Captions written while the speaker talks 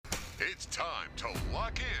It's time to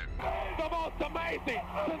lock in. The most amazing,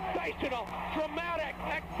 sensational, dramatic,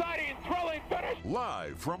 exciting, thrilling finish.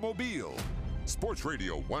 Live from Mobile, Sports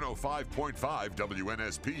Radio 105.5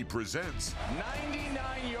 WNSP presents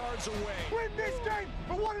 99 yards away. Win this game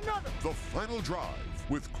for one another. The Final Drive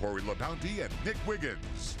with Corey LeBounty and Nick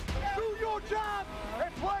Wiggins. Do your job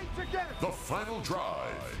and play together. The Final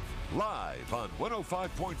Drive, live on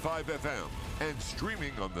 105.5 FM and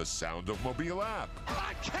streaming on the Sound of Mobile app.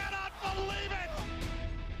 I cannot believe it.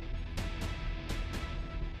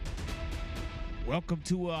 Welcome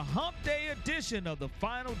to a hump day edition of the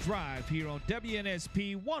Final Drive here on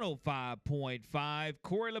WNSP 105.5.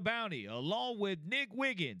 Corey LeBounty along with Nick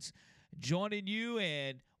Wiggins joining you,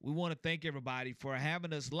 and we want to thank everybody for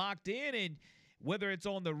having us locked in. And whether it's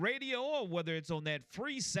on the radio or whether it's on that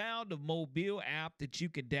free Sound of Mobile app that you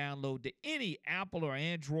can download to any Apple or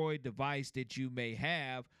Android device that you may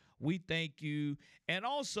have, we thank you. And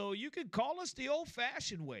also, you can call us the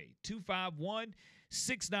old-fashioned way.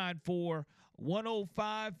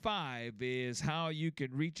 251-694-1055 is how you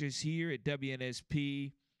can reach us here at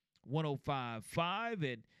WNSP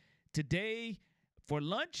 105.5. And today, for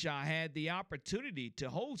lunch, I had the opportunity to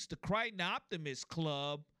host the Crichton Optimist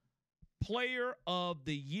Club Player of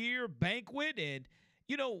the Year banquet. And,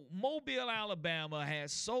 you know, Mobile, Alabama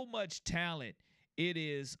has so much talent. It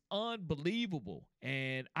is unbelievable.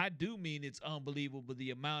 And I do mean it's unbelievable,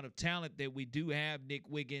 the amount of talent that we do have, Nick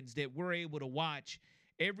Wiggins, that we're able to watch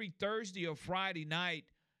every Thursday or Friday night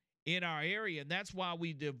in our area. And that's why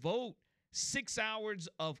we devote 6 hours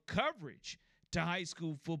of coverage to high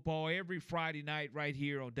school football every Friday night right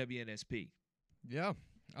here on WNSP. Yeah.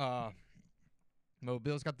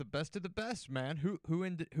 Mobile's got the best of the best, man. Who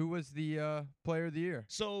was the player of the year?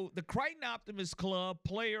 So the Crichton Optimist Club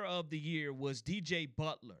Player of the Year was DJ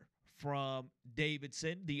Butler from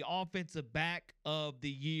Davidson. The offensive back of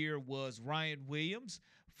the year was Ryan Williams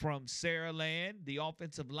from Saraland. The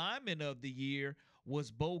offensive lineman of the year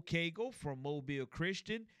was Bo Cagle from Mobile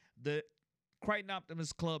Christian. The Crichton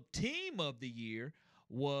Optimist Club team of the year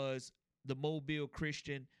was the Mobile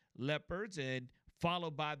Christian Leopards, and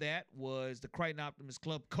followed by that was the Crichton Optimist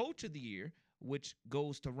Club Coach of the Year, which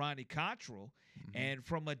goes to Ronnie Cottrell. Mm-hmm. And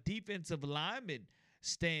from a defensive lineman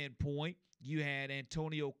standpoint, you had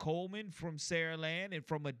Antonio Coleman from Saraland. And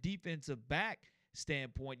from a defensive back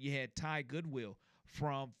standpoint, you had Ty Goodwill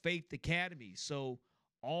from Faith Academy. So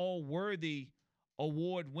all worthy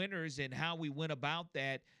award winners, and how we went about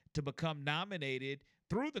that to become nominated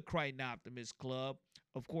through the Crichton Optimist Club.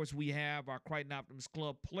 Of course, we have our Crichton Optimist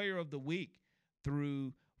Club Player of the Week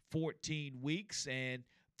through 14 weeks, and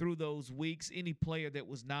through those weeks, any player that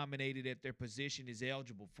was nominated at their position is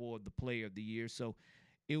eligible for the Player of the Year. So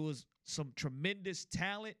it was some tremendous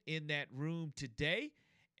talent in that room today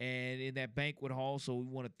and in that banquet hall. So we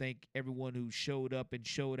want to thank everyone who showed up and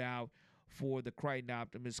showed out for the Crichton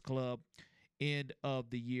Optimist Club end of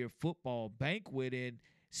the year football banquet. And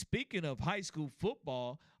speaking of high school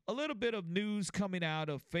football, a little bit of news coming out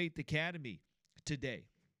of Faith Academy today.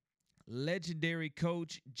 Legendary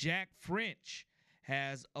coach Jack French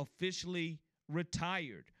has officially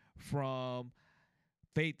retired from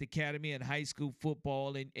Faith Academy and high school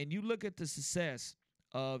football. And you look at the success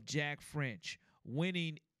of Jack French,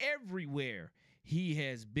 winning everywhere he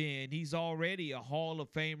has been. He's already a Hall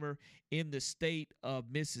of Famer in the state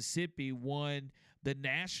of Mississippi, won the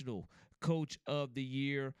National Coach of the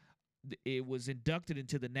Year. It was inducted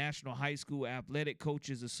into the National High School Athletic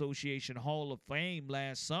Coaches Association Hall of Fame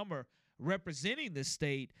last summer, representing the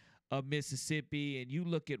state of Mississippi. And you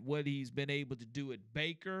look at what he's been able to do at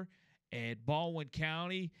Baker and Baldwin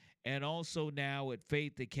County, and also now at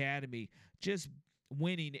Faith Academy, just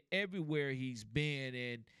winning everywhere he's been,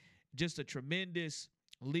 and just a tremendous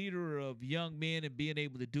leader of young men and being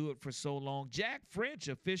able to do it for so long. Jack French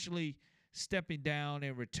officially stepping down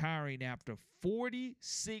and retiring after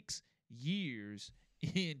 46 years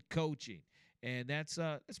in coaching. And that's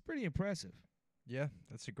pretty impressive. Yeah,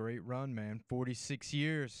 that's a great run, man. 46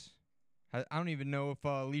 years. I don't even know if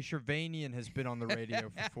Alicia Vanian has been on the radio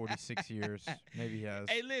for 46 years. Maybe he has.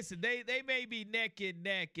 Hey, listen, they may be neck and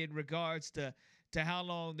neck in regards to how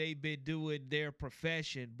long they've been doing their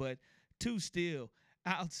profession, but two still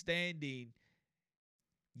outstanding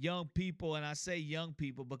young people. And I say young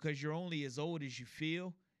people because you're only as old as you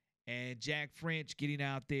feel. And Jack French getting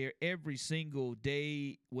out there every single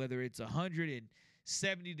day, whether it's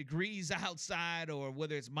 170 degrees outside or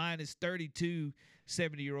whether it's minus 32,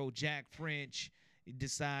 70-year-old Jack French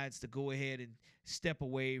decides to go ahead and step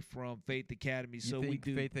away from Faith Academy. You think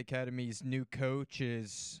Faith Academy's new coach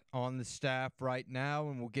is on the staff right now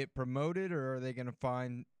and will get promoted, or are they going to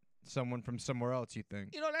find someone from somewhere else, you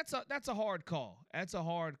think? That's a hard call. That's a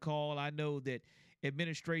hard call. I know that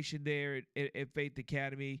administration there at Faith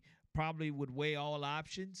Academy probably would weigh all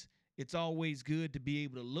options. It's always good to be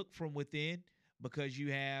able to look from within because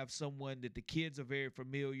you have someone that the kids are very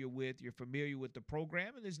familiar with. You're familiar with the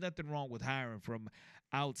program, and there's nothing wrong with hiring from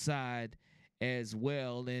outside as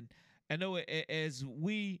well. And I know as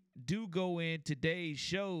we do go in today's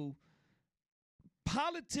show,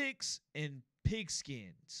 politics and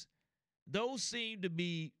pigskins, those seem to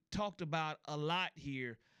be talked about a lot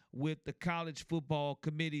here with the College Football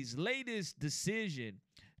Committee's latest decision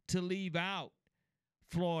to leave out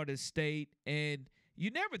Florida State. And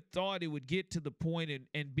you never thought it would get to the point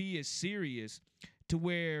and be as serious to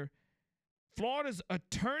where Florida's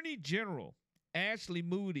Attorney General, Ashley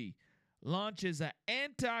Moody, launches an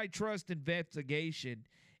antitrust investigation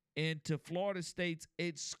into Florida State's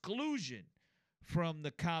exclusion from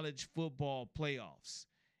the college football playoffs.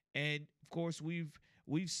 And of course,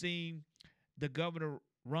 we've seen the governor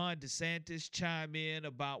Ron DeSantis chime in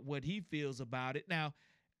about what he feels about it. Now,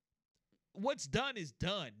 what's done is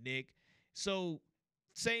done, Nick. So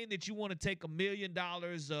saying that you want to take $1 million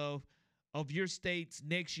of your state's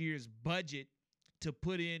next year's budget to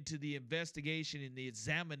put into the investigation and the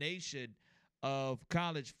examination of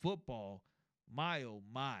college football, my oh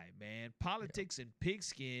my, man. Politics and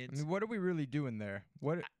pigskins. I mean, what are we really doing there?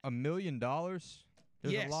 What, $1 million? There's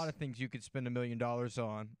Yes. a lot of things you could spend $1 million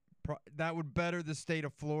on. That would better the state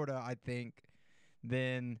of Florida, I think,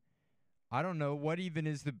 than, I don't know, what even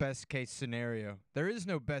is the best case scenario? There is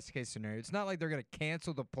no best case scenario. It's not like they're going to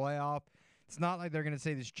cancel the playoff. It's not like they're going to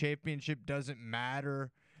say this championship doesn't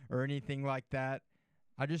matter or anything like that.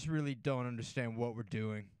 I just really don't understand what we're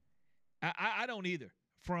doing. I don't either.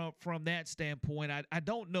 From that standpoint, I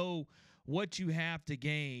don't know what you have to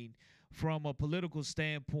gain from a political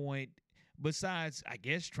standpoint besides, I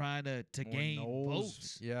guess, trying to gain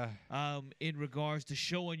votes. Yeah. In regards to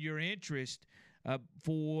showing your interest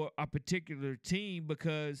for a particular team,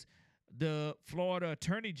 because the Florida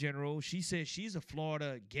Attorney General, she says she's a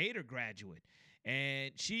Florida Gator graduate,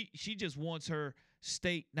 and she just wants her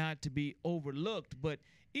state not to be overlooked. But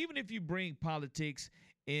even if you bring politics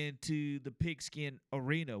into the pigskin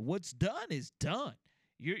arena, what's done is done.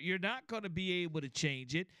 You're not going to be able to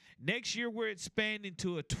change it. Next year, we're expanding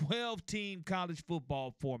to a 12-team college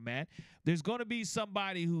football format. There's going to be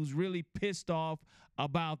somebody who's really pissed off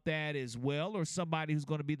about that as well, or somebody who's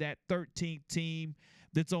going to be that 13th team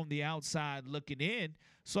that's on the outside looking in.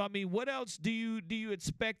 So, I mean, what else do you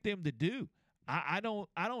expect them to do? I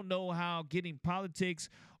don't know how getting politics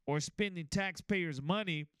or spending taxpayers'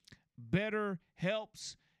 money better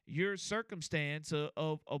helps your circumstance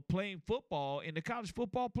of playing football in the college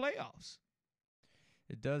football playoffs.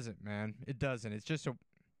 It doesn't, man. It doesn't. It's just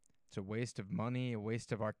it's a waste of money, a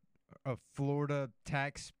waste of Florida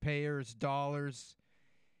taxpayers' dollars.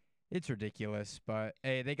 It's ridiculous, but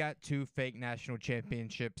hey, they got 2 fake national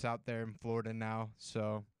championships out there in Florida now.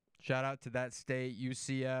 So shout out to that state,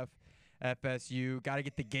 UCF, FSU. Got to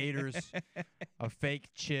get the Gators a fake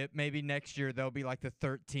chip. Maybe next year they'll be like the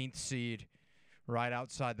 13th seed right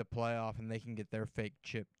outside the playoff, and they can get their fake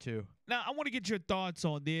chip too. Now, I want to get your thoughts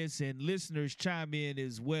on this, and listeners chime in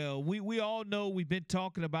as well. We all know we've been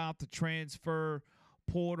talking about the transfer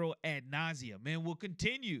portal ad nauseum, and we'll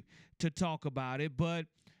continue to talk about it. But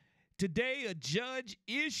today, a judge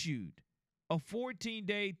issued a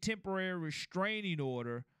 14-day temporary restraining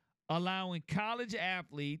order allowing college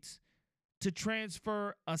athletes to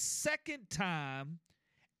transfer a second time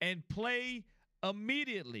and play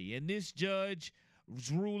immediately. And this judge's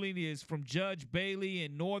ruling is from Judge Bailey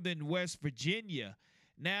in Northern West Virginia.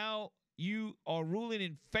 Now you are ruling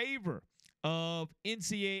in favor of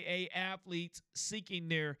NCAA athletes seeking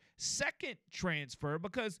their second transfer,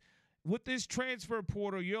 because with this transfer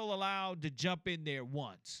portal, you're allowed to jump in there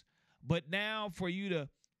once. But now for you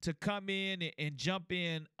to come in and jump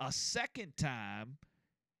in a second time,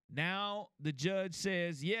 now the judge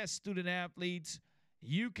says, yes, student athletes,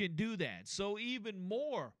 you can do that. So even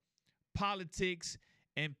more politics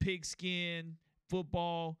and pigskin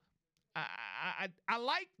football. I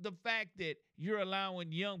like the fact that you're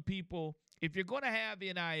allowing young people, if you're going to have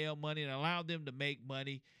NIL money and allow them to make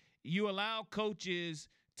money, you allow coaches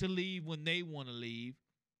to leave when they want to leave.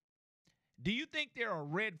 Do you think there are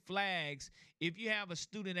red flags if you have a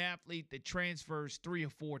student athlete that transfers 3 or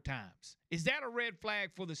 4 times? Is that a red flag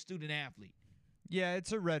for the student athlete? Yeah,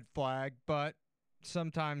 it's a red flag, but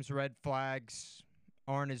sometimes red flags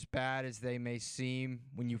aren't as bad as they may seem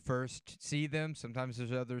when you first see them. Sometimes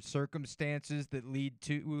there's other circumstances that lead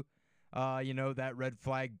to, that red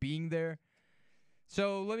flag being there.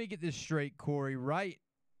 So let me get this straight, Corey. Right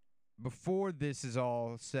before this is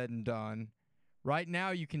all said and done, right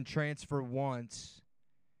now you can transfer once,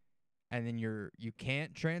 and then you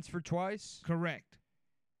can't transfer twice? Correct.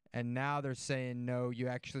 And now they're saying, no, you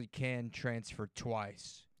actually can transfer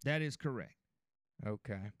twice. That is correct.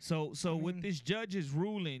 Okay. So with this judge's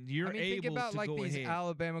ruling, you're able think about to like go these ahead.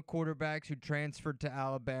 Alabama quarterbacks who transferred to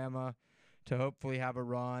Alabama to hopefully have a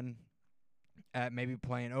run at maybe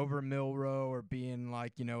playing over Milroe or being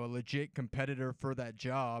like, a legit competitor for that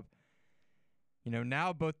job.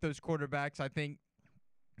 Now both those quarterbacks, I think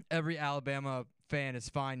every Alabama fan is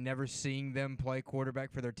fine never seeing them play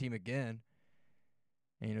quarterback for their team again.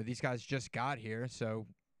 And, these guys just got here, so,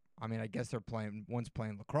 I guess they're one's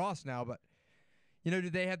playing lacrosse now, but, do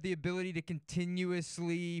they have the ability to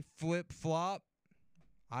continuously flip-flop?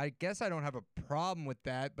 I guess I don't have a problem with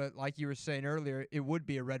that, but like you were saying earlier, it would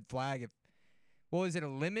be a red flag if, is it a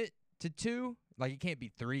limit to 2? Like, it can't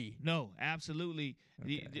be 3. No, absolutely.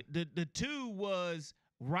 Okay. The 2 was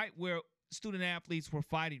right where student athletes were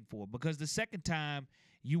fighting for, because the second time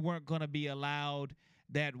you weren't going to be allowed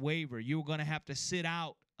that waiver. You were going to have to sit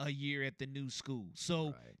out a year at the new school.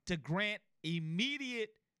 So to grant immediate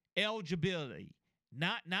eligibility,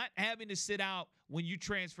 not having to sit out when you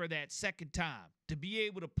transfer that second time, to be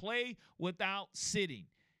able to play without sitting.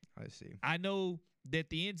 I see. I know that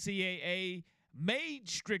the NCAA made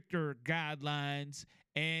stricter guidelines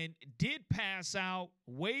and did pass out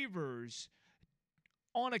waivers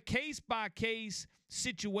on a case-by-case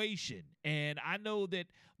situation. And I know that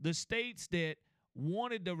the states that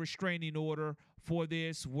wanted the restraining order for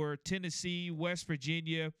this were Tennessee, West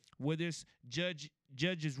Virginia, where this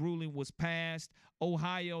judge's ruling was passed,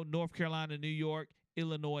 Ohio, North Carolina, New York,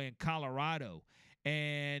 Illinois, and Colorado.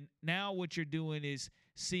 And now what you're doing is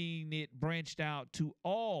seeing it branched out to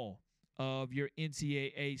all of your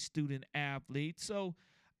NCAA student athletes. So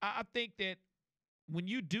I think that when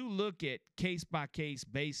you do look at case-by-case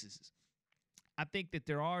basis, I think that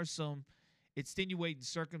there are some extenuating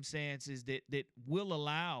circumstances that will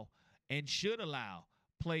allow and should allow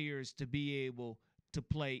players to be able to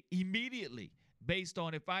play immediately based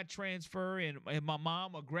on if I transfer and my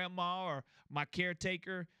mom or grandma or my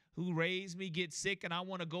caretaker who raised me gets sick and I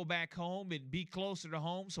want to go back home and be closer to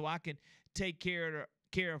home so I can take care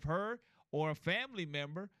of her or a family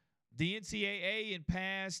member. The NCAA in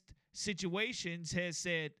past situations has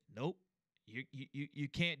said, nope, you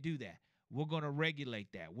can't do that. We're going to regulate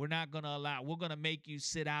that. We're not going to allow. We're going to make you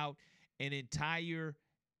sit out an entire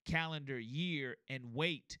calendar year and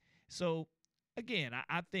wait. So, again,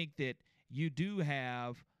 I think that you do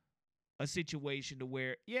have a situation to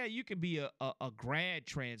where, yeah, you can be a grad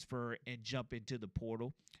transfer and jump into the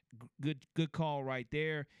portal. Good call right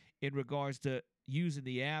there in regards to using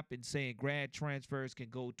the app and saying grad transfers can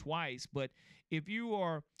go twice. But if you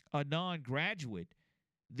are a non-graduate,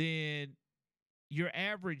 then your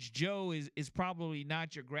average Joe is probably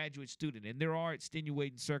not your graduate student. And there are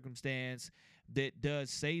extenuating circumstances that does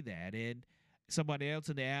say that. And somebody else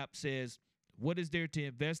in the app says, what is there to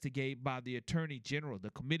investigate by the Attorney General?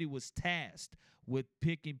 The committee was tasked with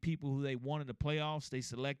picking people who they wanted in the playoffs. They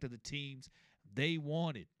selected the teams they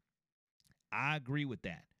wanted. I agree with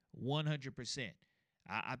that 100%.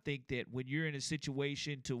 I think that when you're in a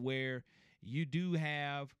situation to where you do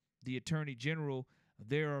have the Attorney General,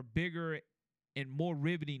 there are bigger and more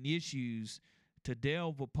riveting issues to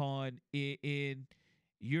delve upon in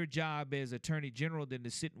your job as Attorney General than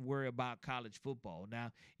to sit and worry about college football.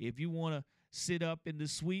 Now, if you want to sit up in the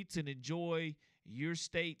suites and enjoy your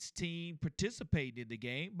state's team participating in the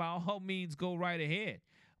game, by all means, go right ahead.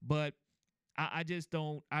 But I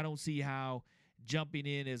don't see how jumping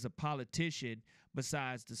in as a politician,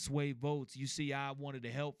 besides to sway votes, you see, I wanted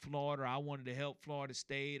to help Florida, or I wanted to help Florida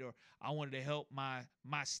State, or I wanted to help my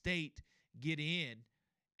state get in,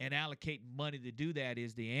 and allocate money to do that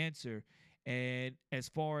is the answer. And as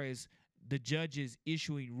far as the judges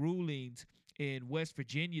issuing rulings in West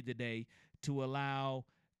Virginia today to allow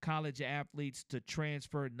college athletes to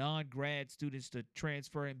transfer, non-grad students to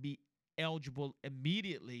transfer and be eligible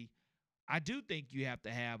immediately, I do think you have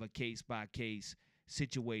to have a case-by-case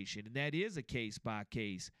situation, and that is a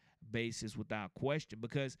case-by-case basis without question,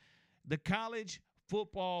 because the college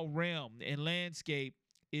football realm and landscape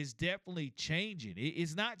is definitely changing.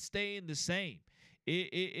 It's not staying the same.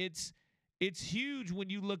 It's huge when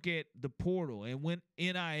you look at the portal and when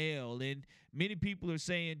NIL, and many people are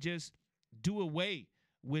saying just do away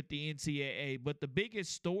with the NCAA. But the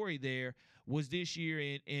biggest story there was this year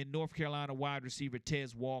in North Carolina wide receiver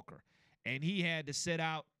Tez Walker. And he had to sit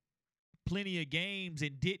out plenty of games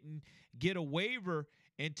and didn't get a waiver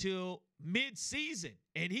until mid-season.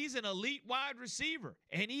 And he's an elite wide receiver.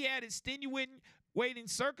 And he had extenuating extenuating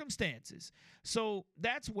circumstances. So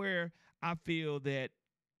that's where I feel that,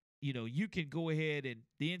 you can go ahead, and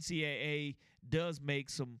the NCAA does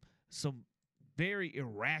make some very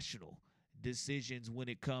irrational decisions when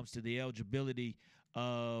it comes to the eligibility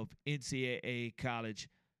of NCAA college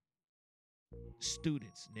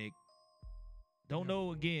students, Nick. Don't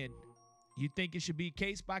know again. You think it should be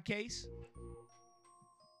case by case?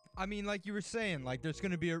 I mean, like you were saying, like there's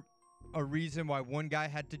going to be a reason why one guy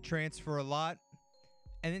had to transfer a lot.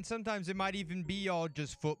 And then sometimes it might even be all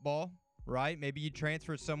just football, right? Maybe you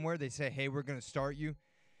transfer somewhere. They say, hey, we're going to start you.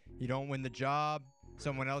 You don't win the job.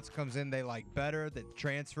 Someone else comes in they like better that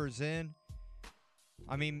transfers in.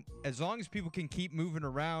 I mean, as long as people can keep moving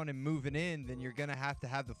around and moving in, then you're going to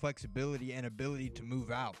have the flexibility and ability to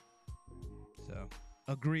move out. So,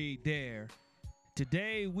 agreed there.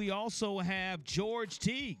 Today, we also have George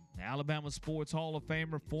Teague, Alabama Sports Hall of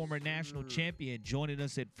Famer, former national champion, joining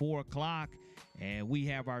us at 4 o'clock. And we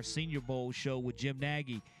have our Senior Bowl show with Jim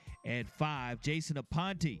Nagy at 5. Jason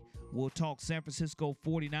Aponte will talk San Francisco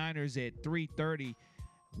 49ers at 3:30.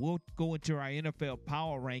 We'll go into our NFL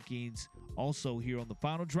power rankings also here on the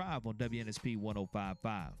Final Drive on WNSP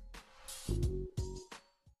 105.5.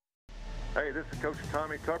 Hey, this is Coach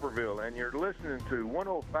Tommy Tuberville, and you're listening to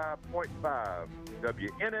 105.5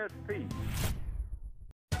 WNSP.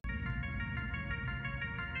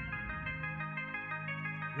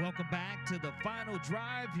 Welcome back to the Final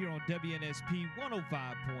Drive here on WNSP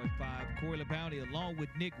 105.5. Corey LeBounty along with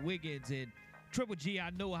Nick Wiggins. And Triple G,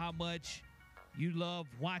 I know how much you love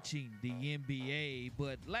watching the NBA,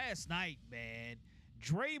 but last night, man,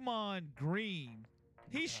 Draymond Green,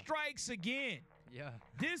 he strikes again. yeah.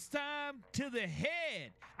 This time to the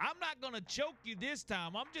head. I'm not going to choke you this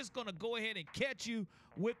time. I'm just going to go ahead and catch you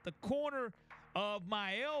with the corner of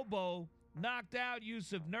my elbow. Knocked out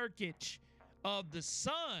Yusuf Nurkic of the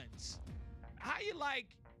Suns. How you like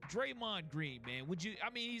Draymond Green, man?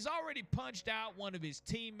 He's already punched out one of his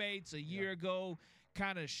teammates a year ago,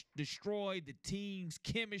 kind of destroyed the team's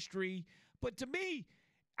chemistry. But to me,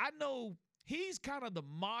 I know he's kind of the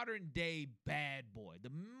modern-day bad boy,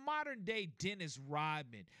 the modern-day Dennis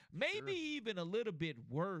Rodman, maybe even a little bit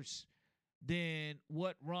worse than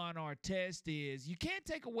what Ron Artest is. You can't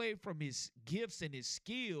take away from his gifts and his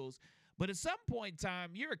skills, but at some point in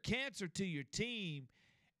time, you're a cancer to your team,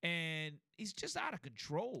 and he's just out of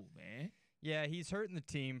control, man. Yeah, he's hurting the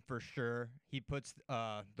team for sure. He puts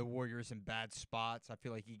the Warriors in bad spots. I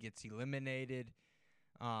feel like he gets eliminated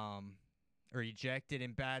or ejected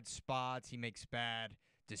in bad spots. He makes bad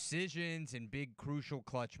decisions in big, crucial,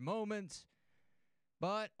 clutch moments.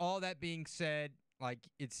 But all that being said, like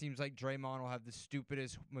it seems like Draymond will have the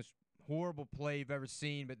stupidest, most horrible play you've ever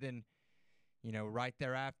seen, but then, right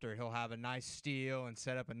thereafter, he'll have a nice steal and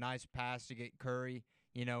set up a nice pass to get Curry,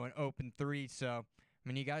 an open three. So,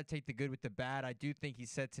 you got to take the good with the bad. I do think he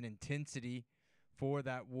sets an intensity for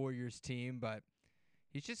that Warriors team, but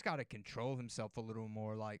he's just got to control himself a little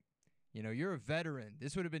more. Like, you're a veteran.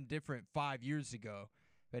 This would have been different 5 years ago,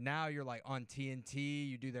 but now you're like on TNT.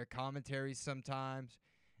 You do their commentaries sometimes.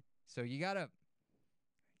 So you got to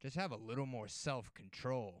just have a little more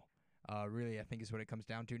self-control. Really, I think is what it comes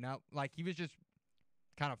down to. Now, like he was just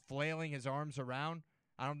kind of flailing his arms around.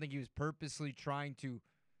 I don't think he was purposely trying to,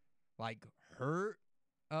 like, hurt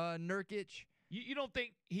Nurkic. You don't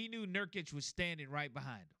think he knew Nurkic was standing right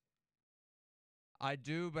behind him? I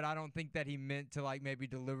do, but I don't think that he meant to, like, maybe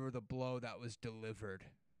deliver the blow that was delivered.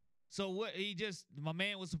 So what? My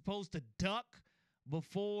man was supposed to duck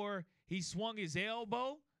before he swung his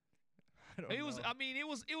elbow. It was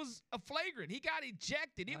a flagrant. He got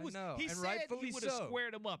ejected. He said he would have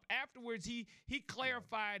squared him up. Afterwards, he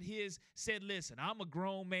clarified said, listen, I'm a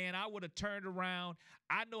grown man. I would have turned around.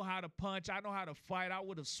 I know how to punch. I know how to fight. I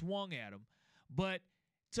would have swung at him. But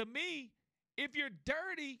to me, if you're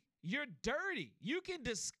dirty, you're dirty. You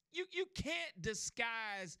can't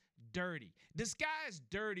disguise dirty. Disguise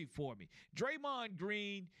dirty for me. Draymond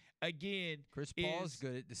Green, again, Chris Paul's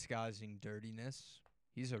good at disguising dirtiness.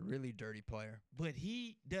 He's a really dirty player. But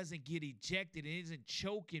he doesn't get ejected and isn't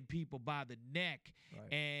choking people by the neck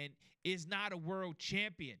and is not a world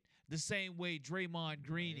champion the same way Draymond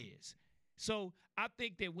Green is. So I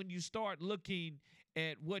think that when you start looking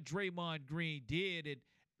at what Draymond Green did, and,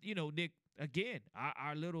 Nick, again,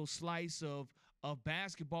 our little slice of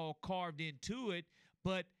basketball carved into it.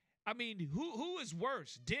 But, who is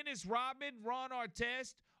worse, Dennis Rodman, Ron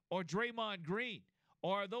Artest, or Draymond Green?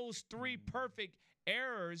 Or are those three perfect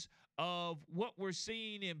errors of what we're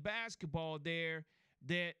seeing in basketball there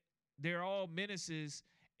that they're all menaces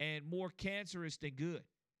and more cancerous than good?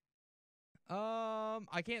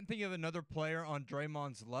 I can't think of another player on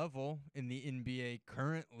Draymond's level in the NBA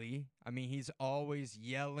currently. I mean, he's always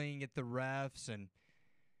yelling at the refs and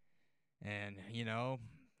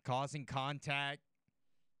causing contact.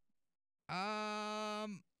 But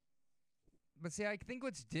see, I think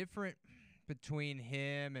what's different between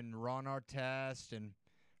him and Ron Artest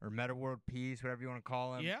or Meta World Peace, whatever you want to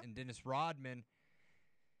call him, and Dennis Rodman,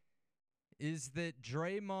 is that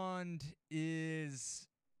Draymond is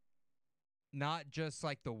not just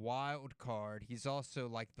like the wild card. He's also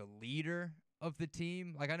like the leader of the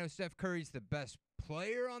team. Like, I know Steph Curry's the best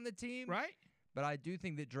player on the team. Right. But I do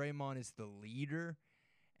think that Draymond is the leader,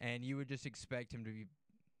 and you would just expect him to be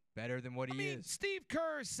better than what he is. Steve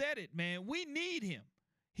Kerr said it, man. We need him.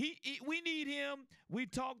 We need him.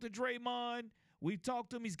 We've talked to Draymond. We've talked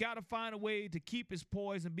to him. He's got to find a way to keep his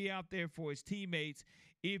poise and be out there for his teammates.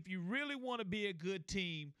 If you really want to be a good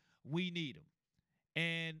team, we need him.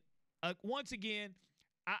 And once again,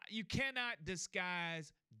 you cannot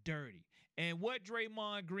disguise dirty. And what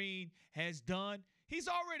Draymond Green has done, he's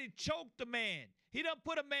already choked the man. He done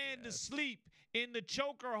put a man to sleep in the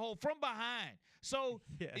choker hole from behind. So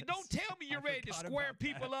don't tell me you're ready to square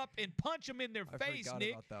people up and punch them in their face,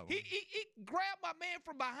 Nick. He grabbed my man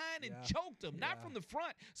from behind and choked him, not from the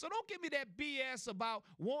front. So don't give me that BS about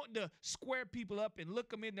wanting to square people up and look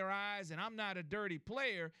them in their eyes and I'm not a dirty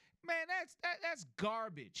player. Man, that's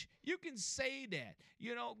garbage. You can say that,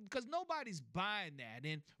 because nobody's buying that.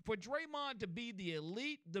 And for Draymond to be the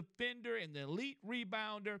elite defender and the elite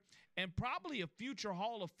rebounder and probably a future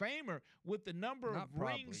Hall of Famer with the number of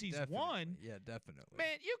rings he's won. Yeah, definitely.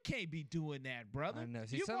 Man, you can't be doing that, brother. I know.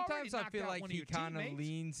 See, sometimes I feel like he kind of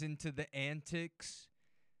leans into the antics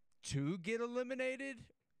to get eliminated,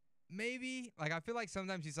 maybe. Like, I feel like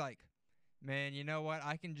sometimes he's like, man, you know what?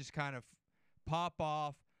 I can just kind of pop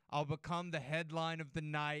off. I'll become the headline of the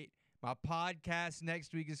night. My podcast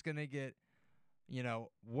next week is going to get,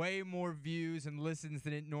 way more views and listens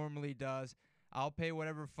than it normally does. I'll pay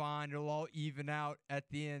whatever fine. It'll all even out at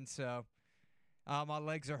the end. So my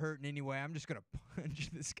legs are hurting anyway. I'm just going to punch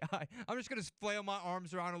this guy. I'm just going to flail my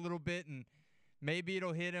arms around a little bit, and maybe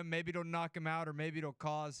it'll hit him. Maybe it'll knock him out, or maybe it'll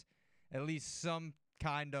cause at least some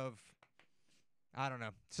kind of, I don't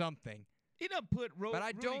know, something. He done put Rudy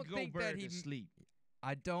Gobert to sleep.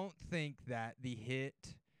 I don't think that the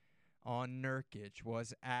hit on Nurkic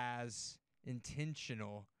was as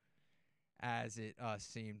intentional as it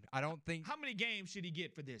seemed. I don't think. How many games should he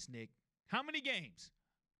get for this, Nick? How many games?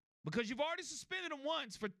 Because you've already suspended him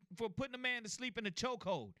once for putting a man to sleep in a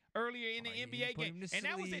chokehold earlier in the NBA game. And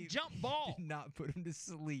that was a jump ball. He did not put him to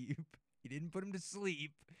sleep. He didn't put him to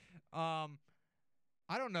sleep. I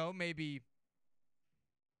don't know, maybe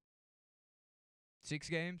 6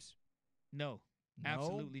 games? No.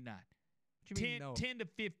 Absolutely not. What do you mean, no? 10 to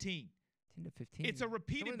 15. 10 to 15. It's a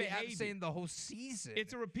repeated behavior. Saying the whole season.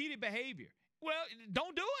 It's a repeated behavior. Well,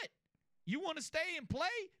 don't do it. You want to stay and play?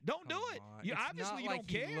 Don't do it. You obviously don't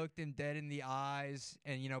care. He looked him dead in the eyes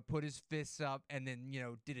and put his fists up and then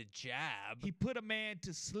did a jab. He put a man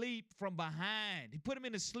to sleep from behind. He put him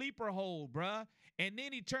in a sleeper hole, bruh. And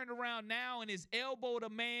then he turned around now and has elbowed a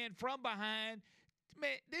man from behind.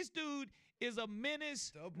 Man, this dude is a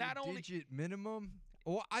menace. Double-digit minimum.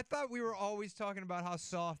 Well, I thought we were always talking about how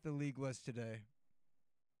soft the league was today.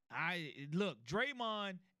 Look,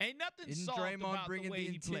 Draymond ain't nothing soft about the way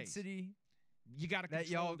he plays. You got to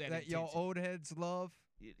control that intensity. Y'all old heads love.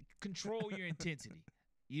 Control your intensity.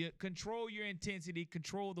 You control your intensity.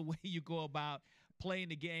 Control the way you go about playing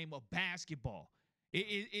the game of basketball.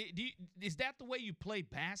 Is that the way you play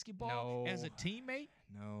basketball as a teammate?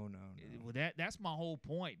 No. Well, that's my whole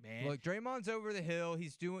point, man. Look, Draymond's over the hill.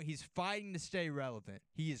 He's fighting to stay relevant.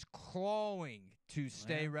 He is clawing to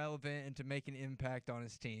stay relevant and to make an impact on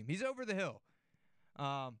his team. He's over the hill.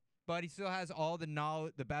 But he still has all the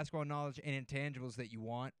knowledge, the basketball knowledge and intangibles that you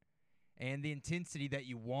want and the intensity that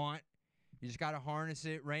you want. You just got to harness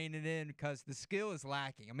it, rein it in, because the skill is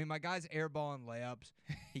lacking. I mean, my guy's airballing layups.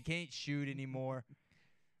 He can't shoot anymore.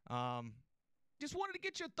 Just wanted to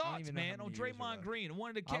get your thoughts, man, on Draymond Green. I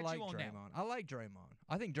wanted to catch you on that. I like Draymond.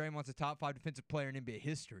 I think Draymond's a top 5 defensive player in NBA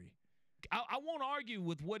history. I won't argue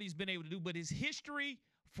with what he's been able to do, but his history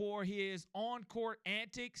for his on-court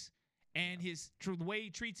antics and the way he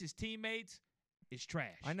treats his teammates is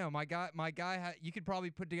trash. I know. My guy. You could probably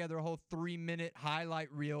put together a whole 3-minute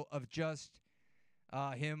highlight reel of just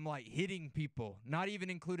him like hitting people. Not even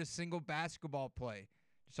include a single basketball play.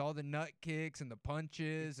 Just all the nut kicks and the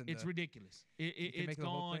punches. It's ridiculous. It's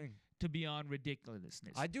gone to beyond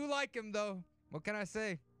ridiculousness. I do like him, though. What can I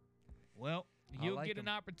say? Well, you'll get an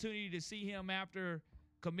opportunity to see him after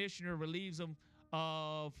Commissioner relieves him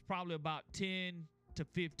of probably about 10 to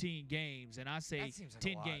 15 games, and I say That seems like a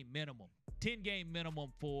 10 lot. game minimum. 10 game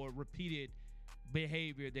minimum for repeated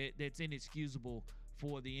behavior that's inexcusable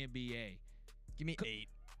for the NBA. Give me 8.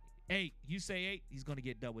 8. You say 8, he's going to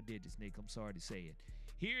get double digits, Nick. I'm sorry to say it.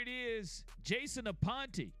 Here it is, Jason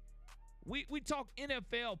Aponte. We talk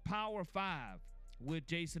NFL Power 5 with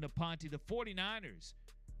Jason Aponte. The 49ers,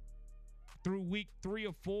 through week 3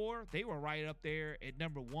 or 4, they were right up there at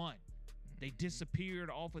number 1. They disappeared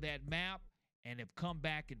off of that map and have come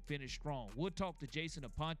back and finished strong. We'll talk to Jason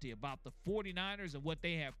Aponte about the 49ers and what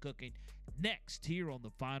they have cooking next here on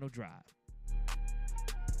The Final Drive.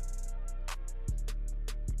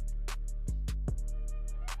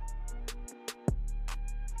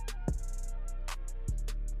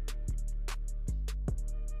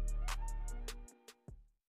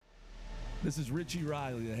 This is Richie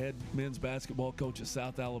Riley, the head men's basketball coach at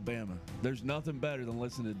South Alabama. There's nothing better than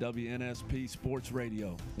listening to WNSP Sports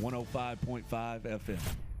Radio, 105.5 FM.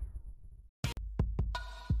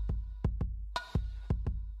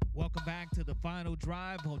 Welcome back to The Final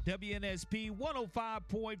Drive on WNSP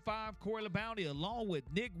 105.5. Corey LeBounty along with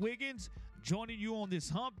Nick Wiggins joining you on this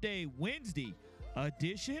Hump Day Wednesday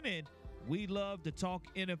edition. And we love to talk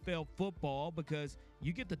NFL football because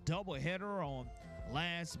you get the doubleheader on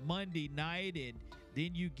last Monday night, and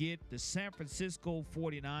then you get the San Francisco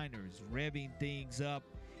 49ers revving things up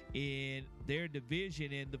in their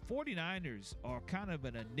division. And the 49ers are kind of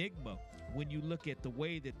an enigma when you look at the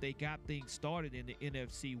way that they got things started in the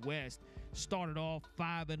NFC West. Started off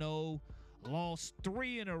 5-0, lost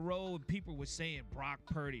 3 in a row, and people were saying Brock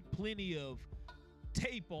Purdy, plenty of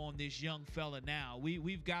tape on this young fella now.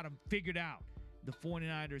 We've got him figured out. The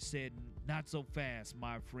 49ers said, not so fast,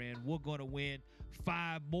 my friend. We're going to win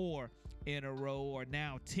 5 more in a row, are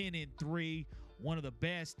now 10-3, one of the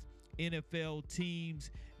best NFL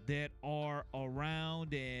teams that are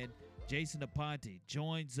around. And Jason Aponte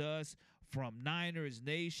joins us from Niners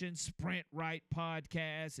Nation. Sprint Right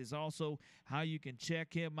podcast is also how you can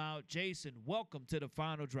check him out. Jason, welcome to The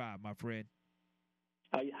Final Drive, my friend.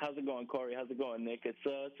 How's it going, Corey? How's it going, Nick? It's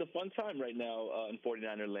a fun time right now in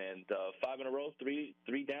 49er land. 5 in a row, three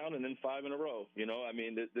down, and then 5 in a row. You know, I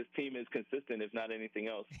mean, this team is consistent, if not anything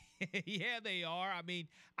else. Yeah, they are. I mean,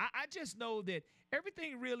 I just know that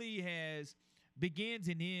everything really begins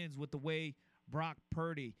and ends with the way Brock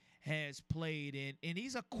Purdy has played, and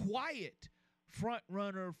he's a quiet front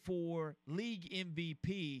runner for league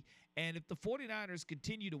MVP. And if the 49ers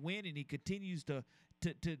continue to win and he continues to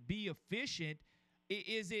be efficient,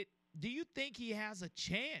 do you think he has a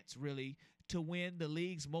chance, really, to win the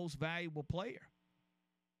league's most valuable player?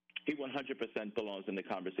 He 100% belongs in the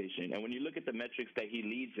conversation. And when you look at the metrics that he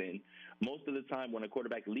leads in, most of the time when a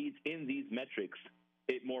quarterback leads in these metrics,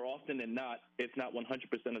 it more often than not, if not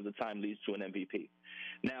 100% of the time, leads to an MVP.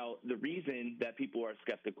 Now, the reason that people are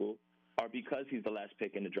skeptical are because he's the last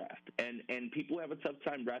pick in the draft. And people have a tough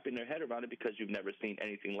time wrapping their head around it because you've never seen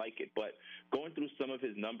anything like it. But going through some of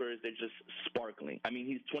his numbers, they're just sparkling. I mean,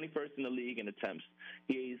 he's 21st in the league in attempts.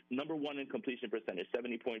 He's number 1 in completion percentage,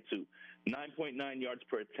 70.2, 9.9 yards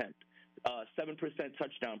per attempt, 7%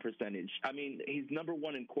 touchdown percentage. I mean, he's number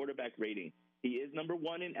 1 in quarterback rating. He is number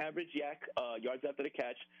 1 in average yards after the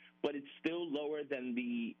catch, but it's still lower than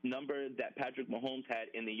the number that Patrick Mahomes had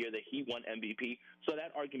in the year that he won MVP. So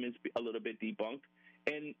that argument's a little bit debunked.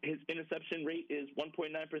 And his interception rate is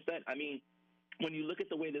 1.9%. I mean, when you look at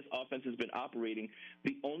the way this offense has been operating,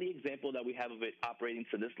 the only example that we have of it operating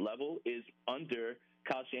to this level is under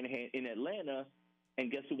Kyle Shanahan in Atlanta.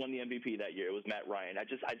 And guess who won the MVP that year? It was Matt Ryan. I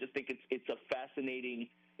just think it's a fascinating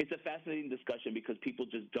discussion because people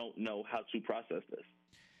just don't know how to process this.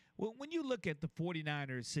 Well, when you look at the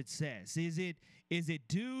 49ers' success, is it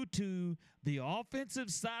due to the offensive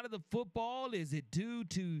side of the football? Is it due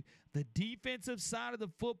to the defensive side of the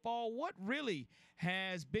football? What really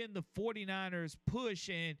has been the 49ers' push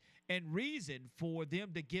and reason for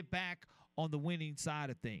them to get back on the winning side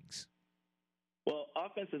of things? Well,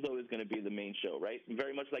 offense is always going to be the main show, right?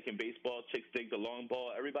 Very much like in baseball, chicks dig the long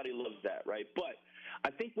ball. Everybody loves that, right? But I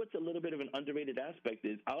think what's a little bit of an underrated aspect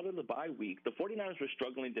is out of the bye week, the 49ers were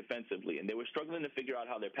struggling defensively, and they were struggling to figure out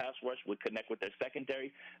how their pass rush would connect with their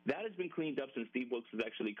secondary. That has been cleaned up since Steve Wilkes has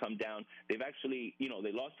actually come down. They've actually,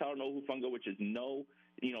 they lost Talanoa Hufanga, which is no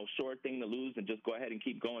short thing to lose and just go ahead and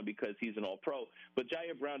keep going because he's an all-pro. But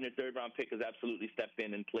Jair Brown, their third-round pick, has absolutely stepped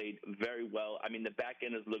in and played very well. I mean, the back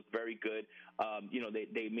end has looked very good.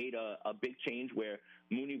 They made a big change where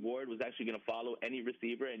Mooney Ward was actually going to follow any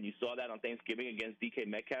receiver, and you saw that on Thanksgiving against DK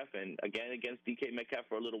Metcalf and again against DK Metcalf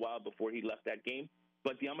for a little while before he left that game.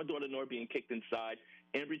 But the Amador Lenore being kicked inside,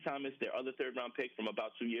 Ambry Thomas, their other third-round pick from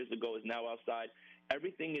about 2 years ago, is now outside.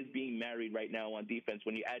 Everything is being married right now on defense.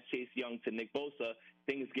 When you add Chase Young to Nick Bosa,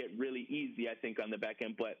 things get really easy, I think, on the back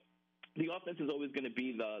end. But the offense is always going to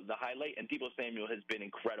be the highlight, and Deebo Samuel has been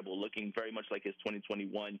incredible, looking very much like his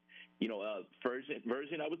 2021,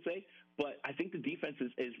 version, I would say. But I think the defense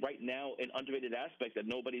is right now an underrated aspect that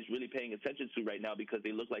nobody's really paying attention to right now because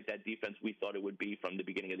they look like that defense we thought it would be from the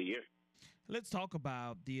beginning of the year. Let's talk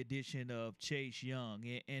about the addition of Chase Young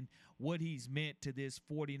and what he's meant to this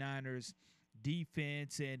 49ers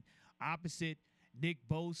defense. And opposite Nick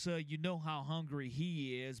Bosa, you know how hungry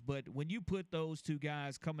he is, but when you put those two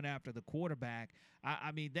guys coming after the quarterback,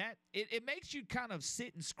 I mean, that it makes you kind of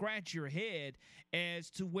sit and scratch your head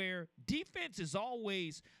as to where defense is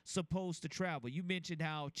always supposed to travel. You mentioned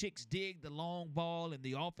how chicks dig the long ball and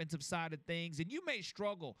the offensive side of things, and you may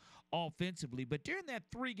struggle offensively, but during that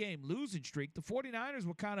 3-game losing streak, the 49ers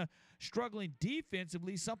were kind of struggling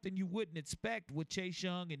defensively, something you wouldn't expect with Chase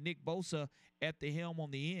Young and Nick Bosa at the helm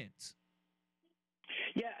on the ends.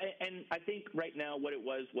 Yeah, and I think right now what it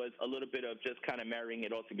was a little bit of just kind of marrying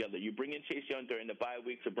it all together. You bring in Chase Young during the bye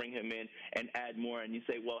week to bring him in and add more, and you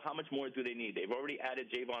say, well, how much more do they need? They've already added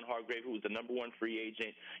Javon Hargrave, who was the number 1 free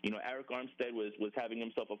agent. Eric Armstead was having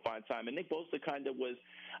himself a fine time, and Nick Bosa kind of was,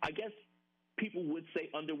 I guess, people would say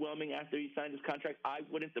underwhelming after he signed his contract. I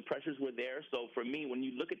wouldn't. The pressures were there. So for me, when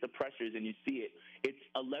you look at the pressures and you see it, it's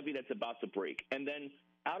a levee that's about to break. And then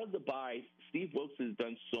out of the bye, Steve Wilkes has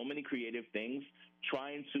done so many creative things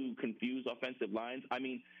trying to confuse offensive lines. I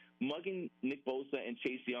mean, mugging Nick Bosa and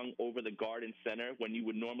Chase Young over the guard and center when you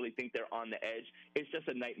would normally think they're on the edge, it's just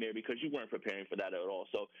a nightmare because you weren't preparing for that at all.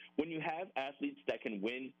 So when you have athletes that can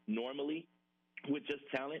win normally with just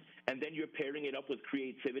talent, and then you're pairing it up with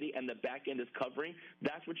creativity and the back end is covering,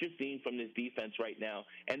 that's what you're seeing from this defense right now.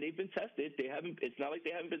 And they've been tested. It's not like they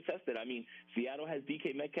haven't been tested. I mean, Seattle has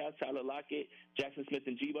DK Metcalf, Tyler Lockett, Jackson Smith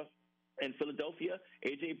and Jiba. And Philadelphia,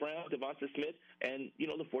 A.J. Brown, Devonta Smith, and,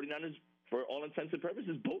 the 49ers, for all intents and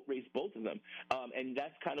purposes, boat race both of them. And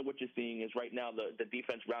that's kind of what you're seeing is right now the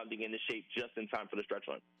defense rounding into shape just in time for the stretch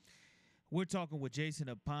run. We're talking with Jason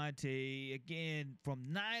Aponte, again,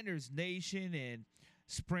 from Niners Nation, and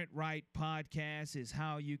Sprint Right Podcast is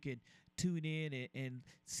how you can tune in and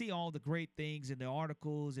see all the great things in the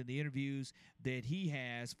articles and the interviews that he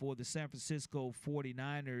has for the San Francisco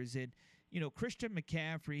 49ers. And Christian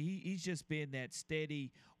McCaffrey, he's just been that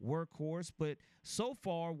steady workhorse. But so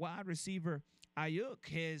far, wide receiver Ayuk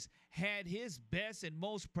has had his best and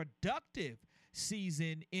most productive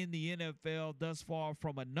season in the NFL thus far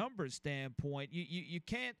from a numbers standpoint. You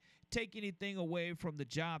can't take anything away from the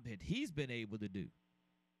job that he's been able to do.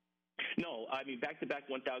 No, I mean, back-to-back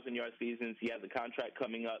 1,000-yard seasons. He has a contract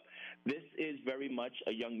coming up. This is very much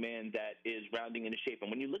a young man that is rounding into shape. And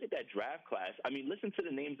when you look at that draft class, I mean, listen to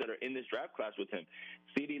the names that are in this draft class with him.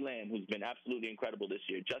 CeeDee Lamb, who's been absolutely incredible this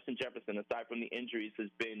year. Justin Jefferson, aside from the injuries, has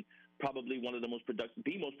been probably one of the most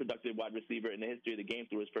productive wide receiver in the history of the game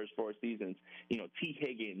through his first 4 seasons. T.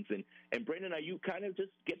 Higgins and Brandon Ayuk kind of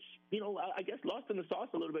just gets, I guess, lost in the sauce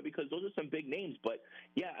a little bit because those are some big names. But,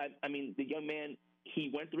 yeah, I mean, the young man,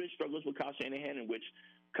 he went through his struggles with Kyle Shanahan, in which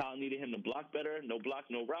Kyle needed him to block better, no block,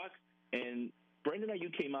 no rock, and Brandon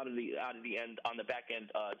Ayuk came out of the end on the back end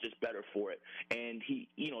just better for it. And he,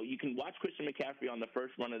 you can watch Christian McCaffrey on the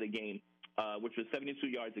first run of the game, which was 72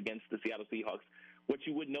 yards against the Seattle Seahawks. What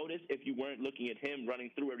you would notice if you weren't looking at him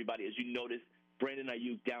running through everybody is you notice Brandon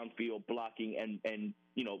Ayuk downfield blocking and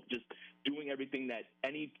just doing everything that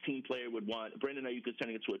any team player would want. Brandon Ayuk is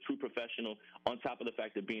turning into a true professional on top of the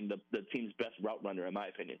fact of being the team's best route runner, in my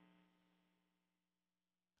opinion.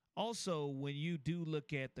 Also, when you do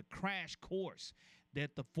look at the crash course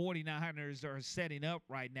that the 49ers are setting up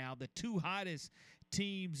right now, the two hottest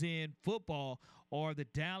teams in football are the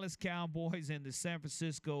Dallas Cowboys and the San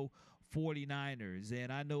Francisco 49ers.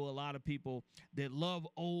 And I know a lot of people that love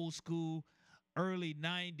old school, early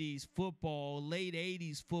 90s football, late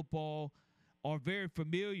 80s football are very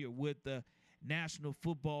familiar with the National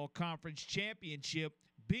Football Conference Championship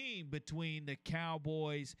being between the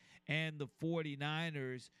Cowboys and the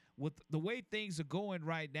 49ers. With the way things are going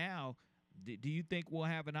right now, do you think we'll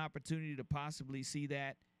have an opportunity to possibly see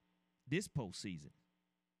that this postseason?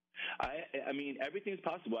 I mean, everything's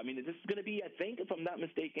possible. I mean, this is going to be, I think, if I'm not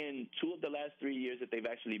mistaken, 2 of the last 3 years that they've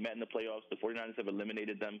actually met in the playoffs. The 49ers have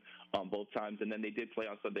eliminated them both times, and then they did play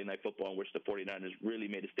on Sunday Night Football, in which the 49ers really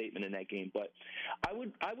made a statement in that game. But I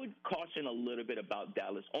would caution a little bit about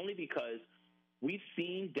Dallas, only because we've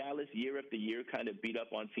seen Dallas year after year kind of beat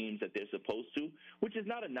up on teams that they're supposed to, which is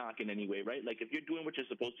not a knock in any way, right? Like, if you're doing what you're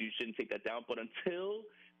supposed to, you shouldn't take that down. But until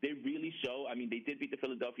they really show. I mean, they did beat the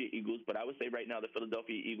Philadelphia Eagles, but I would say right now the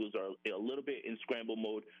Philadelphia Eagles are a little bit in scramble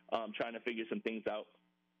mode, trying to figure some things out.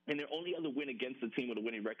 And their only other win against a team with a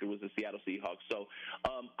winning record was the Seattle Seahawks. So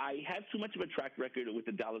I have too much of a track record with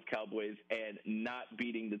the Dallas Cowboys and not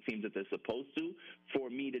beating the teams that they're supposed to for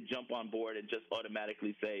me to jump on board and just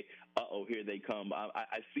automatically say, uh-oh, here they come.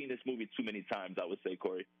 I've seen this movie too many times, I would say,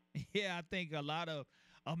 Corey. Yeah, I think a lot of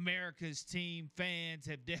America's team fans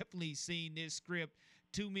have definitely seen this script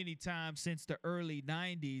too many times since the early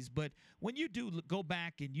 90s. But when you do go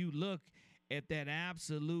back and you look at that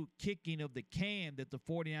absolute kicking of the can that the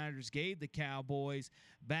 49ers gave the Cowboys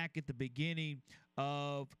back at the beginning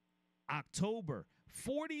of October,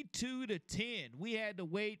 42-10. We had to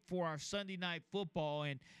wait for our Sunday night football,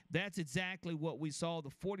 and that's exactly what we saw. The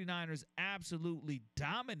 49ers absolutely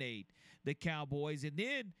dominate the Cowboys. And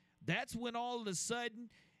then that's when all of a sudden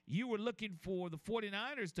you were looking for the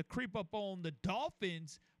 49ers to creep up on the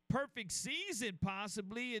Dolphins' perfect season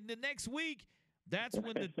possibly, and the next week that's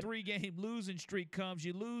when the 3-game losing streak comes.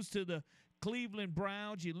 You lose to the Cleveland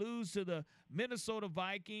Browns, you lose to the Minnesota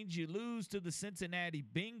Vikings, you lose to the Cincinnati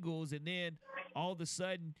Bengals, and then all of a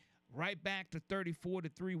sudden right back to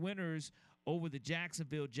 34-3 winners over the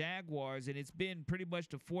Jacksonville Jaguars, and it's been pretty much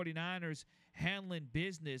the 49ers handling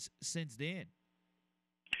business since then.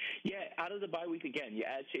 Yeah, out of the bye week again, you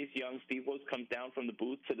add Chase Young. Steve Wilks comes down from the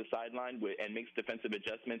booth to the sideline and makes defensive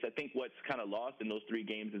adjustments. I think what's kind of lost in those 3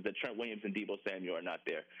 games is that Trent Williams and Deebo Samuel are not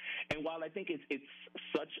there. And while I think it's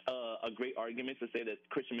such a great argument to say that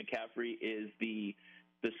Christian McCaffrey is the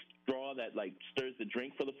straw that, like, stirs the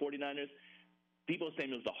drink for the 49ers, Deebo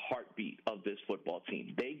Samuel's the heartbeat of this football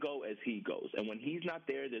team. They go as he goes. And when he's not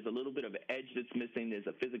there, there's a little bit of an edge that's missing. There's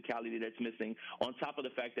a physicality that's missing, on top of the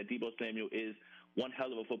fact that Deebo Samuel is one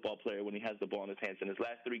hell of a football player when he has the ball in his hands. In his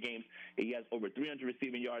last 3 games, he has over 300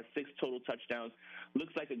 receiving yards, 6 total touchdowns.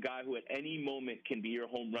 Looks like a guy who at any moment can be your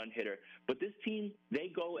home run hitter. But this team,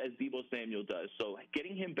 they go as Deebo Samuel does. So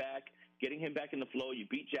getting him back in the flow, you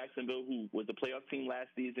beat Jacksonville, who was a playoff team last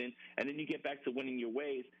season, and then you get back to winning your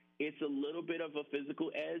ways. It's a little bit of a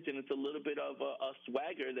physical edge, and it's a little bit of a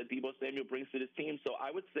swagger that Deebo Samuel brings to this team. So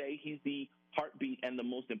I would say he's the heartbeat and the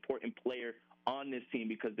most important player on this team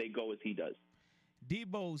because they go as he does.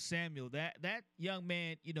 Deebo Samuel, that young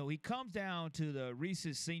man, you know, he comes down to the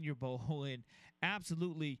Reese's Senior Bowl and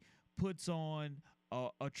absolutely puts on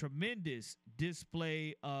a tremendous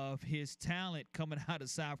display of his talent coming out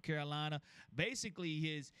of South Carolina.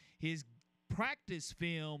 Basically, his practice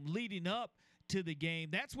film leading up to the game,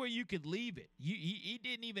 that's where you could leave it. He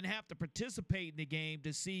didn't even have to participate in the game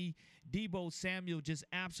to see Deebo Samuel just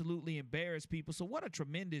absolutely embarrass people. So what a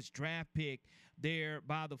tremendous draft pick there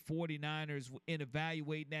by the 49ers in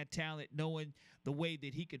evaluating that talent, knowing the way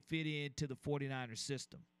that he could fit into the 49ers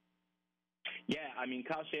system. Yeah, I mean,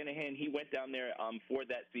 Kyle Shanahan, he went down there for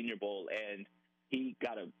that Senior Bowl, and he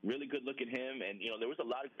got a really good look at him. And, you know, there was a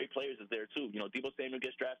lot of great players there, too. You know, Deebo Samuel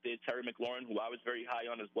gets drafted. Terry McLaurin, who I was very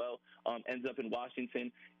high on as well, ends up in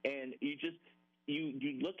Washington. And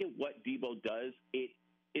you look at what Deebo does, it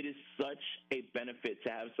is such a benefit to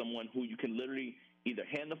have someone who you can literally either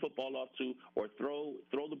hand the football off to or throw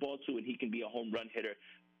the ball to, and he can be a home run hitter.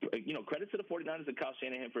 You know, credit to the 49ers and Kyle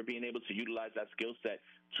Shanahan for being able to utilize that skill set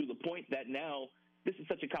to the point that now this is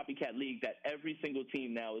such a copycat league that every single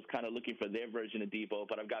team now is kind of looking for their version of Deebo.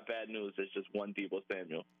 But I've got bad news. There's just one Deebo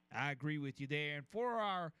Samuel. I agree with you there. And for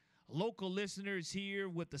our local listeners here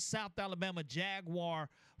with the South Alabama Jaguar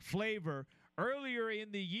flavor, earlier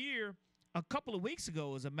in the year, a couple of weeks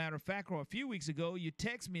ago, as a matter of fact, or a few weeks ago, you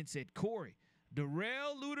text me and said, Corey,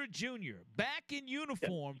 Darrell Luter Jr. back in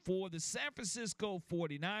uniform for the San Francisco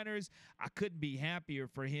 49ers. I couldn't be happier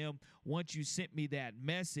for him once you sent me that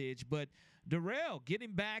message. But Darrell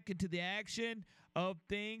getting back into the action of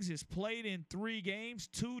things, has played in 3 games,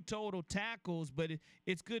 2 total tackles, but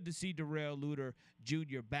it's good to see Darrell Luter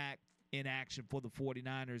Jr. back in action for the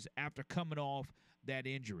 49ers after coming off that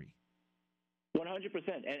injury. 100%.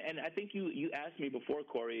 And I think you asked me before,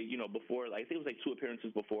 Corey, you know, before, I think it was like 2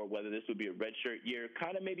 appearances before, whether this would be a redshirt year.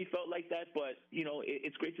 Kind of maybe felt like that, but, you know,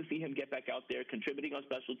 it's great to see him get back out there, contributing on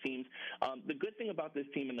special teams. The good thing about this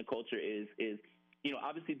team and the culture is you know,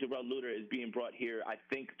 obviously Darrell Luter is being brought here, I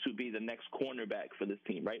think, to be the next cornerback for this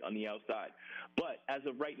team, right, on the outside. But as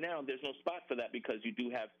of right now, there's no spot for that because you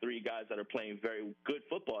do have 3 guys that are playing very good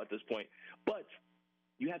football at this point. But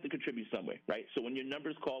you have to contribute somewhere, right? So when your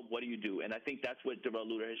number's called, what do you do? And I think that's what Darrell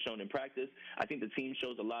Luter has shown in practice. I think the team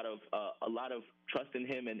shows a lot of trust in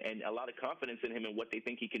him and a lot of confidence in him and what they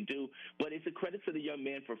think he can do. But it's a credit to the young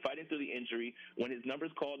man for fighting through the injury. When his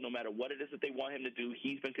number's called, no matter what it is that they want him to do,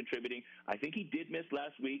 he's been contributing. I think he did miss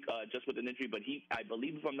last week just with an injury, but I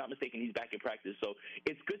believe, if I'm not mistaken, he's back in practice. So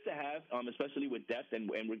it's good to have, especially with depth, and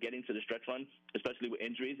we're getting to the stretch run, especially with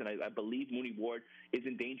injuries. And I believe Mooney Ward is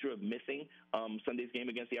in danger of missing Sunday's game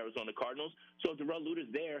against the Arizona Cardinals. So if Darrell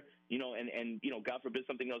Luter's there, and God forbid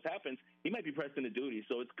something else happens, he might be pressed into duty.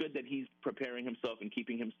 So it's good that he's preparing himself and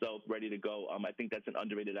keeping himself ready to go. I think that's an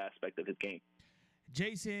underrated aspect of his game.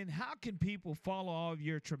 Jason, how can people follow all of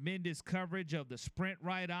your tremendous coverage of the Sprint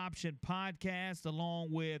Right Option podcast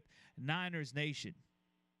along with Niners Nation?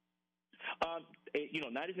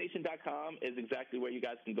 NinersNation.com is exactly where you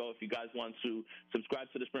guys can go. If you guys want to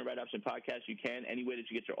subscribe to the Sprint Right Option podcast, you can, any way that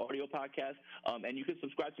you get your audio podcast. And you can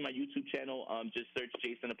subscribe to my YouTube channel. Just search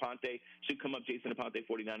Jason Aponte. Should come up Jason Aponte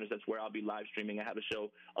 49ers. That's where I'll be live streaming. I have a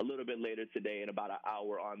show a little bit later today in about an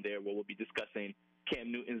hour on there where we'll be discussing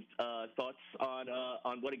Cam Newton's thoughts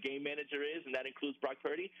on what a game manager is, and that includes Brock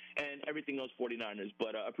Purdy and everything else 49ers.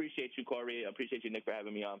 But appreciate you, Corey. Appreciate you, Nick, for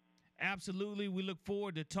having me on. Absolutely. We look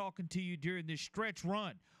forward to talking to you during this stretch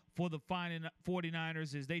run for the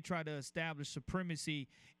 49ers as they try to establish supremacy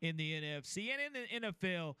in the NFC and in the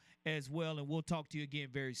NFL as well. And we'll talk to you again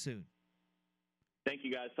very soon. Thank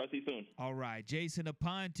you, guys. Talk to you soon. All right. Jason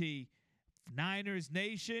Aponte, Niners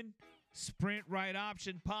Nation, Sprint Right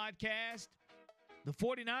Option podcast. The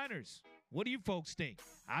 49ers, what do you folks think?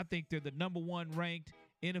 I think they're the number one ranked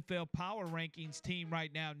NFL power rankings team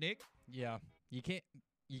right now, Nick. Yeah, you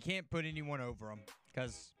can't put anyone over them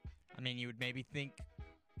because, you would maybe think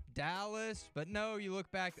Dallas, but no, you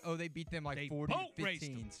look back, they beat them like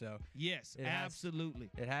 40-15. So yes,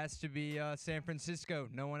 absolutely. It has to be San Francisco.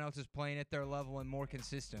 No one else is playing at their level and more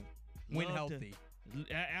consistent. Win healthy.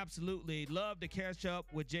 Absolutely. Love to catch up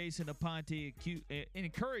with Jason Aponte and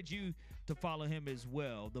encourage you to follow him as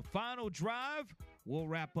well. The Final Drive will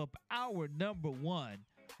wrap up our number one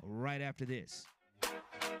right after this.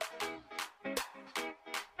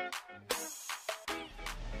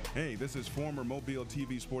 Hey, this is former Mobile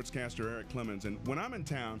TV sportscaster Eric Clemens, and when I'm in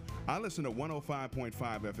town, I listen to 105.5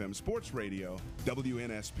 FM Sports Radio,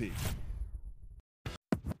 WNSP.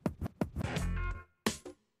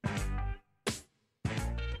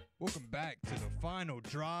 Welcome back to the Final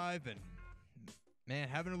Drive, and man,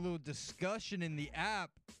 having a little discussion in the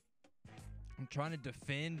app. I'm trying to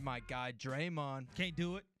defend my guy Draymond. Can't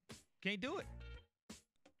do it.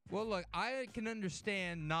 Well, look, I can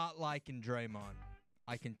understand not liking Draymond.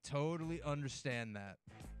 I can totally understand that.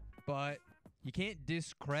 But you can't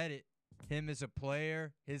discredit him as a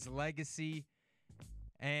player, his legacy,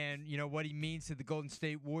 and what he means to the Golden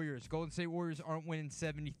State Warriors. Golden State Warriors aren't winning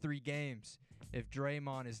 73 games if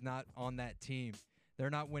Draymond is not on that team. They're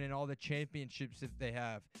not winning all the championships that they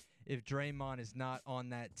have if Draymond is not on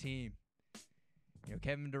that team.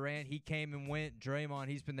 Kevin Durant, he came and went. Draymond,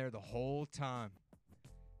 he's been there the whole time.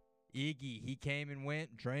 Iggy, he came and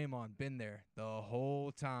went. Draymond, been there the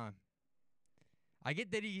whole time. I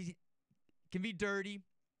get that he can be dirty.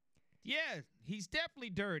 Yeah, he's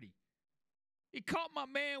definitely dirty. He caught my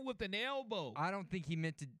man with an elbow. I don't think he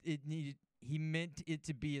meant it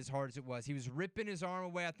to be as hard as it was. He was ripping his arm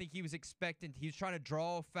away. I think he was trying to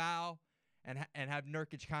draw a foul and have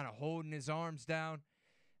Nurkic kind of holding his arms down.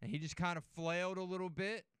 And he just kind of flailed a little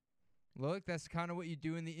bit. Look, that's kind of what you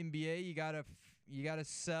do in the NBA. You gotta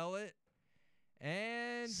sell it.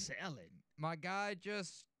 And sell it. My guy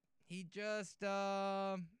he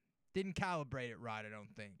didn't calibrate it right, I don't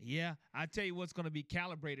think. Yeah, I tell you what's going to be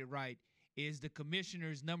calibrated right is the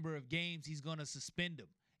commissioner's number of games he's going to suspend him.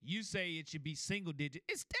 You say it should be single digit.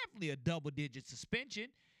 It's definitely a double digit suspension.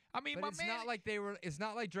 But it's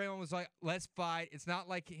not like Draymond was like, let's fight. It's not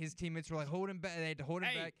like his teammates were like, hold him back. They had to hold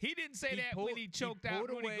him back. He didn't say that when he choked out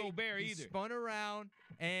Rudy Gobert either. He spun around,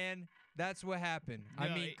 and that's what happened.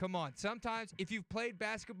 No, come on. Sometimes if you've played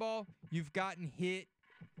basketball, you've gotten hit,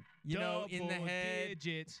 in the head.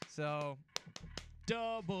 Digits. So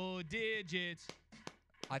double digits.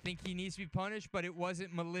 I think he needs to be punished, but it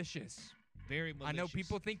wasn't malicious. Very malicious. I know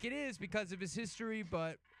people think it is because of his history,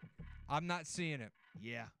 but I'm not seeing it.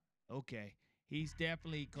 Yeah. Okay. He's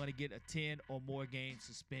definitely going to get a 10 or more game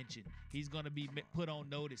suspension. He's going to be put on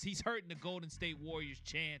notice. He's hurting the Golden State Warriors'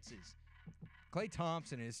 chances. Klay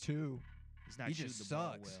Thompson is too. He's not shooting the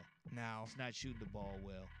ball well. Now. He's not shooting the ball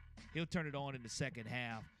well. He'll turn it on in the second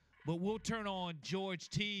half. But we'll turn on George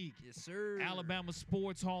Teague. Yes, sir. Alabama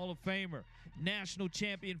Sports Hall of Famer. National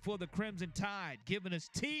champion for the Crimson Tide. Giving us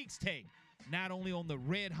Teague's take not only on the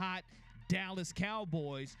red-hot Dallas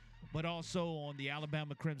Cowboys, but also on the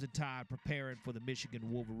Alabama Crimson Tide preparing for the Michigan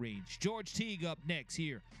Wolverines. George Teague up next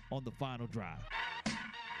here on The Final Drive.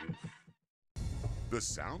 The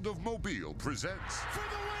Sound of Mobile presents For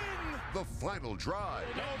the win! The Final Drive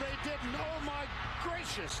No, they didn't. Oh, my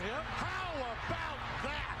gracious. Yep. How about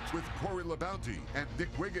that? with Corey LaBounty and Nick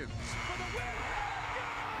Wiggins. For the win!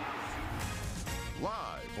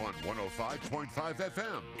 Live on 105.5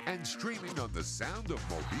 FM and streaming on the Sound of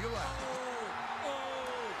Mobile app.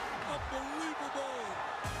 Unbelievable!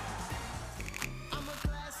 I'm a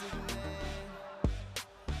classic man.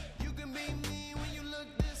 You can be me when you look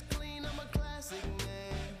this clean. I'm a classic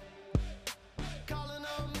man. Calling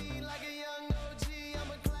on me like a young OG.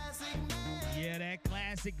 I'm a classic man. Yeah, that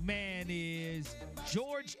classic man is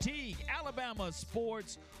George Teague, Alabama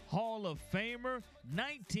Sports Hall of Famer,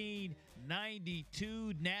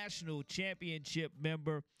 1992 National Championship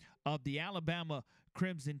member of the Alabama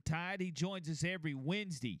Crimson Tide. He joins us every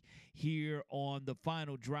Wednesday here on The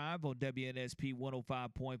Final Drive on WNSP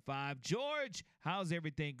 105.5. George, how's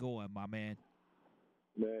everything going, my man?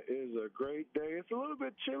 Man, it is a great day. It's a little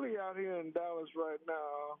bit chilly out here in Dallas right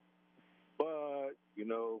now, but, you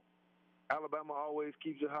know, Alabama always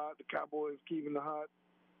keeps it hot. The Cowboys keeping it hot.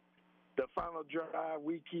 The Final Drive,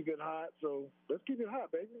 we keep it hot, so let's keep it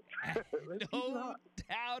hot, baby. Let's keep it No hot.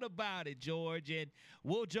 doubt about it, George. And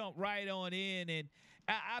we'll jump right on in. And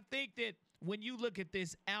I think that when you look at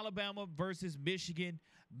this Alabama versus Michigan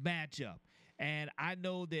matchup, and I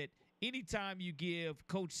know that anytime you give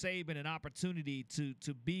Coach Saban an opportunity to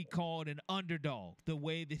be called an underdog, the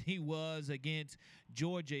way that he was against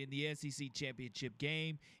Georgia in the SEC championship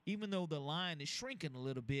game, even though the line is shrinking a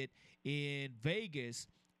little bit in Vegas,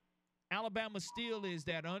 Alabama still is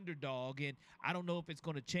that underdog, and I don't know if it's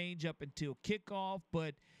going to change up until kickoff,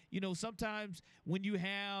 but, you know, sometimes when you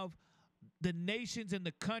have the nation's and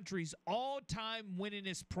the country's all-time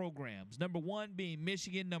winningest programs, number one being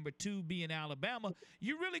Michigan, number two being Alabama,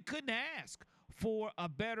 you really couldn't ask for a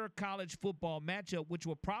better college football matchup, which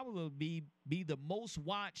will probably be the most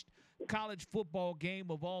watched college football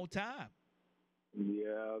game of all time.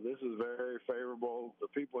 Yeah, this is very favorable. The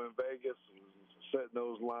people in Vegas setting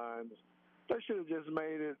those lines, they should have just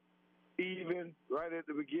made it even right at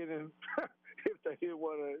the beginning if they didn't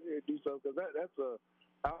want to do so. Because that's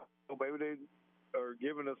maybe they are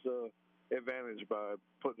giving us a advantage by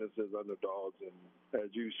putting us as underdogs. And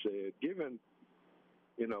as you said, given,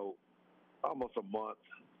 you know, almost a month,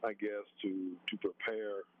 I guess, to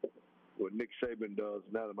prepare what Nick Saban does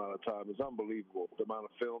in that amount of time is unbelievable. The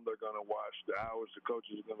amount of film they're going to watch, the hours the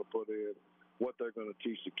coaches are going to put in, what they're going to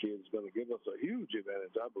teach the kids is going to give us a huge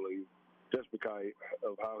advantage, I believe, just because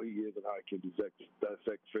of how he is and how he can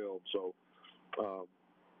dissect film. So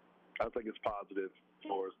I think it's positive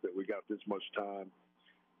for us that we got this much time,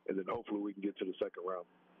 and then hopefully we can get to the second round.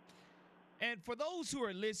 And for those who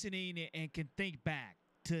are listening and can think back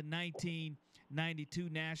to 1992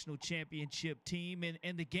 National Championship team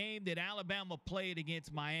and the game that Alabama played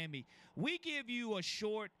against Miami, we give you a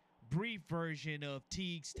short, brief version of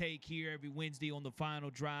Teague's Take here every Wednesday on The Final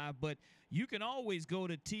Drive, but you can always go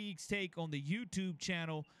to Teague's Take on the YouTube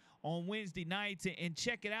channel on Wednesday nights and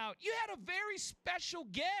check it out. You had a very special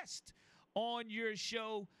guest on your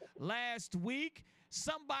show last week,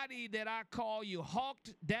 somebody that I call you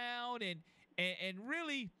hawked down and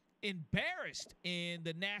really embarrassed in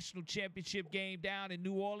the national championship game down in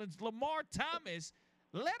New Orleans. Lamar Thomas,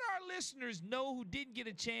 let our listeners know who didn't get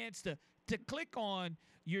a chance to click on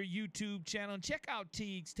your YouTube channel and check out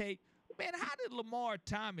Teague's Take. Man, how did Lamar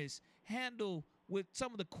Thomas handle with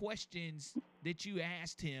some of the questions that you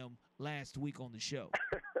asked him last week on the show?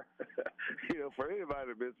 You know, for anybody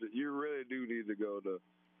that missed it, you really do need to go to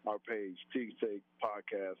our page, Teague's Take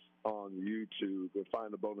Podcast on YouTube, and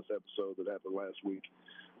find the bonus episode that happened last week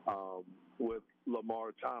with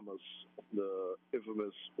Lamar Thomas, the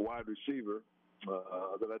infamous wide receiver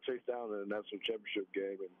that I chased down in the national championship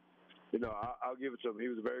game. And, you know, I'll give it to him. He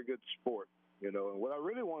was a very good sport, you know. And what I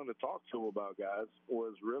really wanted to talk to him about, guys,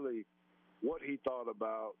 was really what he thought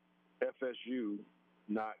about FSU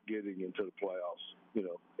not getting into the playoffs. You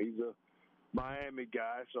know, he's a Miami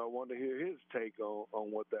guy, so I wanted to hear his take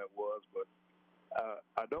on what that was. But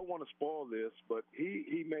I don't want to spoil this, but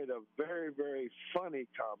he made a very, very funny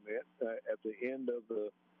comment at the end of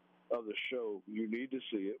the show. You need to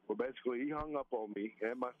see it. Well, basically, he hung up on me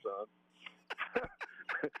and my son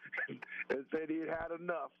and said he had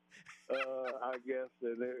enough. I guess,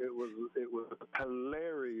 and it was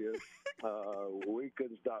hilarious. We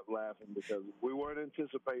couldn't stop laughing because we weren't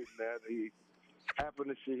anticipating that. He happened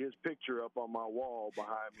to see his picture up on my wall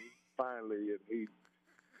behind me finally, and he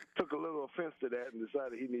took a little offense to that and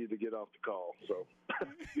decided he needed to get off the call. So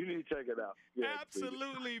you need to check it out. Yeah,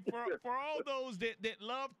 Absolutely. For all those that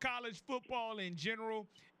love college football in general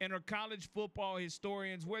and are college football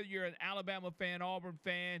historians, whether you're an Alabama fan, Auburn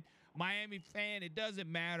fan, Miami fan, it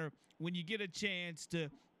doesn't matter. When you get a chance to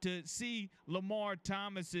see Lamar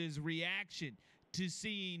Thomas's reaction to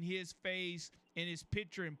seeing his face and his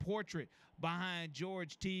picture and portrait behind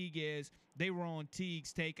George Teague as they were on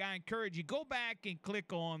Teague's Take, I encourage you, go back and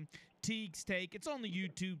click on Teague's Take. It's on the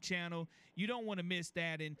YouTube channel. You don't want to miss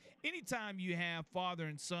that. And anytime you have father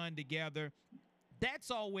and son together, that's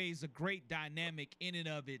always a great dynamic in and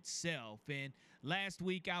of itself. And last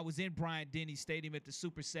week I was in Bryant-Denny Stadium at the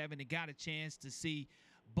Super 7 and got a chance to see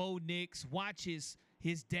Bo Nix watch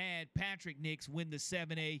his dad, Patrick Nix, win the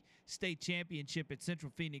 7A state championship at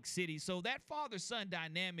Central Phoenix City. So that father-son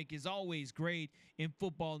dynamic is always great in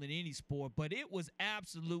football and in any sport, but it was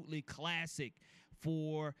absolutely classic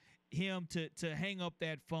for him to hang up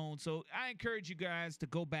that phone. So I encourage you guys to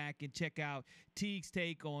go back and check out Teague's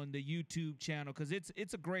Take on the YouTube channel, because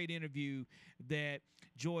it's a great interview that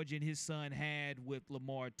George and his son had with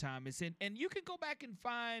Lamar Thomas. And you can go back and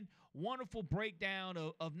find wonderful breakdown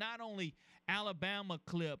of not only Alabama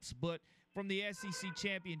clips, but from the SEC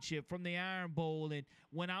Championship, from the Iron Bowl, and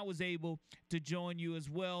when I was able to join you as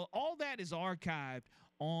well. All that is archived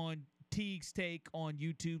on Teague's Take on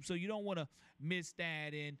YouTube, so you don't want to miss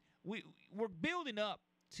that. And we're building up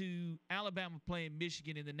to Alabama playing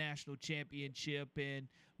Michigan in the national championship, and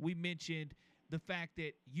we mentioned the fact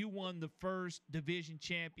that you won the first division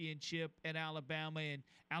championship at Alabama, and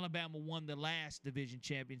Alabama won the last division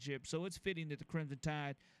championship. So it's fitting that the Crimson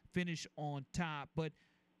Tide finish on top. But,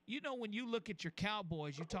 you know, when you look at your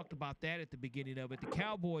Cowboys, you talked about that at the beginning of it. The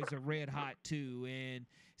Cowboys are red hot too, and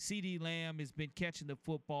CeeDee Lamb has been catching the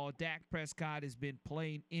football. Dak Prescott has been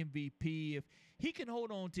playing MVP. If he can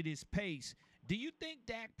hold on to this pace, do you think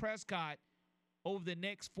Dak Prescott over the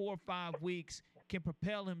next 4 or 5 weeks can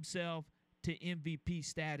propel himself to MVP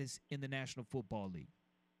status in the National Football League?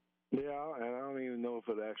 Yeah, and I don't even know if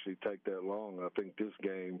it'll actually take that long. I think this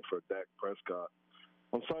game for Dak Prescott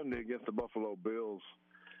on Sunday against the Buffalo Bills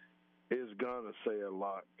is going to say a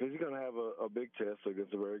lot, because he's going to have a big test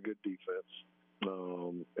against a very good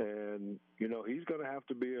defense. And, you know, he's going to have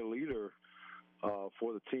to be a leader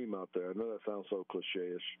for the team out there. I know that sounds so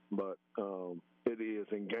cliche-ish, but it is.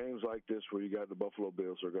 In games like this where you got the Buffalo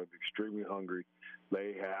Bills who are going to be extremely hungry,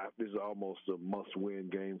 this is almost a must-win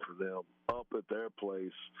game for them up at their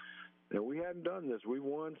place. And we hadn't done this. We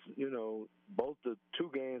won, you know, both the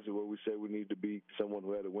 2 games where we said we need to beat someone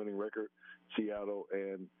who had a winning record, Seattle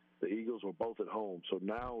and the Eagles, were both at home. So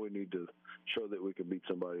now we need to show that we can beat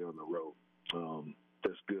somebody on the road.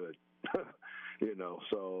 That's good. You know,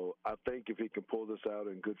 so I think if he can pull this out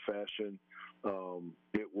in good fashion,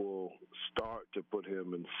 it will start to put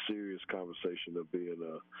him in serious conversation of being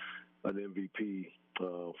an MVP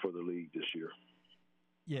for the league this year.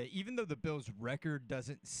 Yeah, even though the Bills' record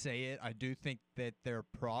doesn't say it, I do think that they're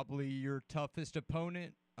probably your toughest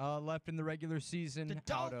opponent left in the regular season. The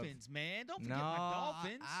Dolphins, man. Don't forget my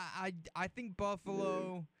Dolphins. I think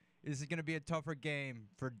Buffalo is going to be a tougher game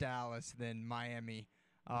for Dallas than Miami.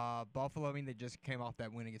 Buffalo, I mean, they just came off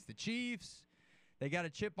that win against the Chiefs. They got a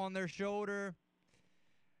chip on their shoulder.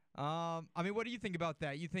 I mean, what do you think about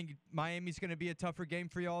that? You think Miami's going to be a tougher game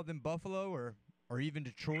for y'all than Buffalo, or even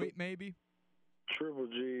Detroit, maybe? Triple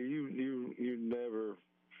G, you never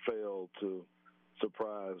fail to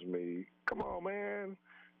surprise me. Come on, man.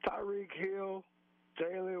 Tyreek Hill,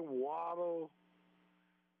 Jalen Waddle,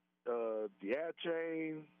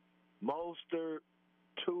 Chain, Mostert,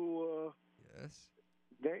 Tua. Yes.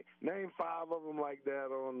 Name 5 of them like that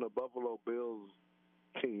on the Buffalo Bills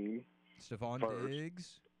team. Stephon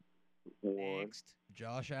Diggs. 1. Next.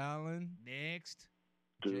 Josh Allen. Next.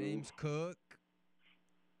 2. James Cook.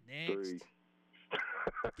 Next. 3.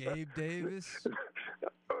 Gabe Davis.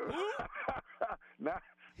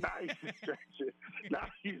 Now you stretching. Now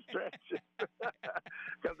you stretching.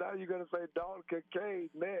 Because now you're going to say Dalton Kincaid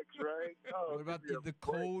next, right? Oh, what about the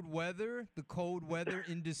cold weather? The cold weather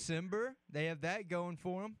in December? They have that going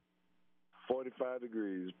for them. 45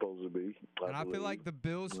 degrees supposed to be. I feel like the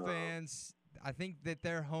Bills fans, I think that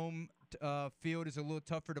their home field is a little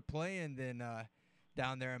tougher to play in than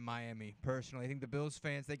down there in Miami, personally. I think the Bills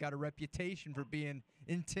fans, they got a reputation for being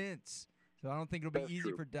intense. So I don't think it'll be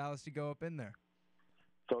easy for Dallas to go up in there.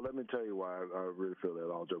 So let me tell you why I really feel that,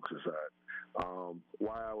 all jokes aside.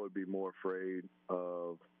 Why I would be more afraid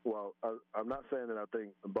of, well, I'm not saying that I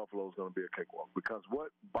think Buffalo's going to be a cakewalk, because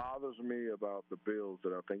what bothers me about the Bills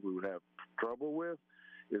that I think we would have trouble with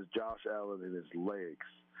is Josh Allen and his legs.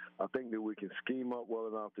 I think that we can scheme up well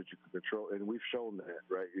enough that you can control, and we've shown that,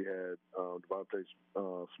 right? You had Devontae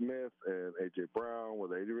Smith and A.J. Brown, where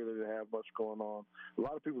they really didn't have much going on. A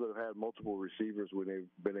lot of people that have had multiple receivers when they've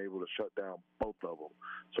been able to shut down both of them.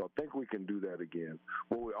 So I think we can do that again.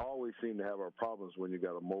 What we always seem to have our problems when you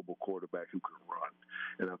got a mobile quarterback who can run.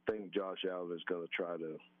 And I think Josh Allen is going to try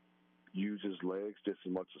to use his legs just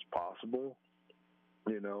as much as possible,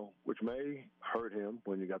 which may hurt him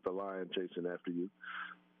when you got the lion chasing after you.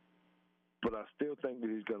 But I still think that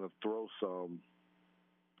he's going to throw some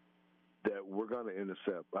that we're going to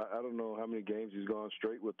intercept. I don't know how many games he's gone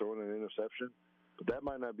straight with throwing an interception, but that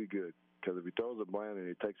might not be good, because if he throws a bland and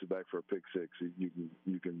he takes it back for a pick six,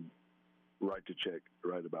 you can write the check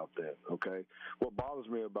right about that, okay? What bothers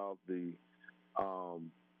me about the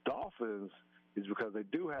Dolphins is because they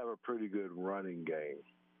do have a pretty good running game.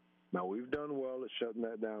 Now, we've done well at shutting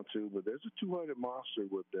that down too, but there's a 200 monster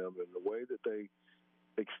with them, and the way that they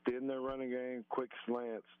extend their running game, quick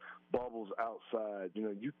slants, bubbles outside.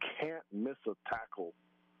 You can't miss a tackle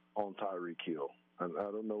on Tyreek Hill. And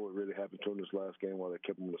I don't know what really happened to him this last game while they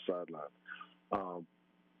kept him on the sideline.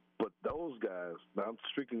 But those guys, now I'm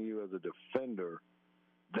speaking to you as a defender,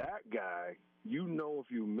 that guy,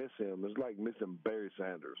 if you miss him, it's like missing Barry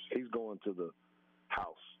Sanders. He's going to the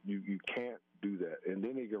house. You can't do that. And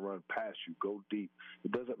then he can run past you, go deep.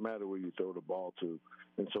 It doesn't matter where you throw the ball to.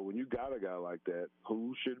 And so when you got a guy like that,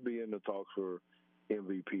 who should be in the talks for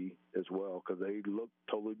MVP as well, because they looked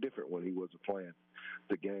totally different when he wasn't playing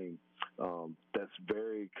the game, that's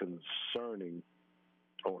very concerning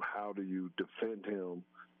on how do you defend him,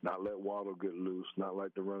 not let Waddle get loose, not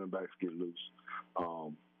let the running backs get loose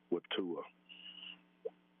with Tua.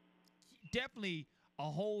 Definitely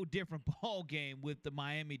a whole different ball game with the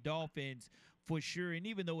Miami Dolphins for sure. And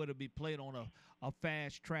even though it'll be played on a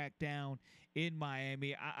fast track down in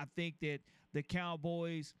Miami, I think that the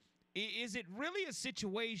Cowboys, is it really a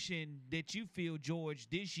situation that you feel, George,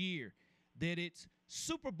 this year that it's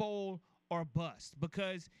Super Bowl or bust?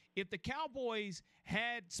 Because if the Cowboys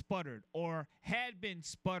had sputtered or had been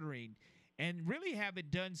sputtering and really haven't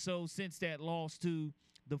done so since that loss to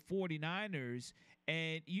the 49ers,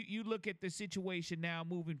 and you look at the situation now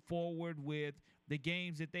moving forward with the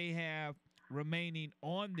games that they have remaining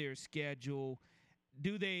on their schedule,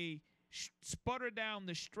 do they sputter down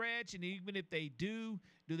the stretch? And even if they do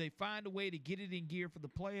they find a way to get it in gear for the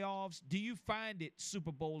playoffs? Do you find it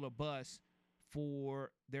Super Bowl or bust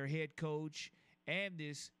for their head coach and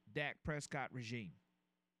this Dak Prescott regime?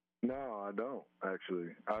 No, I don't,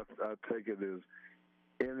 actually. I take it as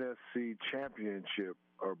NFC championship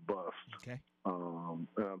or bust. Okay. And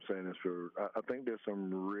I'm saying this I think there's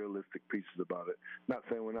some realistic pieces about it. Not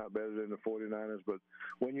saying we're not better than the 49ers, but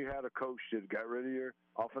when you had a coach that got rid of your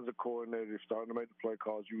offensive coordinator, starting to make the play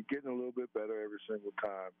calls, you were getting a little bit better every single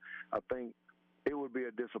time. I think it would be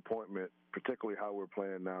a disappointment, particularly how we're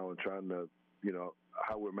playing now and trying to,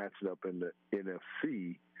 how we're matching up in the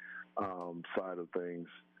NFC side of things.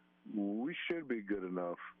 We should be good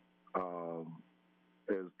enough,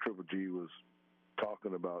 as Triple G was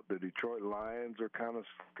talking about. The Detroit Lions are kind of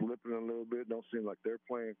slipping a little bit. Don't seem like they're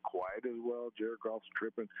playing quite as well. Jared Goff's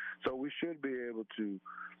tripping. So we should be able to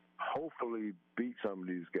hopefully beat some of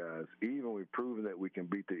these guys. Even we've proven that we can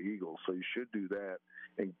beat the Eagles. So you should do that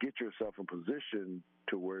and get yourself in position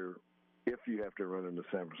to where if you have to run into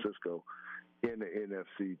San Francisco in the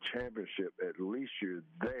NFC Championship, at least you're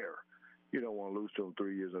there. You don't want to lose to them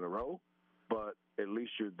 3 years in a row, but at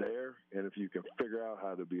least you're there. And if you can figure out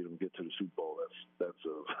how to beat them, get to the Super Bowl, that's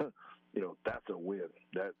a that's a win.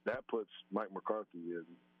 That puts Mike McCarthy in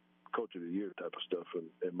Coach of the Year type of stuff.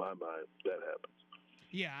 In my mind, that happens.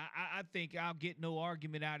 Yeah, I think I'll get no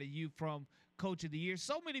argument out of you from Coach of the Year.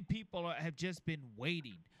 So many people have just been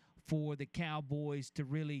waiting for the Cowboys to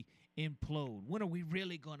really implode. When are we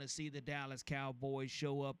really going to see the Dallas Cowboys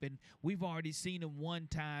show up? And we've already seen them one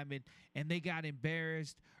time, and they got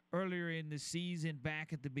embarrassed earlier in the season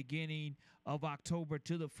back at the beginning of October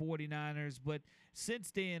to the 49ers. But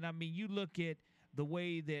since then, I mean, you look at the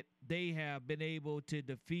way that they have been able to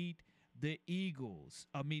defeat the Eagles.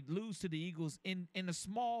 I mean, lose to the Eagles in a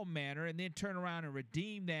small manner and then turn around and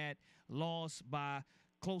redeem that loss by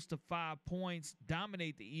close to 5 points,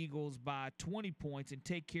 dominate the Eagles by 20 points, and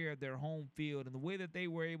take care of their home field. And the way that they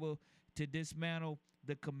were able to dismantle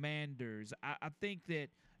the Commanders, I think that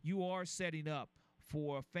you are setting up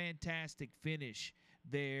for a fantastic finish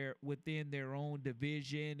there within their own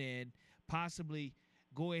division and possibly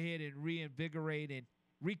go ahead and reinvigorate and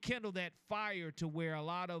rekindle that fire to where a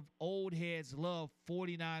lot of old heads love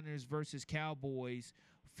 49ers versus Cowboys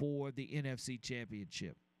for the NFC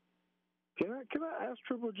Championship. Can I ask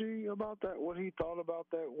Triple G about that? What he thought about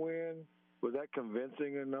that win? Was that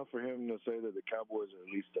convincing enough for him to say that the Cowboys are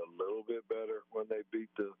at least a little bit better when they beat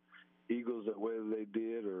the Eagles the way they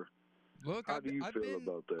did? Or look, how do you feel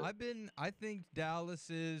about that? I think Dallas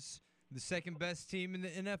is the second best team in the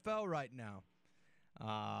NFL right now.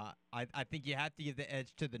 I think you have to give the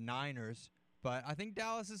edge to the Niners, but I think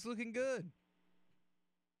Dallas is looking good.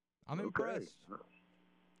 I'm impressed.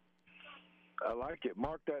 I like it.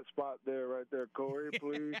 Mark that spot there, right there, Corey.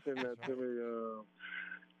 Please send that to me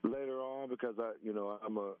later on because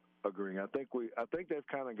I'm agreeing. I think they've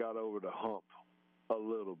kind of got over the hump a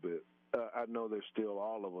little bit. I know there's still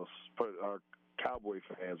all of us, our Cowboy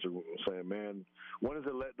fans are saying, man, when is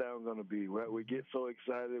the letdown going to be? We get so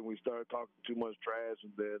excited and we start talking too much trash,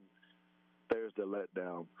 and then there's the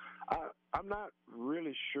letdown. I'm not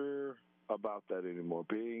really sure about that anymore.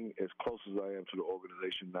 Being as close as I am to the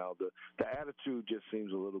organization now, the attitude just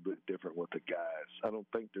seems a little bit different with the guys. I don't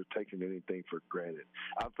think they're taking anything for granted.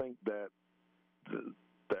 I think that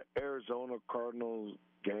the Arizona Cardinals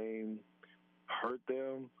game hurt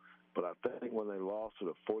them, but I think when they lost to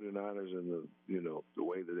the 49ers and the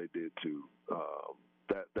way that they did too,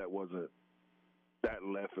 that wasn't. That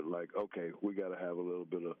left it like, okay, we got to have a little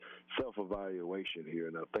bit of self-evaluation here.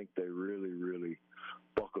 And I think they really, really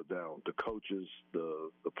buckled down. The coaches,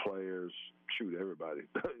 the players, everybody,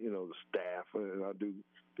 the staff. And I do,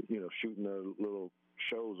 shooting their little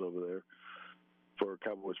shows over there for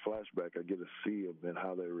Cowboys Flashback. I get to see them and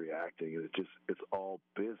how they're reacting. And it's all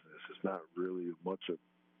business. It's not really much of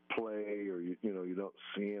play or, you're not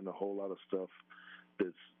seeing a whole lot of stuff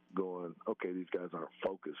that's going, okay, these guys aren't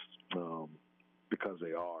focused. Because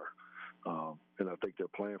they are. And I think they're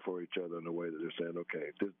playing for each other in a way that they're saying,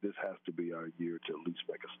 okay, this has to be our year to at least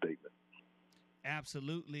make a statement.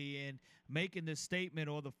 Absolutely. And making the statement,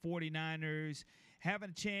 or the 49ers having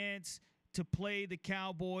a chance to play the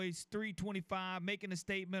Cowboys, 325, making a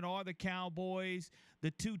statement, or the Cowboys,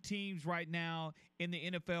 the two teams right now in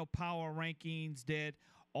the NFL power rankings that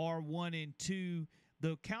are 1 and 2.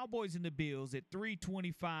 The Cowboys and the Bills at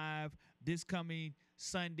 325 this coming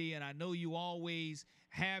Sunday. And I know you always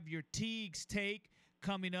have your Teague's Take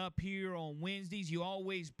coming up here on Wednesdays. You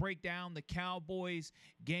always break down the Cowboys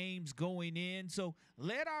games going in. So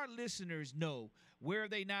let our listeners know where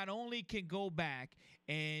they not only can go back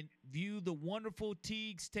and view the wonderful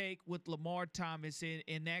Teague's Take with Lamar Thomas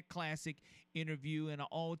in that classic interview, and an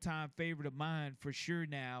all-time favorite of mine for sure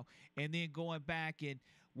now, and then going back and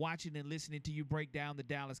watching and listening to you break down the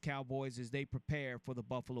Dallas Cowboys as they prepare for the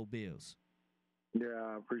Buffalo Bills. Yeah,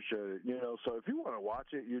 I appreciate it. So if you want to watch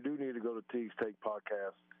it, you do need to go to Teague's Take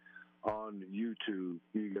Podcast on YouTube.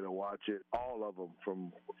 You're going to watch it, all of them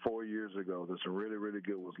from 4 years ago. There's some really, really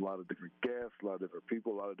good ones. A lot of different guests, a lot of different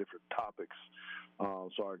people, a lot of different topics.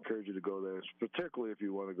 So I encourage you to go there, particularly if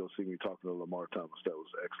you want to go see me talking to Lamar Thomas. That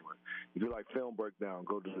was excellent. If you like film breakdown,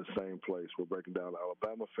 go to the same place. We're breaking down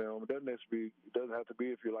Alabama film. It doesn't have to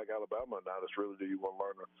be if you like Alabama or not. It's really, do you want to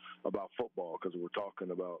learn about football? Because we're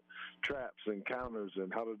talking about traps and counters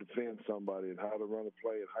and how to defend somebody and how to run a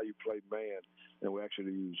play and how you play man. And we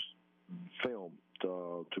actually use film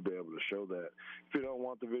to be able to show that. If you don't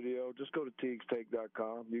want the video, just go to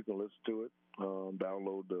teagstake.com. You can listen to it,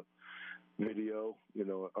 download the video,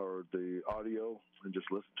 or the audio, and just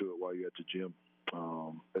listen to it while you're at the gym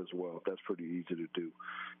as well. That's pretty easy to do.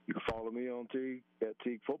 You can follow me on Teague at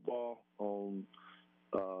Teague Football on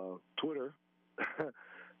Twitter.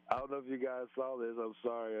 I don't know if you guys saw this. I'm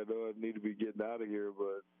sorry. I know I need to be getting out of here,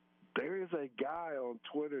 but there is a guy on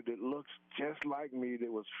Twitter that looks just like me that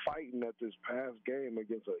was fighting at this past game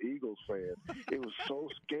against an Eagles fan. It was so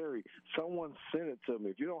scary. Someone sent it to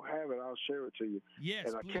me. If you don't have it, I'll share it to you. Yes,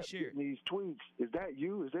 and I please kept share getting these tweets. Is that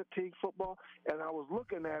you? Is that Teague Football? And I was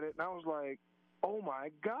looking at it, and I was like, oh, my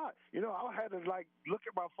God. I had to, look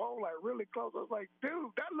at my phone, really close. I was like,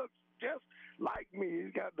 dude, that looks just like me.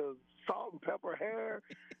 He's got the salt and pepper hair,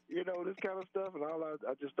 this kind of stuff. And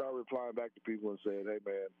I just started replying back to people and saying, hey,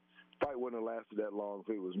 man, fight wouldn't have lasted that long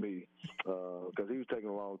if it was me, because he was taking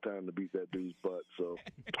a long time to beat that dude's butt. So,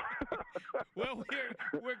 well,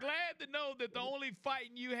 we're glad to know that the only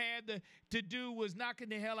fighting you had to do was knocking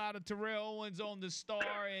the hell out of Terrell Owens on the star,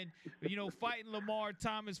 and fighting Lamar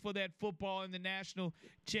Thomas for that football in the national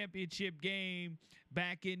championship game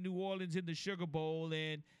back in New Orleans in the Sugar Bowl.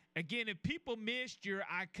 And again, if people missed your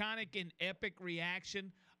iconic and epic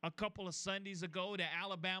reaction a couple of Sundays ago to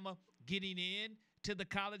Alabama getting in to the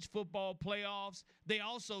college football playoffs, they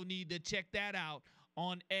also need to check that out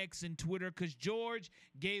on X and Twitter, because George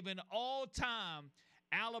gave an all-time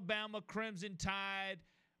Alabama Crimson Tide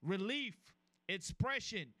relief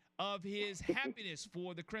expression of his happiness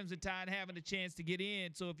for the Crimson Tide having a chance to get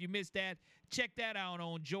in. So if you missed that, check that out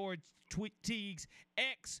on George Teague's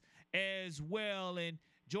X as well. And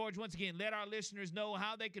George, once again, let our listeners know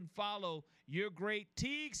how they can follow your great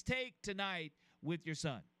Teague's Take tonight with your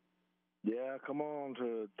son. Yeah, come on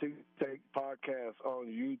to Teague's Take Podcast on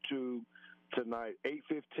YouTube tonight,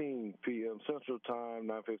 8:15 p.m. Central Time,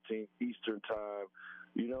 9:15 Eastern Time.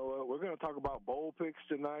 You know what? We're going to talk about bowl picks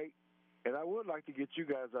tonight. And I would like to get you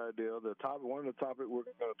guys' idea. One of the topics we're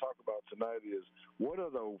going to talk about tonight is what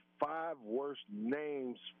are the 5 worst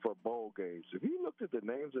names for bowl games? If you looked at the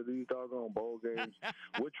names of these doggone bowl games,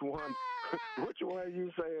 which one are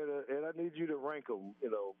you saying? And I need you to rank them.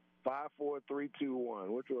 5, 4, 3, 2,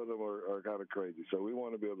 1. Which one of them are kind of crazy? So we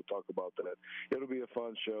want to be able to talk about that. It'll be a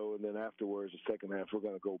fun show. And then afterwards, the second half, we're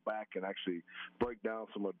going to go back and actually break down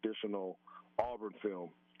some additional Auburn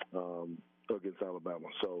film against Alabama.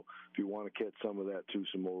 So if you want to catch some of that too,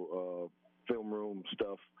 some more film room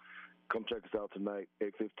stuff, come check us out tonight,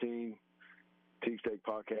 8:15, Teague's Take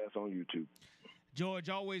Podcast on YouTube. George,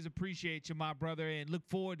 always appreciate you, my brother, and look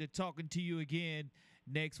forward to talking to you again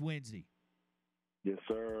next Wednesday. Yes,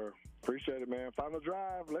 sir. Appreciate it, man. Final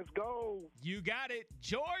drive. Let's go. You got it.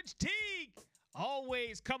 George Teague,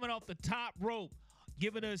 always coming off the top rope,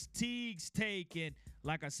 giving us Teague's Take. And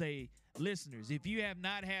like I say, listeners, if you have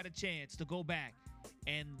not had a chance to go back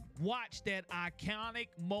and watch that iconic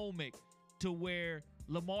moment to where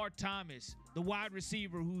Lamar Thomas, the wide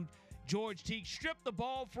receiver who George Teague stripped the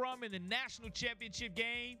ball from in the national championship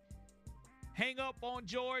game, hang up on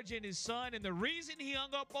George and his son. And the reason he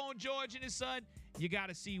hung up on George and his son, you got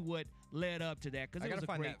to see what led up to that. I got to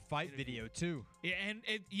find that fight video, too. Yeah, and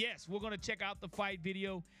yes, we're going to check out the fight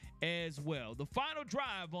video as well. The Final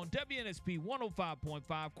Drive on WNSP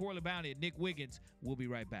 105.5. Corley Bounty and Nick Wiggins. We'll be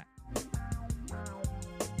right back.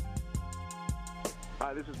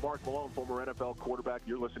 Hi, this is Mark Malone, former NFL quarterback.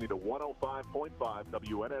 You're listening to 105.5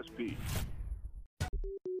 WNSP.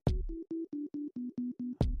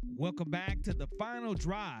 Welcome back to the Final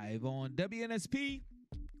Drive on WNSP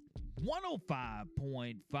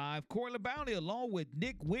 105.5. Corley Bounty along with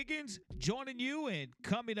Nick Wiggins joining you. And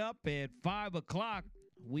coming up at 5 o'clock,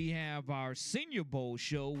 we have our Senior Bowl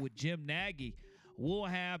show with Jim Nagy. We'll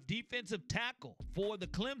have defensive tackle for the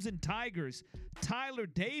Clemson Tigers, Tyler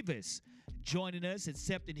Davis, joining us,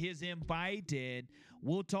 accepting his invite. And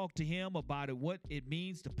we'll talk to him about what it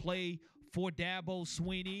means to play for Dabo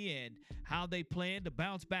Swinney and how they plan to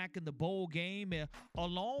bounce back in the bowl game,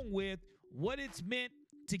 along with what it's meant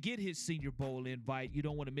to get his Senior Bowl invite. You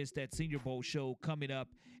don't want to miss that Senior Bowl show coming up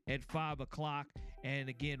at 5 o'clock. And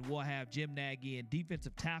again, we'll have Jim Nagy and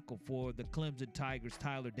defensive tackle for the Clemson Tigers,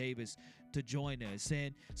 Tyler Davis, to join us.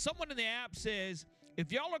 And someone in the app says,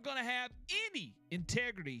 if y'all are going to have any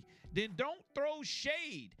integrity, then don't throw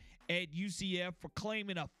shade at UCF for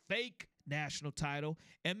claiming a fake national title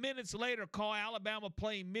and minutes later call Alabama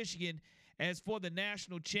playing Michigan as for the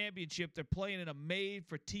national championship. They're playing in a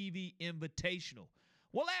made-for-TV invitational.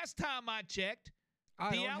 Well, last time I checked,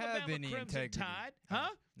 I the don't Alabama have any Crimson integrity. Tide, huh?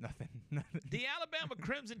 Nothing. The Alabama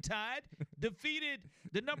Crimson Tide defeated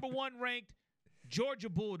the number 1 ranked Georgia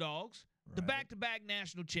Bulldogs, the back-to-back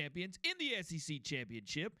national champions in the SEC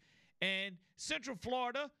championship. And Central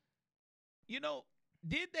Florida,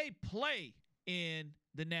 did they play in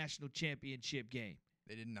the national championship game?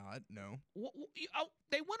 They did not, no.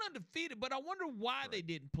 They went undefeated, but I wonder why they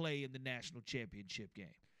didn't play in the national championship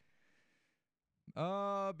game.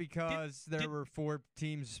 Because there were 4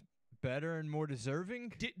 teams better and more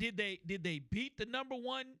deserving. Did they beat the number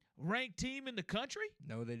 1 ranked team in the country?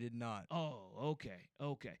 No, they did not. Oh,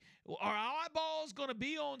 okay. Well, are eyeballs going to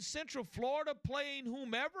be on Central Florida playing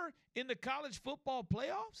whomever in the college football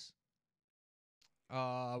playoffs?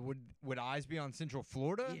 Would eyes be on Central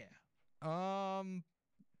Florida? Yeah.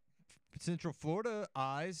 Central Florida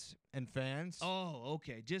eyes and fans. Oh,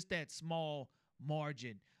 okay. Just that small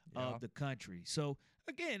margin of the country. So,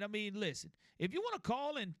 again, listen, if you want to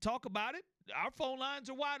call and talk about it, our phone lines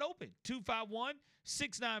are wide open.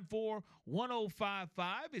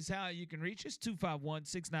 251-694-1055 is how you can reach us.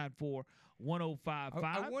 251-694-1055.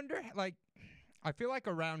 I wonder, I feel like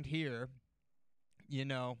around here,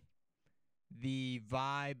 the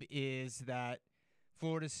vibe is that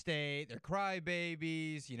Florida State, they're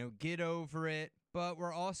crybabies, get over it. But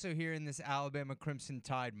we're also here in this Alabama Crimson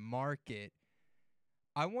Tide market.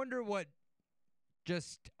 I wonder what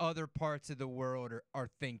just other parts of the world are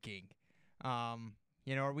thinking. Are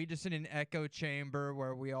we just in an echo chamber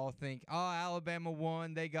where we all think, oh, Alabama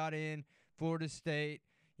won, they got in, Florida State,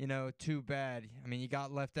 too bad. You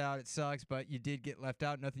got left out, it sucks, but you did get left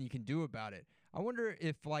out, nothing you can do about it. I wonder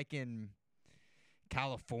if, in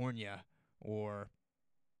California or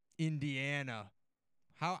Indiana,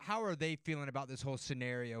 how are they feeling about this whole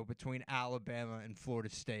scenario between Alabama and Florida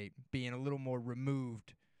State being a little more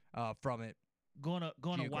removed from it? Gonna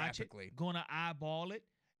watch it, gonna eyeball it.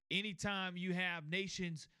 Anytime you have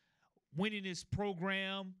nations winningest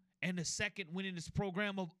program and the second winningest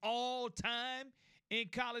program of all time in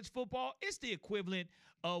college football, it's the equivalent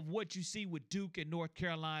of what you see with Duke and North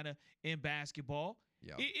Carolina in basketball.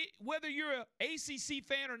 Yep. Whether you're an ACC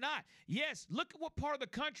fan or not, yes, look at what part of the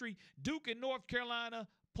country Duke and North Carolina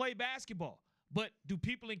play basketball. But do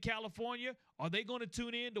people in California, are they going to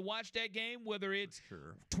tune in to watch that game, whether it's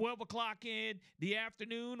 12 o'clock in the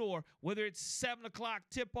afternoon or whether it's 7 o'clock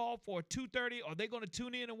tip-off or 2:30? Are they going to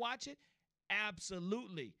tune in and watch it?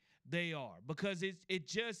 Absolutely they are, because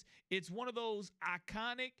it's one of those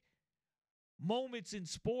iconic moments in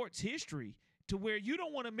sports history to where you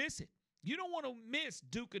don't want to miss it. You don't want to miss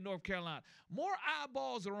Duke and North Carolina. More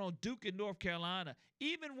eyeballs are on Duke and North Carolina,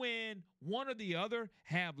 even when one or the other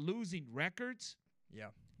have losing records,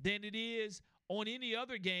 than it is on any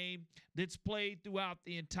other game that's played throughout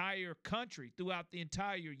the entire country, throughout the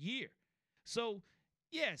entire year. So,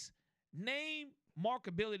 yes, name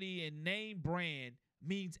markability and name brand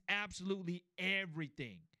means absolutely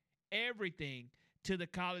everything to the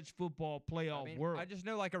college football playoff world. I just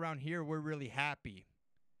know, like, around here, we're really happy.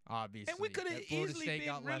 Obviously, and we could have easily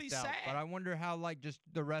been really sad. But I wonder how, like, just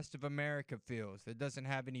the rest of America feels that doesn't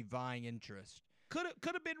have any vying interest. Could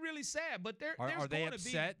have been really sad, but are they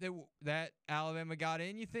upset that Alabama got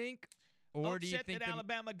in? You think, or do you think that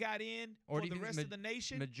Alabama got in for the rest of the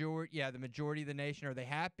nation? The majority of the nation. Are they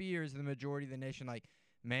happy, or is the majority of the nation like,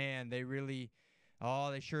 man, they really?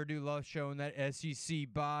 Oh, they sure do love showing that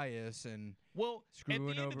SEC bias and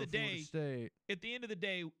screwing over Florida State. At the end of the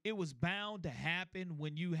day, it was bound to happen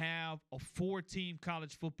when you have a 4-team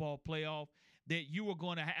college football playoff that you were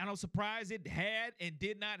going to have. And I'm surprised it had and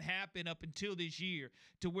did not happen up until this year,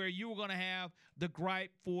 to where you were going to have the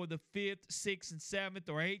gripe for the 5th, 6th, and 7th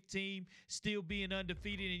or 8th team still being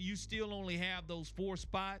undefeated, and you still only have those 4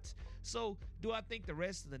 spots. So do I think the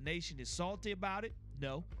rest of the nation is salty about it?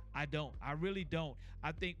 No, I don't. I really don't.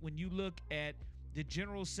 I think when you look at the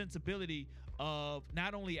general sensibility of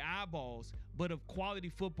not only eyeballs, but of quality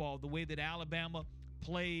football, the way that Alabama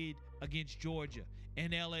played against Georgia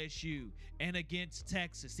and LSU and against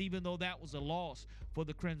Texas, even though that was a loss for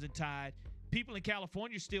the Crimson Tide, people in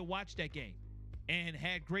California still watched that game and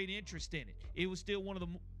had great interest in it. It was still one of the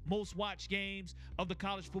most watched games of the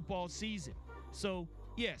college football season. So,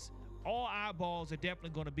 yes, all eyeballs are definitely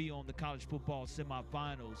going to be on the college football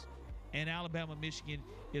semifinals, and Alabama-Michigan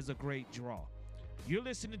is a great draw. You're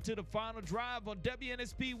listening to The Final Drive on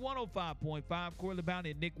WNSP 105.5. Corey LeBounty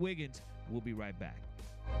and Nick Wiggins. We'll be right back.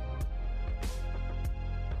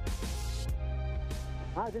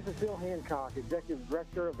 Hi, this is Bill Hancock, Executive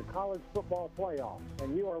Director of the College Football Playoff,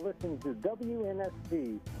 and you are listening to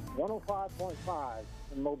WNSP 105.5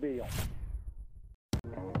 in Mobile.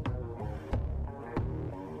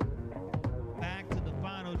 Back to The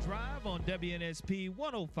Final Drive on WNSP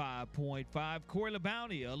 105.5. Corey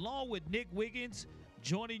LeBounty along with Nick Wiggins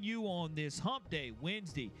joining you on this Hump Day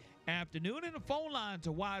Wednesday afternoon, and the phone lines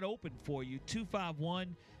are wide open for you.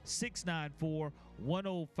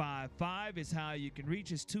 251-694-1055 is how you can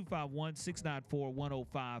reach us.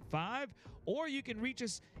 251-694-1055, or you can reach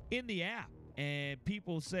us in the app. And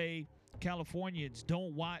people say Californians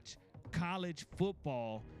don't watch college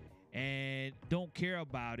football and don't care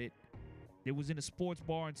about it. It was in a sports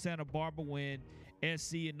bar in Santa Barbara when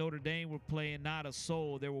SC and Notre Dame were playing, not a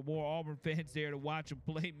soul. There were more Auburn fans there to watch them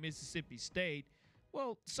play Mississippi State.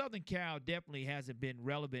 Well, Southern Cal definitely hasn't been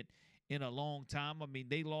relevant in a long time. I mean,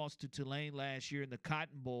 they lost to Tulane last year in the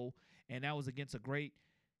Cotton Bowl, and that was against a great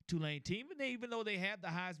Tulane team. And even though they had the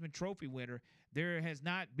Heisman Trophy winner, there has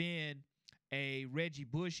not been a Reggie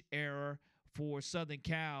Bush era for Southern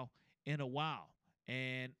Cal in a while.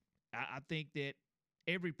 And I think that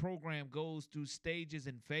every program goes through stages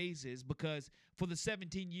and phases, because for the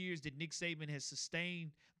 17 years that Nick Saban has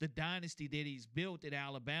sustained the dynasty that he's built at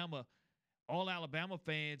Alabama, all Alabama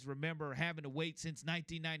fans remember having to wait since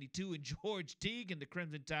 1992 and George Teague and the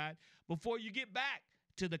Crimson Tide before you get back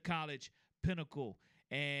to the college pinnacle.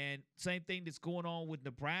 And same thing that's going on with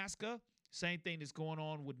Nebraska, same thing that's going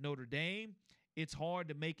on with Notre Dame. It's hard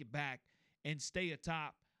to make it back and stay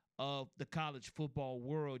atop of the college football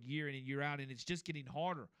world year in and year out, and it's just getting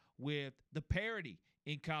harder with the parity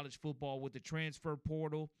in college football with the transfer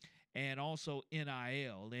portal and also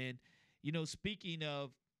NIL. And, you know, speaking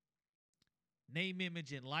of name,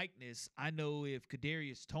 image, and likeness, I know if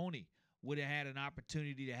Kadarius Toney would have had an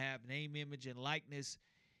opportunity to have name, image, and likeness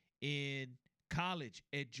in college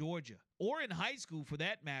at Georgia, or in high school for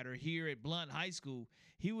that matter, here at Blount High School,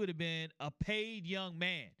 he would have been a paid young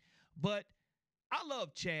man. But I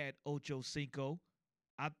love Chad Ochocinco.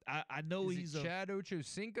 I know Is it Chad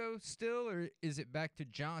Ochocinco still, or is it back to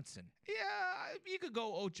Johnson? Yeah, you could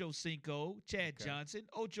go Ochocinco, Chad Johnson,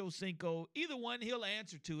 Ochocinco. Either one, he'll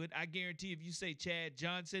answer to it. I guarantee if you say Chad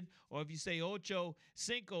Johnson or if you say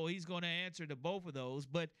Ochocinco, he's going to answer to both of those.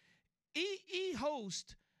 But he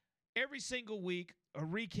hosts every single week a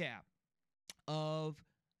recap of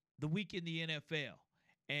the week in the NFL.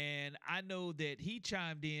 And I know that he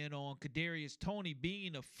chimed in on Kadarius Toney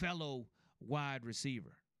being a fellow wide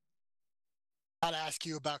receiver. I'd ask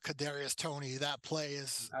you about Kadarius Toney. That play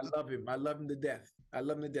is. I love him. I love him to death.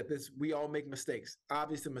 We all make mistakes.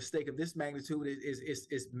 Obviously, a mistake of this magnitude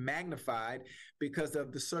is magnified because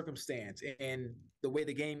of the circumstance and the way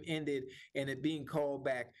the game ended and it being called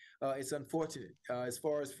back. It's unfortunate. As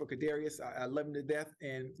far as for Kadarius, I love him to death,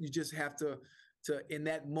 and you just have to in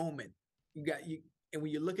that moment, and when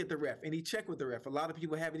you look at the ref, and he checked with the ref, a lot of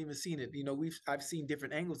people haven't even seen it. I've seen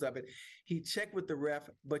different angles of it. He checked with the ref,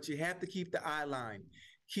 but you have to keep the eye line.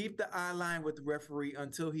 Keep the eye line with the referee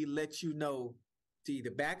until he lets you know to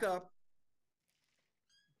either back up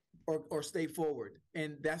or stay forward.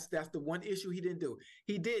 And that's the one issue he didn't do.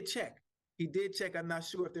 He did check. I'm not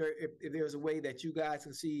sure if there's a way that you guys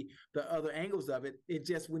can see the other angles of it. It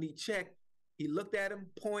just when he checked, he looked at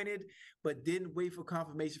him, pointed, but didn't wait for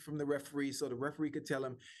confirmation from the referee, so the referee could tell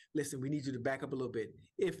him, "Listen, we need you to back up a little bit."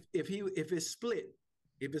 If it's split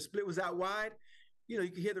was out wide, you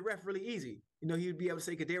could hear the ref really easy. He'd be able to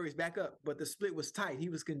say, "Kadarius, back up." But the split was tight. He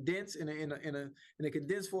was condensed in a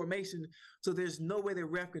condensed formation, so there's no way the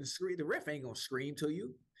ref can scream. The ref ain't gonna scream to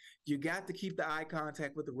you. You got to keep the eye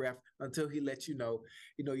contact with the ref until he lets you know,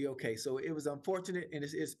 you're okay. So it was unfortunate, and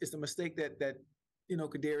it's a mistake that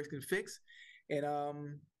Kadarius can fix. And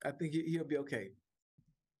I think he'll be okay.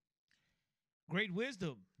 Great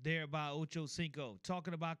wisdom there by Ochocinco,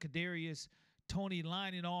 talking about Kadarius Toney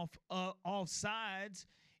lining off sides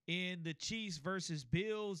in the Chiefs versus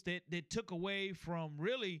Bills that took away from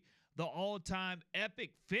really the all-time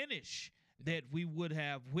epic finish that we would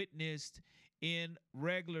have witnessed in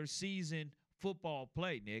regular season football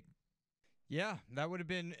play, Nick. Yeah, that would have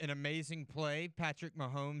been an amazing play. Patrick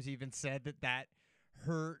Mahomes even said that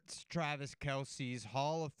hurts Travis Kelce's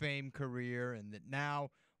Hall of Fame career, and that now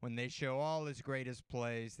when they show all his greatest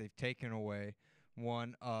plays, they've taken away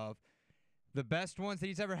one of the best ones that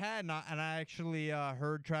he's ever had. And I actually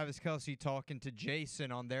heard Travis Kelce talking to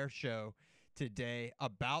Jason on their show today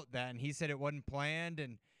about that, and he said it wasn't planned,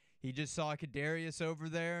 and he just saw Kadarius over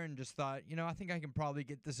there and just thought, I think I can probably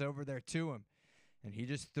get this over there to him. And he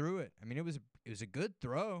just threw it. I mean, it was a good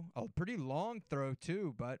throw, a pretty long throw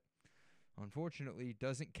too, but unfortunately,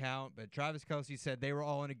 doesn't count. But Travis Kelce said they were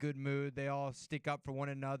all in a good mood. They all stick up for one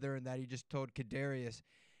another, and that he just told Kadarius,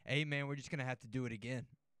 "Hey, man, we're just going to have to do it again."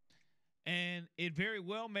 And it very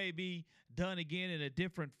well may be done again in a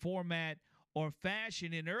different format or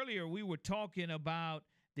fashion. And earlier we were talking about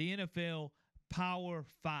the NFL Power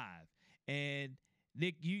 5. And,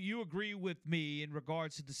 Nick, you agree with me in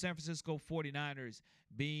regards to the San Francisco 49ers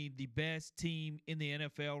being the best team in the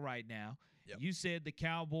NFL right now. Yep. You said the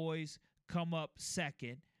Cowboys come up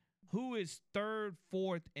second. Who is third,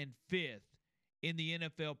 fourth, and fifth in the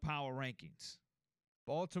NFL power rankings?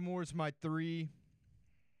 Baltimore's my 3.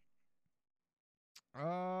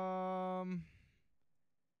 For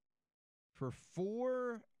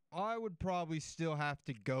 4, I would probably still have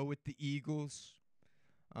to go with the Eagles.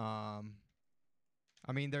 I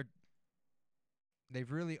mean,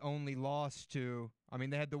 they've really only lost to,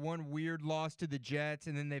 they had the one weird loss to the Jets,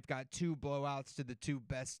 and then they've got 2 blowouts to the 2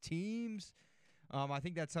 best teams. I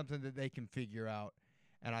think that's something that they can figure out,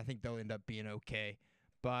 and I think they'll end up being okay.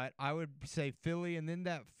 But I would say Philly, and then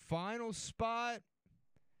that final spot,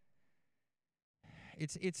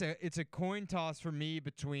 it's a coin toss for me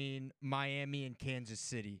between Miami and Kansas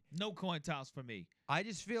City. No coin toss for me. I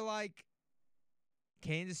just feel like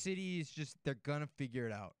Kansas City is they're going to figure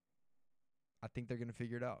it out. I think they're going to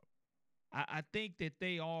figure it out. I think that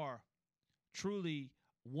they are truly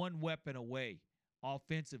one weapon away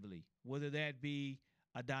offensively, whether that be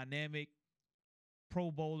a dynamic Pro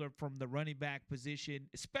Bowler from the running back position,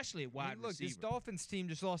 especially at wide receiver. Look, this Dolphins team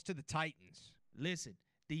just lost to the Titans. Listen,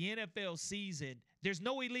 the NFL season, there's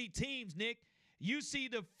no elite teams, Nick. You see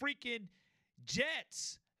the freaking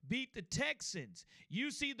Jets beat the Texans.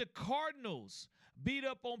 You see the Cardinals beat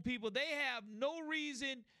up on people they have no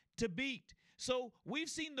reason to beat. So we've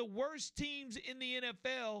seen the worst teams in the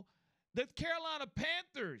NFL. The Carolina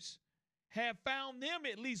Panthers have found them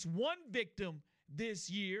at least one victim this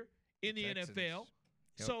year in the Texans. NFL.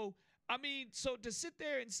 Yep. So, I mean, so to sit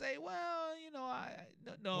there and say, well,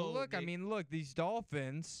 no. Well, look, Nick. these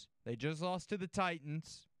Dolphins, they just lost to the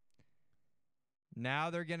Titans. Now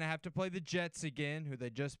they're going to have to play the Jets again, who they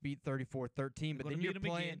just beat 34-13. But then you're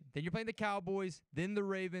playing the Cowboys, then the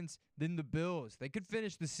Ravens, then the Bills. They could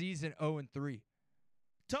finish the season 0-3.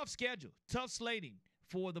 Tough schedule, tough slating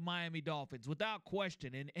for the Miami Dolphins, without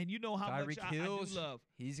question. And you know how much I do love.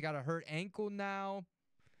 He's got a hurt ankle now.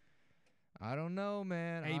 I don't know,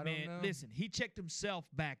 man. Hey, I don't man, know. listen, he checked himself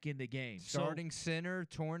back in the game. Starting center,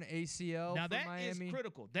 torn ACL now for that Miami. is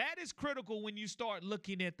critical. That is critical when you start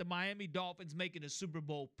looking at the Miami Dolphins making a Super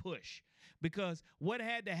Bowl push. Because what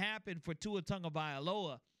had to happen for Tua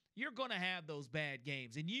Tagovailoa, you're going to have those bad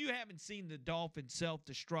games. And you haven't seen the Dolphins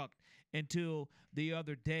self-destruct until the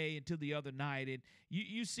other day, until the other night. And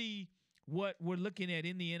you see what we're looking at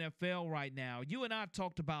in the NFL right now. You and I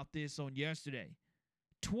talked about this on yesterday.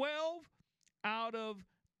 12 out of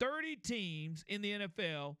 30 teams in the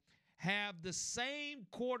NFL have the same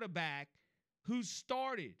quarterback who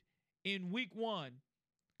started in week 1,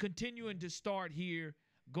 continuing to start here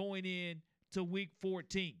going in to week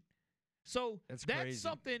 14. So that's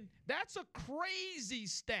something, that's a crazy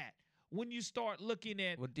stat when you start looking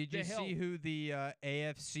at did you see who the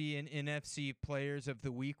AFC and NFC players of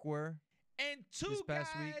the week were? And two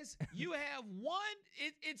guys, you have one,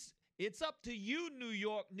 it's up to you, New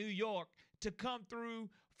York, to come through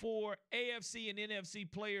for AFC and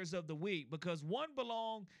NFC players of the week, because one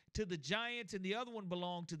belonged to the Giants and the other one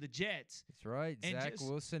belonged to the Jets. That's right. Zach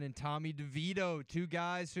Wilson and Tommy DeVito, two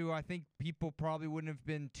guys who I think people probably wouldn't have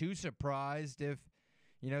been too surprised if,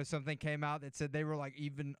 something came out that said they were like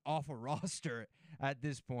even off a roster at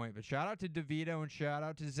this point. But shout out to DeVito and shout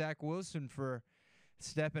out to Zach Wilson for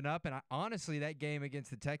stepping up. And honestly, that game against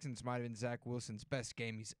the Texans might have been Zach Wilson's best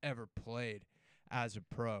game he's ever played as a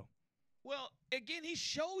pro. Well, again, he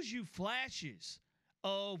shows you flashes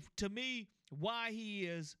of, to me, why he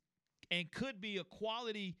is and could be a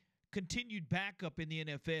quality continued backup in the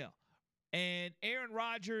NFL. And Aaron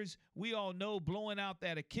Rodgers, we all know, blowing out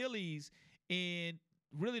that Achilles in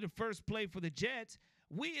really the first play for the Jets,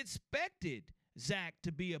 we expected Zach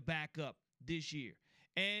to be a backup this year.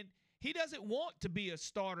 And he doesn't want to be a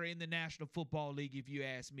starter in the National Football League, if you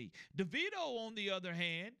ask me. DeVito, on the other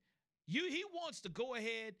hand, he wants to go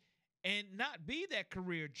ahead and not be that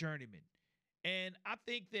career journeyman. And I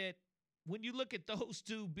think that when you look at those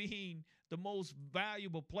two being the most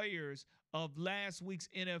valuable players of last week's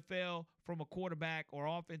NFL from a quarterback or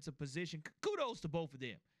offensive position, kudos to both of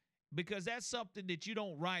them, because that's something that you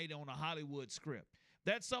don't write on a Hollywood script.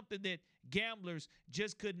 That's something that gamblers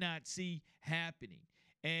just could not see happening.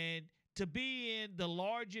 And to be in the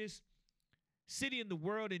largest city in the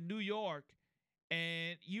world in New York,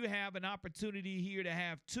 and you have an opportunity here to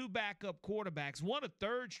have two backup quarterbacks, one a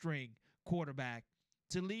third-string quarterback,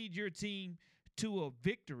 to lead your team to a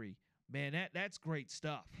victory, man, that's great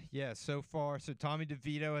stuff. Yeah, so far, Tommy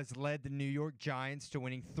DeVito has led the New York Giants to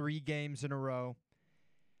winning 3 games in a row.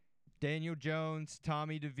 Daniel Jones,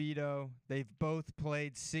 Tommy DeVito, they've both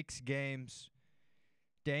played 6 games.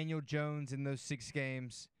 Daniel Jones in those 6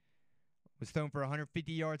 games was thrown for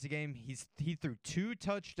 150 yards a game. He threw 2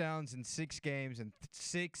 touchdowns in 6 games and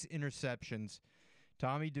 6 interceptions.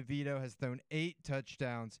 Tommy DeVito has thrown 8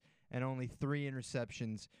 touchdowns and only 3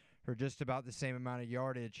 interceptions for just about the same amount of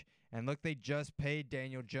yardage. And look, they just paid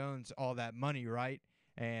Daniel Jones all that money, right?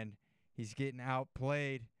 And he's getting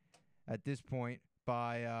outplayed at this point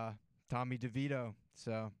by Tommy DeVito.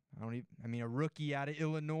 So a rookie out of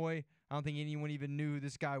Illinois. I don't think anyone even knew who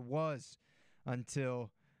this guy was until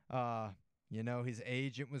his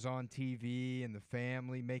agent was on TV and the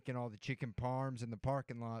family making all the chicken parms in the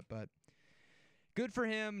parking lot. But good for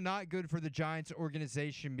him, not good for the Giants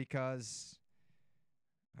organization, because,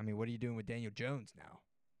 what are you doing with Daniel Jones now?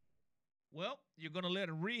 Well, you're going to let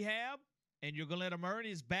him rehab, and you're going to let him earn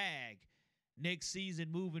his bag next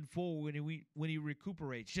season moving forward when he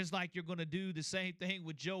recuperates. Just like you're going to do the same thing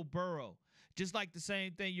with Joe Burrow. Just like the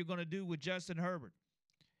same thing you're going to do with Justin Herbert.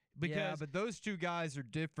 Yeah, but those two guys are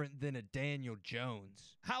different than a Daniel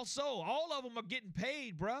Jones. How so? All of them are getting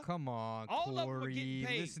paid, bruh. Come on, all Corey. Of them are getting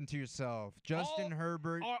paid. Listen to yourself. Justin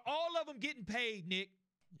Herbert. Are all of them getting paid, Nick?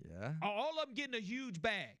 Yeah. Are all of them getting a huge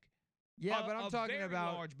bag? Yeah, but I'm talking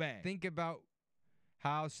about, large bag. Think about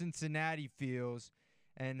how Cincinnati feels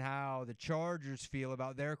and how the Chargers feel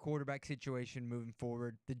about their quarterback situation moving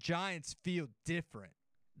forward. The Giants feel different.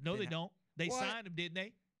 No, they don't. They signed him, didn't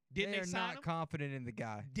they? Didn't they sign him? They're not confident in the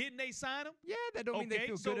guy. Didn't they sign him? Yeah, that don't mean they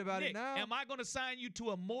feel good about Nick, it now. Am I going to sign you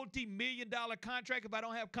to a multi-million-dollar contract if I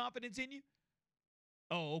don't have confidence in you?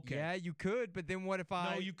 Oh, okay. Yeah, you could, but then what if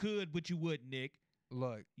No, you could, but you wouldn't, Nick.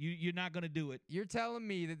 Look, you're not going to do it. You're telling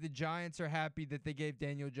me that the Giants are happy that they gave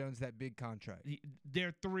Daniel Jones that big contract?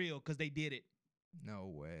 They're thrilled because they did it.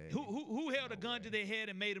 No way. Who held a gun to their head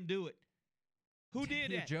and made them do it? Who did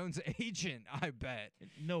Daniel that? Jones' agent, I bet.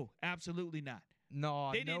 No, absolutely not.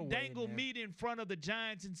 No, they didn't dangle man. meat in front of the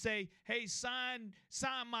Giants and say, "Hey, sign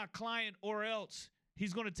my client, or else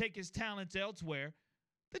he's going to take his talents elsewhere."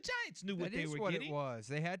 The Giants knew what they were what getting. It was.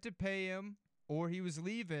 They had to pay him, or he was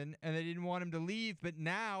leaving, and they didn't want him to leave. But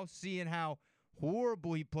now, seeing how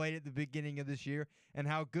horrible he played at the beginning of this year and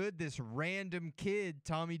how good this random kid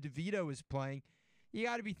Tommy DeVito is playing, you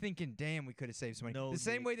got to be thinking, "Damn, we could have saved some money." No, the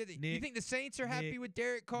same Nick, way that you think the Saints are happy with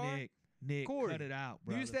Derek Carr. Nick, Corey, cut it out,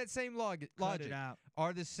 brother. Use that same logic. Cut it out.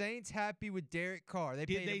 Are the Saints happy with Derek Carr?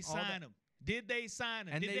 Did they sign him? Did they sign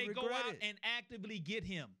him? And Did they go regret out it. and actively get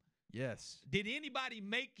him? Yes. Did anybody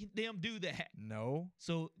make them do that? No.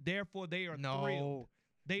 So therefore, they are thrilled.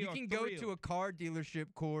 You can go to a car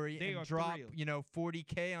dealership, Corey, and drop,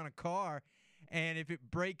 $40K on a car, and if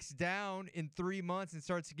it breaks down in 3 months and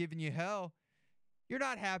starts giving you hell, you're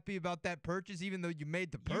not happy about that purchase, even though you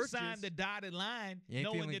made the purchase. You signed the dotted line, You ain't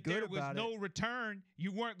knowing feeling that good there was about no return.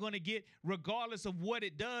 You weren't going to get, regardless of what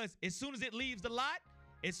it does. As soon as it leaves the lot,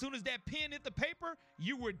 as soon as that pen hit the paper,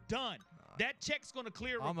 you were done. That check's going to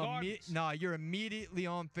clear regardless. You're immediately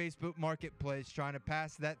on Facebook Marketplace trying to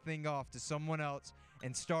pass that thing off to someone else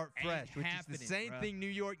and start fresh, which is the same thing New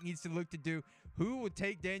York needs to look to do. Who would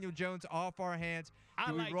take Daniel Jones off our hands?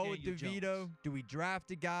 Do we roll with DeVito? Do we draft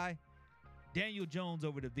a guy? Daniel Jones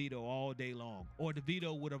over DeVito all day long, or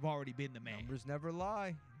DeVito would have already been the man. Numbers never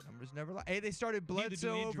lie. Hey, they started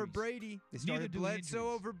Bledsoe over Brady. They started Bledsoe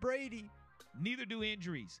over Brady. Neither do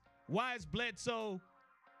injuries. Why is Bledsoe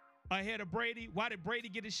ahead of Brady? Why did Brady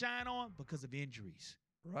get his shine on? Because of injuries.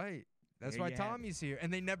 Right. That's why Tommy's here.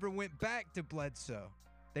 And they never went back to Bledsoe.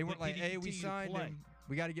 They weren't like, hey, we signed him.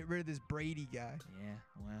 We got to get rid of this Brady guy. Yeah,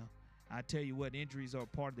 well, I tell you what, injuries are a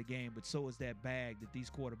part of the game, but so is that bag that these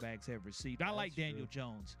quarterbacks have received. I like Daniel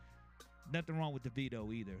Jones. Nothing wrong with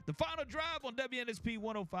DeVito either. The Final Drive on WNSP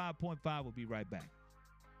 105.5. We'll be right back.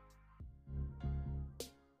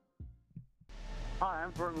 Hi,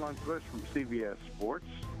 I'm Vern Lundquist from CBS Sports.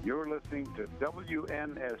 You're listening to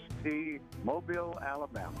WNSP Mobile,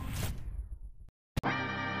 Alabama.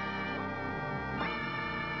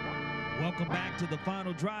 Welcome back to the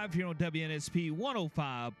Final Drive here on WNSP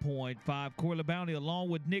 105.5. Corey LeBounty along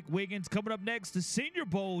with Nick Wiggins. Coming up next, the Senior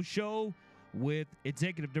Bowl show with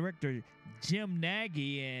Executive Director Jim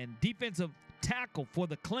Nagy, and defensive tackle for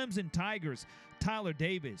the Clemson Tigers, Tyler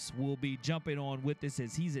Davis, will be jumping on with us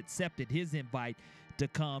as he's accepted his invite to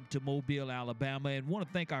come to Mobile, Alabama. And want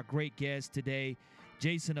to thank our great guest today,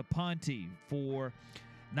 Jason Aponte, for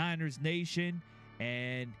Niners Nation.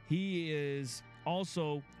 And he is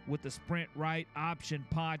also with the Sprint Right Option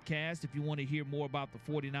podcast if you want to hear more about the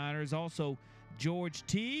 49ers. Also, George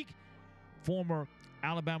Teague, former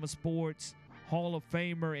Alabama Sports Hall of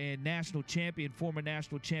Famer and national champion, former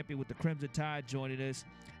national champion with the Crimson Tide, joining us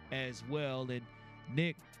as well. And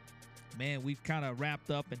Nick, man, we've kind of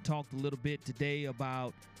wrapped up and talked a little bit today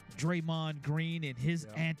about Draymond Green and his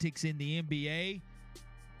antics in the NBA.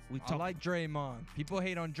 I like Draymond. People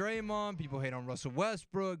hate on Draymond. People hate on Russell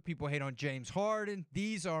Westbrook. People hate on James Harden.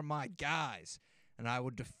 These are my guys, and I will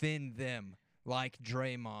defend them like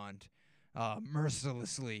Draymond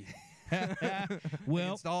mercilessly. Well,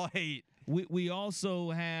 against all hate. We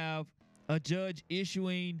also have a judge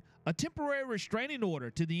issuing a temporary restraining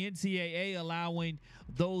order to the NCAA, allowing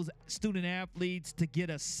those student athletes to get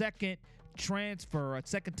a second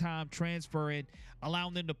time transfer, and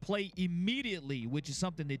allowing them to play immediately, which is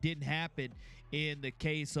something that didn't happen in the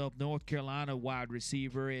case of North Carolina wide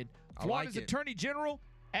receiver. And Florida's Attorney General,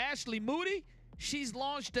 Ashley Moody, she's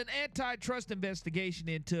launched an antitrust investigation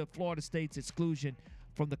into Florida State's exclusion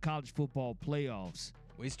from the college football playoffs.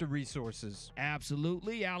 Waste of resources.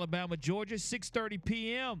 Absolutely. Alabama, Georgia, 6:30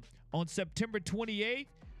 p.m. on September 28th.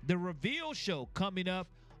 The Reveal Show coming up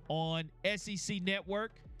on SEC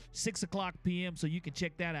Network, 6 o'clock p.m., so you can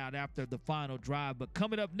check that out after the Final Drive. But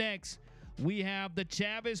coming up next, we have the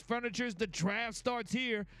Chavez Furniture's The Draft Starts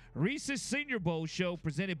Here, Reese's Senior Bowl Show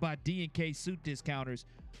presented by D&K Suit Discounters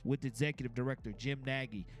with Executive Director Jim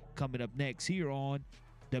Nagy, coming up next here on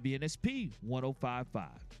WNSP 105.5.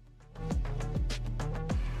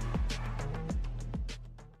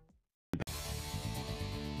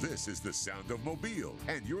 This is the sound of Mobile,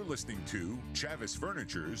 and you're listening to Chavis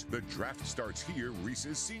Furniture's The Draft Starts Here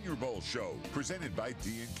Reese's Senior Bowl Show, presented by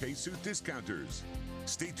D&K Suit Discounters.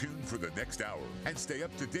 Stay tuned for the next hour and stay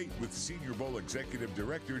up to date with Senior Bowl Executive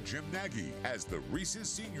Director Jim Nagy as the Reese's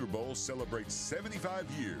Senior Bowl celebrates 75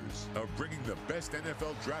 years of bringing the best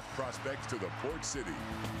NFL draft prospects to the Port City.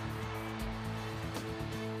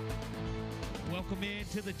 Welcome in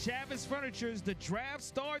to the Chavis Furniture's The Draft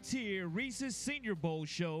Starts Here Reese's Senior Bowl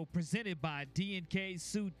Show, presented by D&K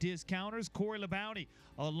Suit Discounters. Corey LeBounty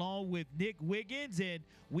along with Nick Wiggins, and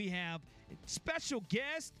we have special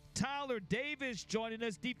guest Tyler Davis joining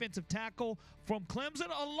us, defensive tackle from Clemson,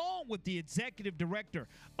 along with the executive director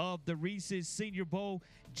of the Reese's Senior Bowl,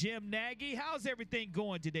 Jim Nagy. How's everything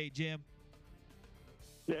going today, Jim?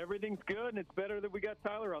 Everything's good, and it's better that we got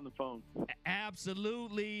Tyler on the phone.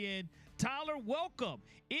 Absolutely. And Tyler, welcome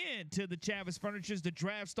into the Chavis Furniture's The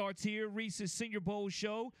Draft Starts Here Reese's Senior Bowl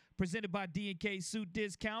Show, presented by D&K Suit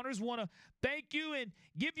Discounters. Want to thank you and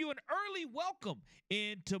give you an early welcome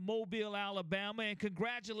into Mobile, Alabama, and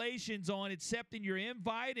congratulations on accepting your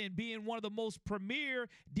invite and being one of the most premier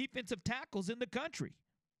defensive tackles in the country.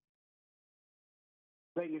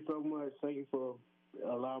 Thank you so much. Thank you for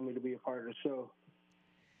allowing me to be a part of the show.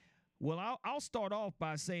 Well, I'll start off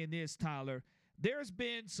by saying this, Tyler. There's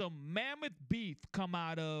been some mammoth beef come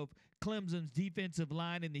out of Clemson's defensive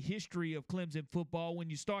line in the history of Clemson football when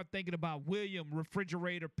you start thinking about William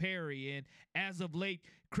Refrigerator Perry and, as of late,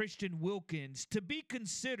 Christian Wilkins, to be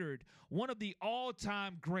considered one of the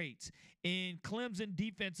all-time greats in Clemson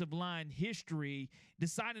defensive line history,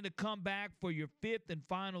 deciding to come back for your fifth and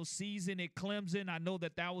final season at Clemson. I know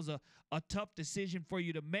that was a tough decision for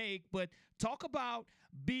you to make, but talk about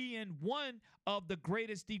being one of the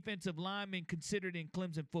greatest defensive linemen considered in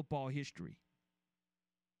Clemson football history.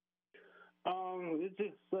 It's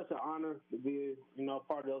just such an honor to be,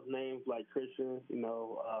 part of those names like Christian,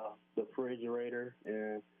 the Refrigerator,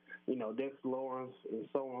 and, Dex Lawrence, and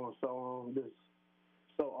so on and so on. Just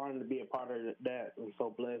so honored to be a part of that, and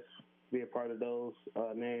so blessed to be a part of those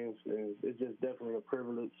names. And it's just definitely a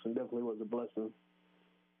privilege, and definitely was a blessing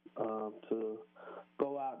to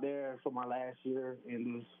go out there for my last year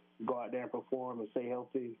and just go out there and perform and stay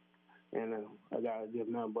healthy. And I got to give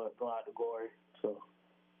nothing but go out to glory. So.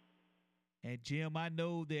 And, Jim, I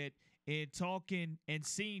know that in talking and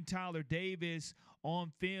seeing Tyler Davis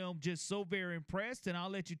on film, just so very impressed, and I'll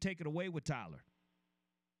let you take it away with Tyler.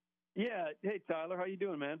 Yeah. Hey, Tyler, how you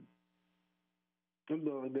doing, man? I'm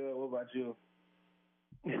doing good. What about you?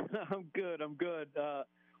 I'm good.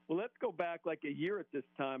 Well, let's go back like a year at this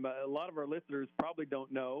time. A lot of our listeners probably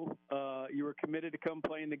don't know. You were committed to come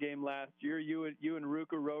play in the game last year. You and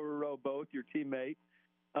Ruka Row both, your teammate.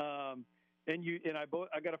 And I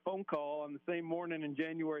got a phone call on the same morning in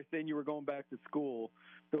January saying you were going back to school.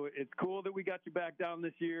 So it's cool that we got you back down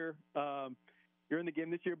this year. You're in the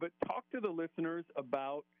game this year, but talk to the listeners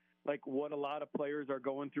about like what a lot of players are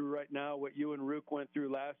going through right now, what you and Rook went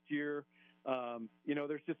through last year.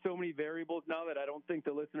 There's just so many variables now that I don't think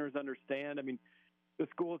the listeners understand. I mean, the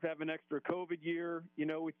schools have an extra COVID year,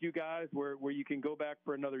 with you guys where you can go back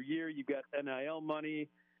for another year. You've got NIL money.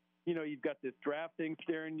 You've got this draft thing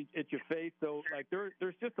staring at your face. So, like,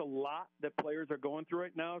 there's just a lot that players are going through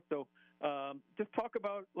right now. So, just talk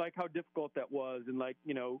about, like, how difficult that was and, like,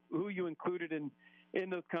 who you included in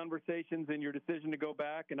those conversations and your decision to go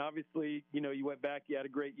back. And, obviously, you went back. You had a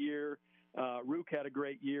great year. Rook had a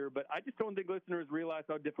great year. But I just don't think listeners realize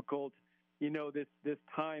how difficult, this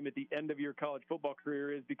time at the end of your college football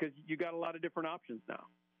career is because you got a lot of different options now.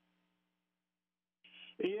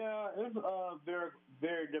 Yeah, it's a very,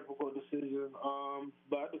 very difficult decision.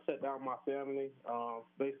 But I just sat down with my family,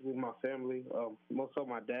 basically my family, most of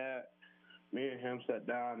my dad. Me and him sat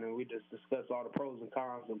down and we just discussed all the pros and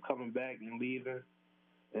cons of coming back and leaving.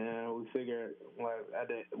 And we figured,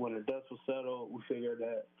 when the dust was settled, we figured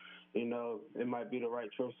that, it might be the right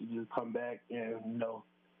choice to just come back and,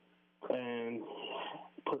 and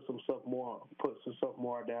put some stuff more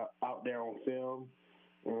out there on film.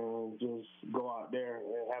 And just go out there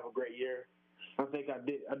and have a great year. I think I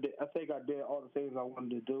did all the things I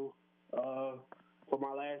wanted to do for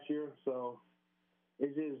my last year. So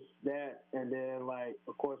it's just that, and then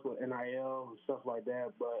of course with NIL and stuff like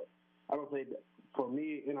that. But I don't think that, for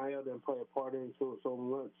me, NIL didn't play a part into it so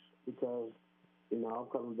much because I'm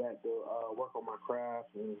coming back to work on my craft,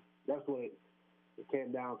 and that's what it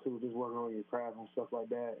came down to, just working on your craft and stuff like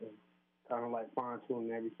that, and kind of fine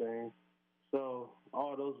tuning everything. So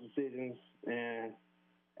all those decisions, and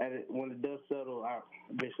when the dust settled, I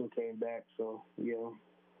eventually came back. So yeah.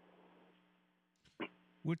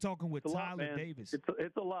 We're talking with Tyler Davis.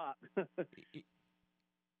 It's a lot.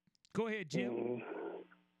 Go ahead, Jim.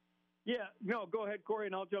 Yeah, no, go ahead, Corey,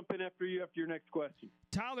 and I'll jump in after you after your next question.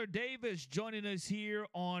 Tyler Davis joining us here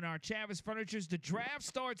on our Chavis Furniture's The Draft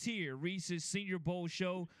Starts Here, Reese's Senior Bowl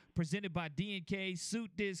show presented by D&K Suit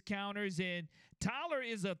Discounters. And Tyler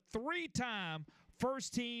is a 3-time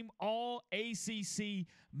first-team All-ACC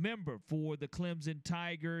member for the Clemson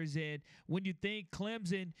Tigers. And when you think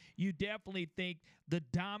Clemson, you definitely think the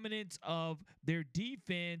dominance of their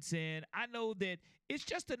defense. And I know that it's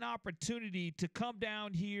just an opportunity to come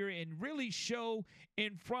down here and really show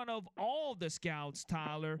in front of all the scouts,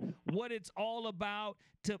 Tyler, what it's all about,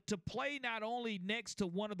 to play not only next to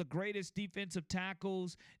one of the greatest defensive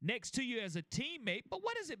tackles next to you as a teammate, but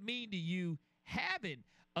what does it mean to you having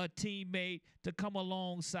a teammate to come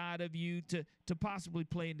alongside of you to possibly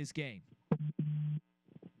play in this game? It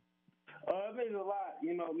means a lot.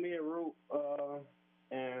 You know, me and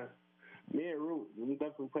Root, we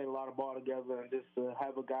definitely played a lot of ball together, and just to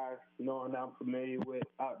have a guy knowing that I'm familiar with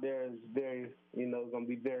out there is very, going to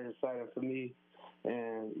be very exciting for me.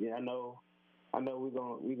 And yeah, I know we're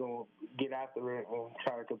gonna get after it and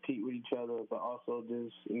try to compete with each other, but also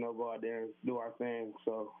just go out there and do our thing.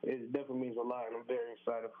 So it definitely means a lot, and I'm very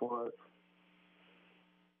excited for it.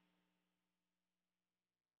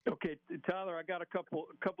 Okay, Tyler, I got a couple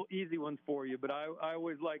easy ones for you, but I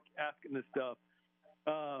always like asking this stuff.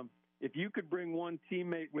 If you could bring one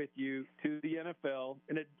teammate with you to the NFL,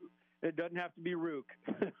 and it doesn't have to be Rook.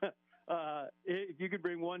 If you could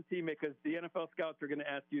bring one teammate, because the NFL scouts are going to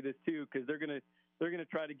ask you this too, because they're going to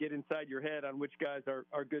try to get inside your head on which guys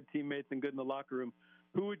are good teammates and good in the locker room.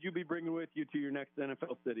 Who would you be bringing with you to your next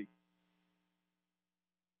NFL city?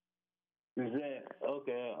 Okay.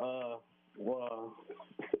 Well,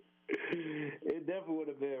 it definitely would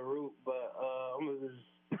have been Rook, but I'm gonna just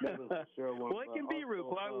never for sure one. Well, it can be Rook.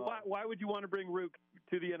 Why would you want to bring Rook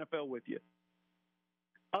to the NFL with you?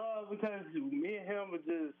 Because me and him are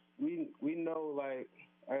just we know, like,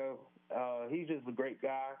 he's just a great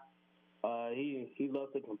guy. He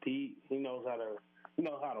loves to compete. He knows how to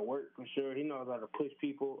work for sure. He knows how to push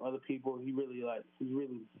other people. He's really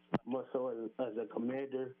much so as a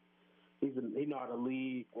commander. He knows how to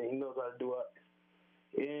lead, and he knows how to do it.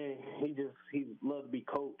 And he loves to be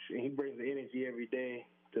coached, and he brings the energy every day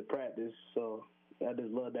to practice. So I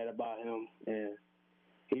just love that about him, and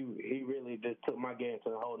he really just took my game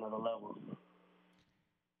to a whole nother level.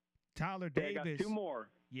 Tyler Davis. I got two more.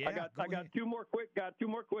 Yeah, I got two more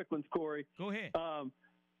quick ones, Corey. Go ahead.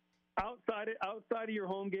 Outside of your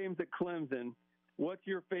home games at Clemson, what's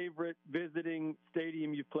your favorite visiting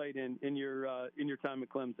stadium you've played in your time at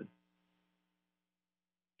Clemson?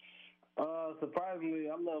 Surprisingly,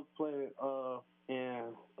 I love playing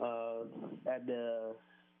at the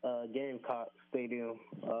Gamecock Stadium.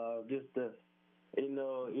 Just even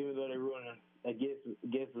though they're running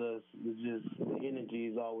against us, it's just the energy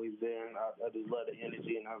is always there, and I just love the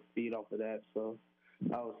energy, and I feed off of that. So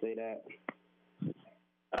I would say that.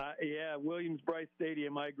 Yeah, Williams-Brice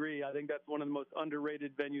Stadium. I agree. I think that's one of the most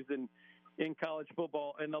underrated venues in college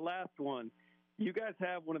football. And the last one. You guys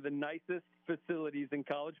have one of the nicest facilities in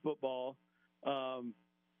college football,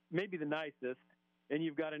 maybe the nicest, and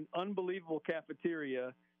you've got an unbelievable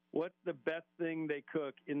cafeteria. What's the best thing they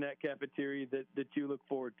cook in that cafeteria that you look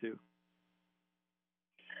forward to?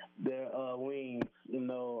 Their wings.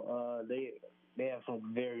 They have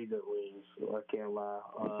some very good wings. I can't lie.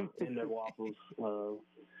 And their waffles.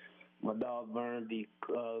 My dog Vern be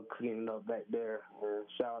cleaning up back there.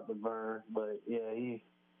 Shout out to Vern, but yeah, he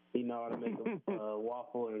know how to make a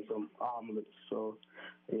waffle and some omelets. So,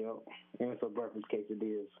 and some breakfast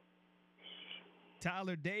quesadillas.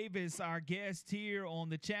 Tyler Davis, our guest here on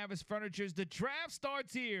the Chavis Furniture's The Draft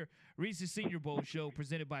Starts Here, Reese's Senior Bowl show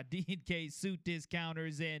presented by D&K Suit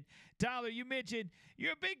Discounters. And Tyler, you mentioned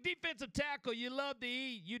you're a big defensive tackle. You love to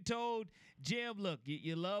eat. You told Jim, look,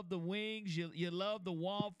 you love the wings, you love the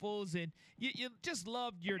waffles, and you just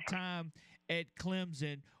loved your time at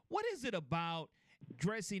Clemson. What is it about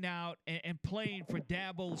dressing out and playing for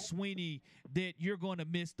Dabo Swinney that you're going to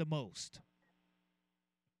miss the most?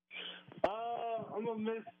 I'm going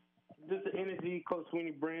to miss just the energy Coach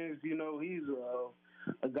Swinney brings. He's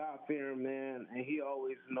a God-fearing man, and he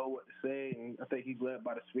always know what to say, and I think he's led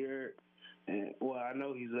by the Spirit. And, I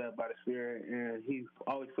know he's led by the Spirit, and he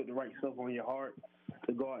always put the right stuff on your heart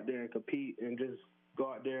to go out there and compete and just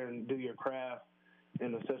go out there and do your craft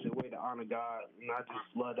in such a way to honor God. And I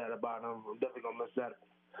just love that about him. I'm definitely going to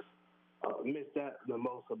miss that the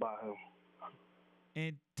most about him.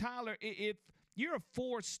 And, Tyler, if you're a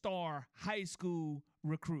 4-star high school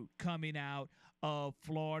recruit coming out of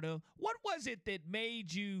Florida, what was it that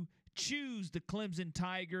made you choose the Clemson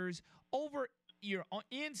Tigers over your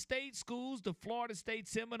in-state schools, the Florida State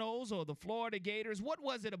Seminoles or the Florida Gators? What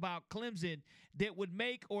was it about Clemson that would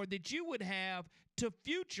make or that you would have to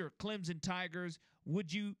future Clemson Tigers?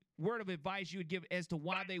 Word of advice you would give as to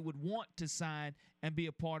why they would want to sign and be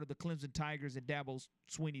a part of the Clemson Tigers and Dabo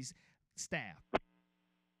Swinney's staff?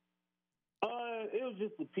 It was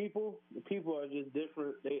just the people. The people are just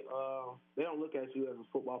different. They don't look at you as a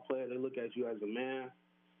football player. They look at you as a man,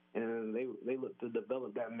 and they look to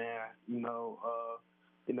develop that man. We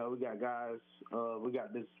got guys. We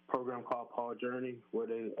got this program called Paul Journey, where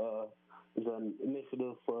they is an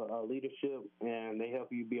initiative for leadership, and they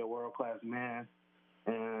help you be a world-class man.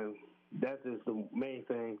 And that's just the main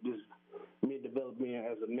thing, just me developing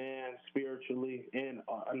as a man spiritually, and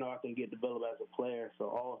I know I can get developed as a player. So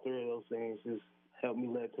all three of those things just helped me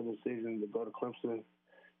lead to the decision to go to Clemson,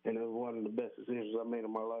 and it was one of the best decisions I made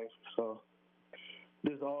in my life. So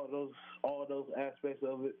just all those aspects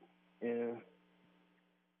of it, and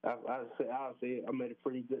I'll say I made a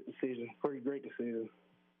pretty good decision, pretty great decision.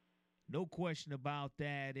 No question about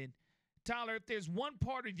that. And Tyler, if there's one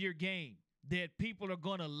part of your game that people are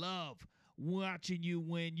going to love watching you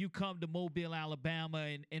when you come to Mobile, Alabama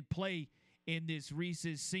and play in this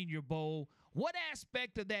Reese's Senior Bowl, what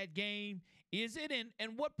aspect of that game is it,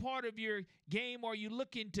 and what part of your game are you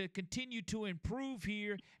looking to continue to improve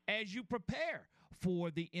here as you prepare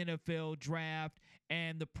for the NFL draft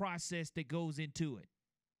and the process that goes into it?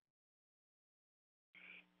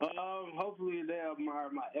 Hopefully they admire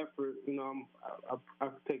my effort. I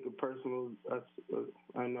take it personal.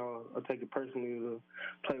 I know I take it personally to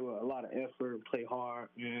play with a lot of effort, play hard,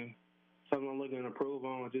 and something I'm looking to improve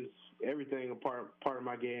on. Just everything a part of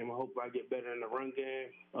my game. I hope I get better in the run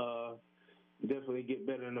game. Definitely get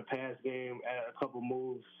better in the pass game. Add a couple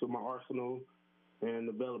moves to my arsenal,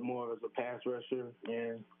 and develop more as a pass rusher,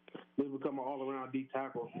 and just become an all-around D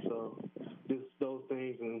tackle. So just those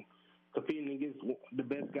things, and competing against the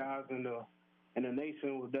best guys in the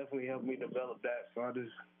nation will definitely help me develop that. So I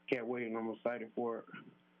just can't wait, and I'm excited for it.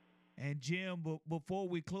 And Jim, before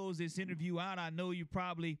we close this interview out, I know you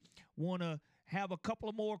probably want to have a couple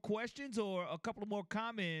of more questions or a couple of more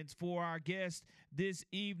comments for our guest this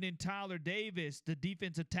evening, Tyler Davis, the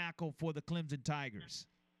defensive tackle for the Clemson Tigers.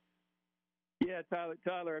 Yeah, Tyler,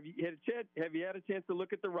 have you had a chance to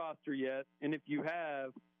look at the roster yet? And if you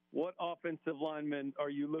have, what offensive linemen are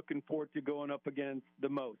you looking forward to going up against the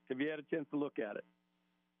most? Have you had a chance to look at it?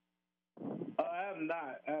 I have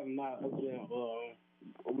not.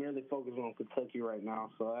 I'm really focused on Kentucky right now,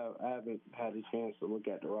 so I haven't had a chance to look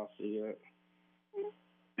at the roster yet.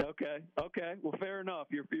 Okay. Well, fair enough.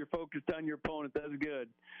 You're focused on your opponent. That's good.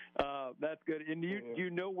 That's good. And do you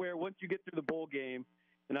know where, once you get through the bowl game,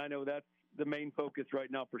 and I know that's the main focus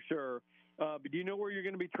right now for sure, but do you know where you're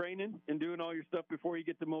going to be training and doing all your stuff before you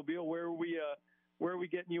get to Mobile? Where are we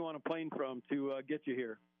getting you on a plane from to get you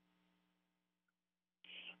here?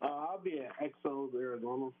 I'll be at Exos,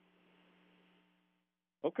 Arizona.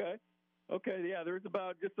 Okay. Yeah, there's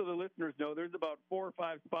about, just so the listeners know, there's about 4 or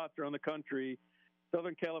 5 spots around the country: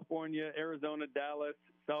 Southern California, Arizona, Dallas,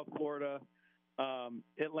 South Florida,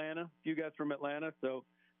 Atlanta. A few guys from Atlanta. So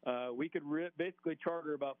we could basically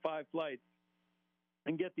charter about 5 flights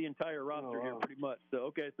and get the entire roster here pretty much. So,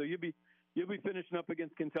 okay, so you'll be finishing up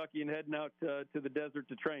against Kentucky and heading out to the desert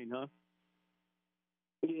to train, huh?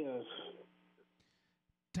 Yes.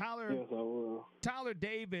 Tyler, yes, I will. Tyler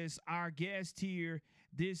Davis, our guest here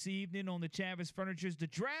this evening on the Chavis Furnitures. The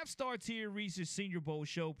draft starts here, Reese's Senior Bowl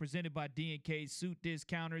show presented by D&K Suit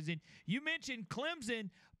Discounters. And you mentioned Clemson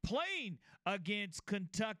playing against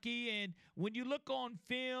Kentucky. And when you look on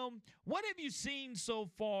film, what have you seen so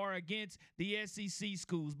far against the SEC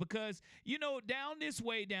schools? Because, down this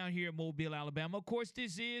way down here in Mobile, Alabama, of course,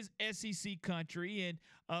 this is SEC country and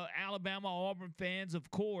Alabama, Auburn fans, of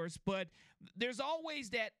course, but there's always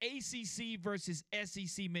that ACC versus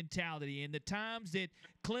SEC mentality. And the times that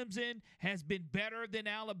Clemson has been better than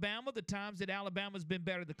Alabama, the times that Alabama's been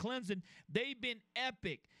better than Clemson, they've been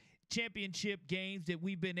epic championship games that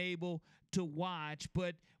we've been able to watch.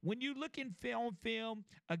 But when you look on film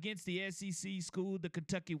against the SEC school, the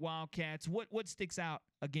Kentucky Wildcats, what sticks out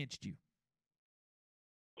against you?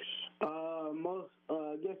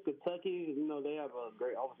 Against Kentucky, they have a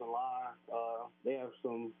great offensive line. They have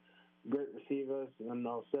some great receivers.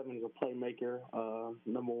 Seven's a playmaker.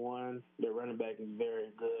 Number one, their running back is very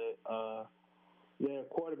good. Their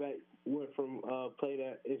quarterback went from played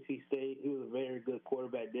at NC State. He was a very good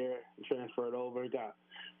quarterback there. Transferred over.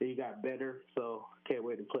 He got better. So can't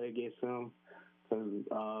wait to play against him. Cause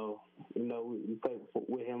we played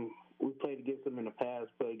with him. We played against him in the past.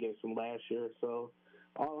 Played against him last year. So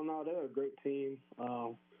all in all, they're a great team.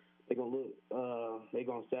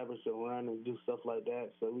 gonna establish the run and do stuff like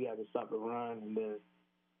that. So we have to stop the run and then,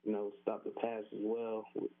 stop the pass as well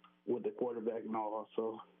with the quarterback and all.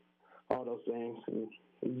 So all those things. And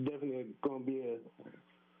it's definitely gonna be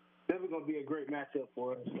a great matchup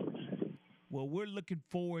for us. Well, we're looking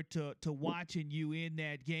forward to watching you in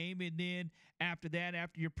that game. And then after that,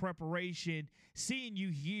 after your preparation, seeing you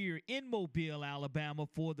here in Mobile, Alabama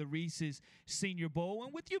for the Reese's Senior Bowl.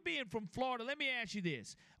 And with you being from Florida, let me ask you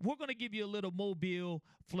this. We're going to give you a little Mobile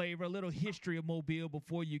flavor, a little history of Mobile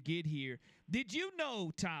before you get here. Did you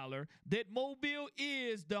know, Tyler, that Mobile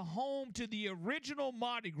is the home to the original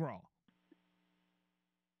Mardi Gras?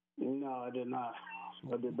 No, I did not.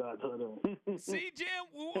 I did not know that. See, Jim,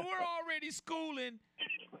 we're already schooling.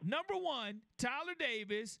 Number one, Tyler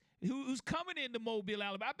Davis, who's coming into Mobile,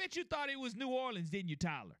 Alabama. I bet you thought it was New Orleans, didn't you,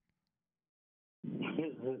 Tyler?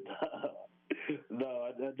 No,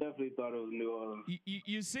 I definitely thought it was New Orleans.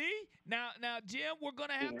 You see? Now, Jim, we're going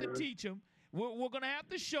to have to teach him. We're going to have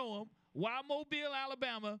to show him why Mobile,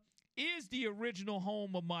 Alabama is the original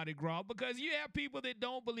home of Mardi Gras, because you have people that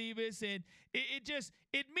don't believe us, and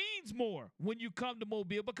it means more when you come to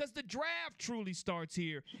Mobile, because the draft truly starts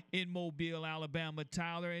here in Mobile, Alabama,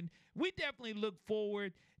 Tyler, and we definitely look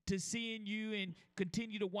forward to seeing you and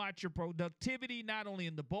continue to watch your productivity, not only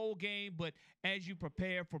in the bowl game, but as you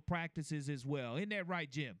prepare for practices as well. Isn't that right,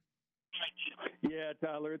 Jim? Yeah,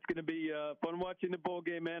 Tyler, it's going to be fun watching the bowl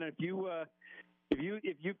game, man. If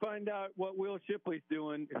you find out what Will Shipley's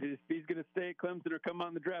doing, if he's going to stay at Clemson or come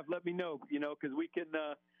on the draft, let me know. Because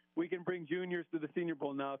we can bring juniors to the Senior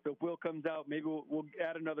Bowl now. So if Will comes out, maybe we'll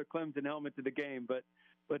add another Clemson helmet to the game. But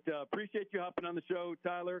appreciate you hopping on the show,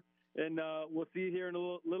 Tyler, and we'll see you here in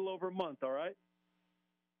a little over a month. All right.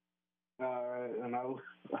 All right, and I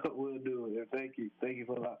will do it. Thank you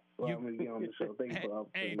for allowing me to be on the show. Thank you for the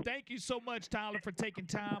opportunity. Hey, thank you so much, Tyler, for taking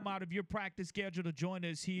time out of your practice schedule to join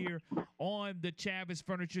us here on the Chavis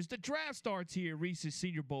Furnitures. The draft starts here, Reese's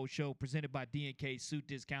Senior Bowl show, presented by D&K Suit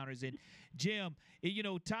Discounters. And Jim,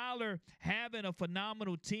 Tyler having a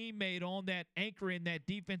phenomenal teammate on that anchor in that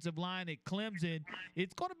defensive line at Clemson,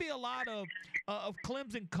 it's going to be a lot of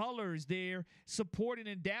Clemson colors there supporting,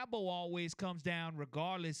 and Dabo always comes down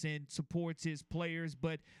regardless and supports his players.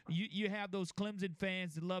 But you have those Clemson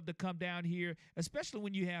fans that love to come down here, especially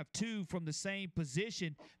when you have two from the same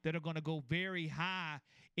position that are going to go very high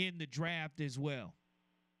in the draft as well.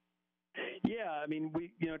 Yeah, I mean,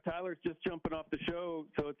 Tyler's just jumping off the show,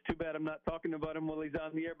 so it's too bad I'm not talking about him while he's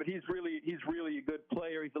on the air. But he's really a good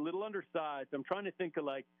player. He's a little undersized. I'm trying to think of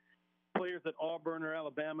like players at Auburn or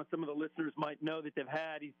Alabama. Some of the listeners might know that they've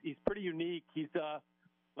had. He's pretty unique. He's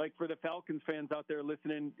like for the Falcons fans out there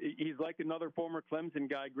listening, he's like another former Clemson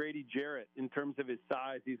guy, Grady Jarrett, in terms of his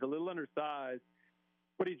size. He's a little undersized,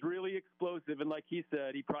 but he's really explosive. And like he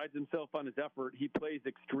said, he prides himself on his effort. He plays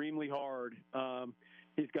extremely hard.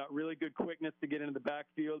 He's got really good quickness to get into the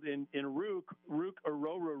backfield. And Rook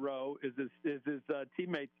Arororo is his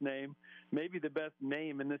teammate's name. Maybe the best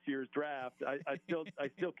name in this year's draft. I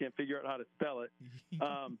still can't figure out how to spell it.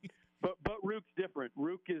 But Rook's different.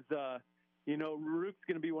 Rook is Rook's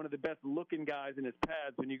going to be one of the best looking guys in his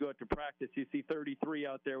pads. When you go out to practice, you see 33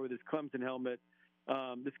 out there with his Clemson helmet.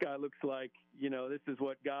 This guy looks like, this is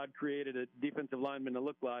what God created a defensive lineman to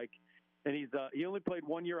look like. And he only played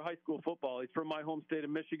 1 year of high school football. He's from my home state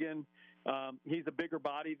of Michigan. He's a bigger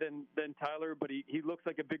body than Tyler, but he looks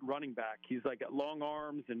like a big running back. He's like got long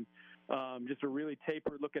arms and just a really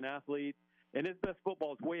tapered looking athlete. And his best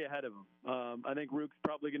football is way ahead of him. I think Rook's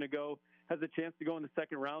probably going to has a chance to go in the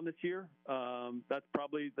second round this year. That's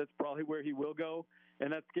probably where he will go.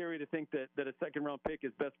 And that's scary to think that a second round pick,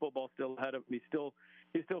 his best football still ahead of him.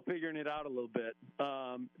 He's still figuring it out a little bit.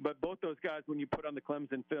 But both those guys, when you put on the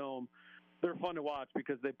Clemson film, they're fun to watch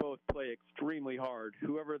because they both play extremely hard.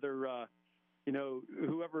 Whoever their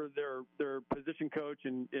position coach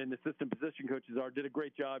and assistant position coaches did a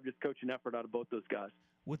great job just coaching effort out of both those guys.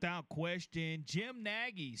 Without question, Jim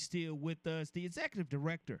Nagy still with us, the executive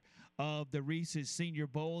director of the Reese's Senior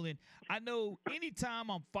Bowl. And I know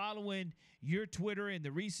anytime I'm following your Twitter and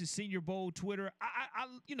the Reese's Senior Bowl Twitter,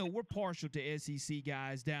 we're partial to SEC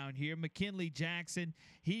guys down here. McKinley Jackson,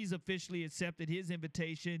 he's officially accepted his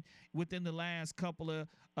invitation within the last couple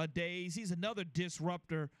of days. He's another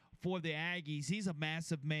disruptor for the Aggies. He's a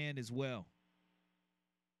massive man as well.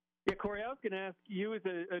 Yeah, Corey, I was going to ask you as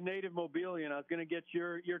a native Mobilian, I was going to get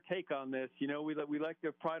your take on this. We like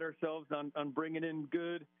to pride ourselves on bringing in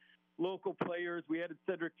good local players. We added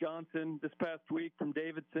Cedric Johnson this past week from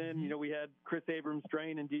Davidson. We had Chris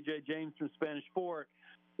Abrams-Drain and DJ James from Spanish Fort.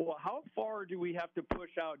 Well, how far do we have to push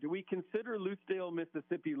out? Do we consider Lucedale,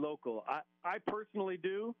 Mississippi local? I personally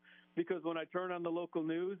do, because when I turn on the local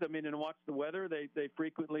news, and watch the weather, they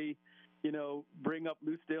frequently, bring up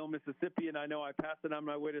Lucedale, Mississippi, and I know I pass it on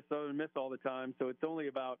my way to Southern Miss all the time. So it's only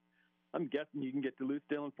about, I'm guessing you can get to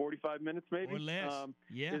Lucedale in 45 minutes, maybe or less.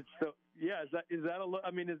 Is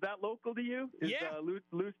that local to you? Is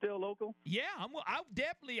Lucedale local? Yeah,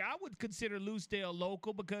 I would consider Lucedale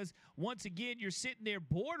local, because once again, you're sitting there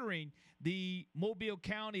bordering the Mobile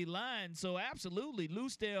County line. So absolutely,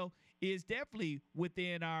 Lucedale is definitely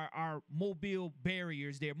within our Mobile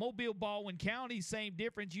barriers there. Mobile, Baldwin County, same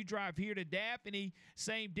difference. You drive here to Daphne,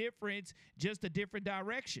 same difference, just a different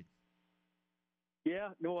direction. Yeah,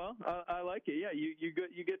 no, well, I like it. Yeah,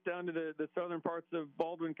 you get down to the southern parts of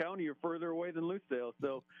Baldwin County, you're further away than Lucedale.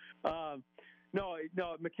 So, no,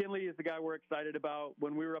 McKinley is the guy we're excited about.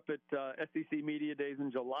 When we were up at SEC Media Days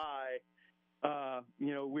in July,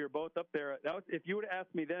 we were both up there. If you would have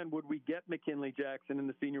asked me then, would we get McKinley Jackson in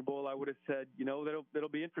the Senior Bowl, I would have said, that'll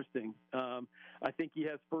be interesting. I think he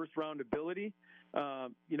has first-round ability. I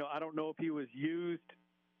don't know if he was used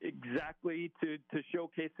exactly to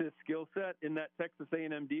showcase his skill set in that Texas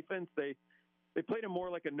A&M defense. They played him more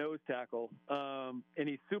like a nose tackle, and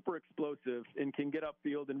he's super explosive and can get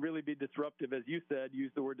upfield and really be disruptive, as you said.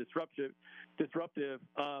 Use the word disruptive.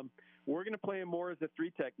 We're going to play him more as a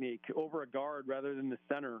 3 technique over a guard rather than the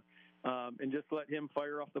center, and just let him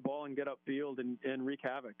fire off the ball and get upfield and wreak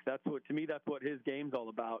havoc. That's what his game's all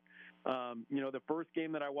about. The first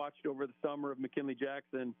game that I watched over the summer of McKinley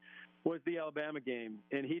Jackson was the Alabama game,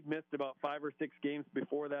 and he'd missed about 5 or 6 games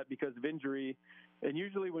before that because of injury. And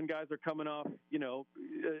usually when guys are coming off,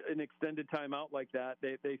 an extended timeout like that,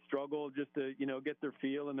 they struggle just to, get their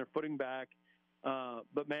feel and their footing back.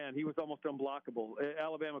 But man, he was almost unblockable.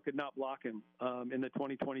 Alabama could not block him in the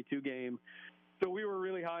 2022 game. So we were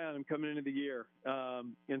really high on him coming into the year.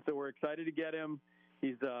 And so we're excited to get him.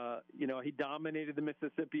 He's, he dominated the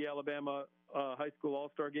Mississippi-Alabama high school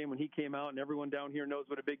all-star game when he came out, and everyone down here knows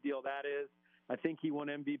what a big deal that is. I think he won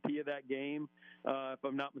MVP of that game, if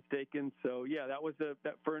I'm not mistaken. So, yeah, that was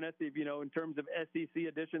for an SEC, in terms of SEC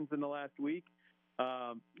additions in the last week,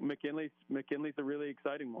 McKinley's a really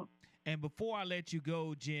exciting one. And before I let you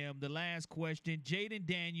go, Jim, the last question, Jaden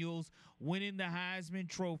Daniels winning the Heisman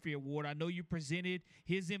Trophy Award. I know you presented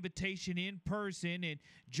his invitation in person, and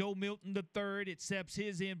Joe Milton III accepts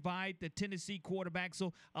his invite, the Tennessee quarterback.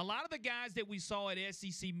 So a lot of the guys that we saw at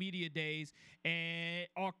SEC Media Days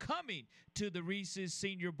are coming to the Reese's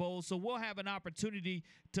Senior Bowl. So we'll have an opportunity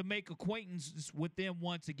to make acquaintance with them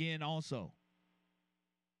once again also.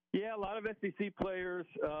 Yeah, a lot of SEC players,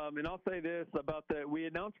 and I'll say this about that. We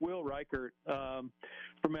announced Will Reichert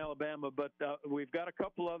from Alabama, but we've got a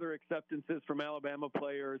couple other acceptances from Alabama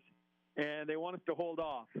players, and they want us to hold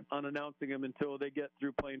off on announcing them until they get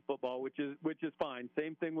through playing football, which is fine.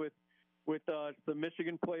 Same thing with some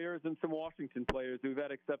Michigan players and some Washington players who've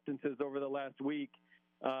had acceptances over the last week,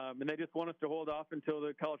 and they just want us to hold off until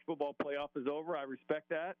the college football playoff is over. I respect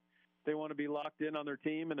that. They want to be locked in on their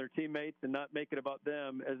team and their teammates and not make it about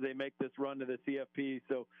them as they make this run to the CFP.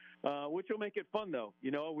 So, which will make it fun, though.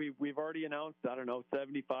 We've already announced,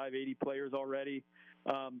 75, 80 players already.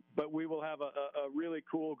 But we will have a really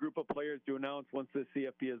cool group of players to announce once the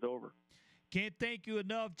CFP is over. Can't thank you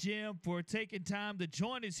enough, Jim, for taking time to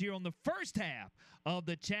join us here on the first half of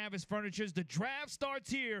the Chavis Furniture's The Draft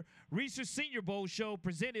Starts Here Research Senior Bowl show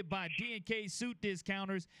presented by D&K Suit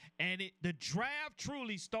Discounters. And the draft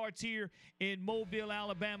truly starts here in Mobile,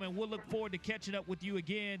 Alabama. And we'll look forward to catching up with you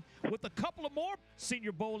again with a couple of more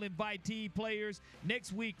Senior Bowl invitee players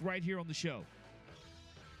next week right here on the show.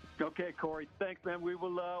 Okay, Corey. Thanks, man. We'll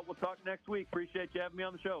talk next week. Appreciate you having me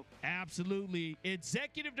on the show. Absolutely.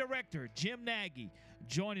 Executive Director Jim Nagy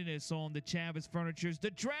joining us on the Chavis Furniture's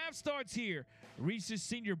The Draft Starts Here Reese's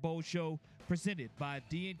Senior Bowl show presented by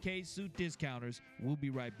D&K Suit Discounters. We'll be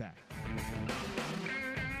right back.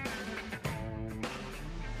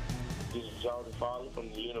 This is Jordan Farley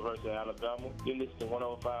from the University of Alabama. You're listening to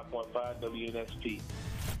 105.5 WNSP.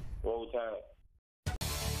 Roll Tide.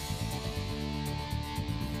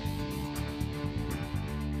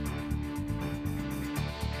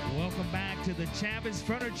 Welcome back to the Chavis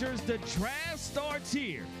Furniture's The Draft Starts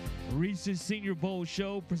Here Reese's Senior Bowl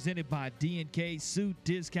show presented by D&K Suit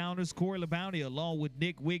Discounters. Corey LeBounty along with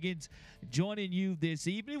Nick Wiggins joining you this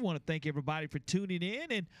evening. Want to thank everybody for tuning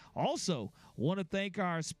in, and also want to thank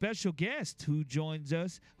our special guest who joined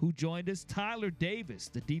us, Tyler Davis,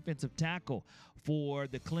 the defensive tackle for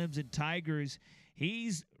the Clemson Tigers.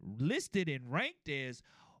 He's listed and ranked as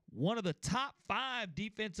one of the top 5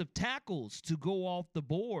 defensive tackles to go off the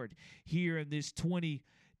board here in this 2022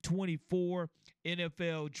 2024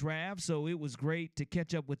 NFL draft. So it was great to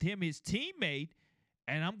catch up with him. His teammate,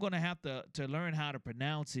 and I'm going to have to learn how to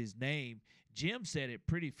pronounce his name. Jim said it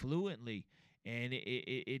pretty fluently, and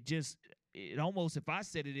it almost, if I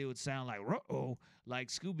said it, it would sound like ruh-oh, like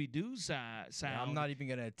Scooby-Doo sound. Yeah, I'm not even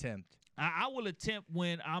going to attempt. I will attempt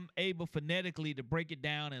when I'm able phonetically to break it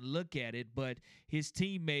down and look at it, but his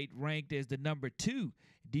teammate ranked as the number 2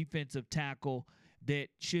 defensive tackle that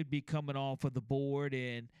should be coming off of the board,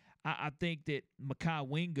 and I think that Mekhi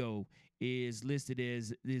Wingo is listed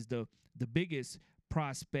as the biggest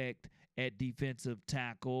prospect at defensive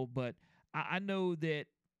tackle, but I know that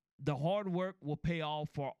the hard work will pay off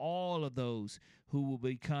for all of those who will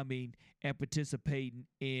be coming and participating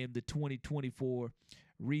in the 2024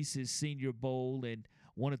 Reese's Senior Bowl, and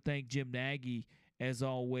want to thank Jim Nagy, as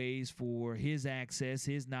always, for his access,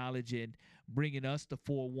 his knowledge, and bringing us the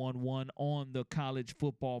 411 on the college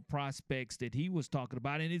football prospects that he was talking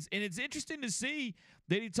about. And it's interesting to see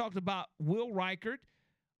that he talked about Will Reichert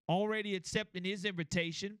already accepting his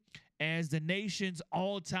invitation as the nation's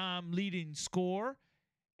all-time leading scorer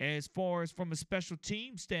as far as from a special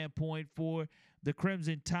team standpoint for the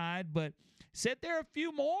Crimson Tide, but said there are a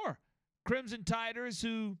few more Crimson Tiders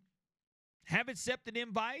who have accepted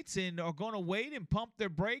invites and are going to wait and pump their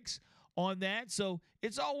brakes on that. So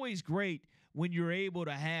it's always great when you're able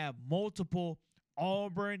to have multiple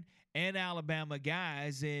Auburn and Alabama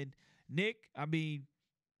guys. And Nick, I mean,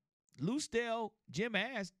 Loosedale, Jim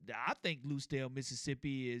asked, I think Loosedale,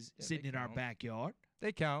 Mississippi is sitting in our backyard.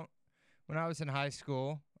 They count. When I was in high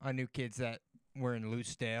school, I knew kids that were in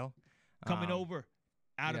Loosedale. Coming over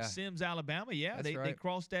out of Sims, Alabama. Yeah, they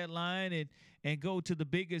cross that line and go to the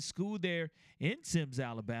biggest school there in Sims,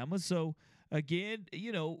 Alabama. So, again,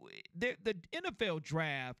 you know, the NFL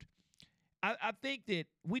draft, I think that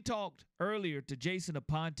we talked earlier to Jason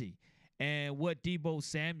Aponte and what Deebo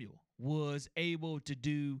Samuel was able to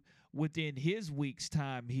do within his week's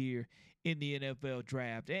time here in the NFL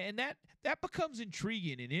draft. And that becomes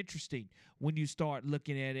intriguing and interesting when you start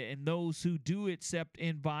looking at it. And those who do accept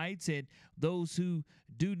invites and those who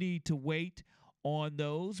do need to wait on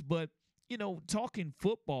those. But, you know, talking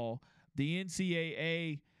football, the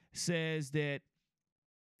NCAA says that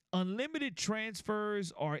unlimited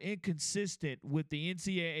transfers are inconsistent with the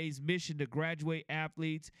NCAA's mission to graduate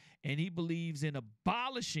athletes, and he believes in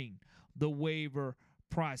abolishing the waiver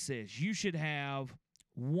process. You should have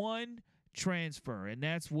one transfer, and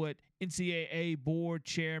that's what NCAA board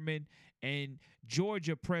chairman and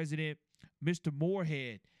Georgia president Mr.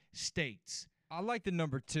 Moorhead states. I like the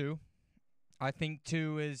number 2. I think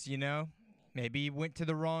 2 is, you know, maybe you went to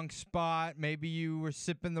the wrong spot, maybe you were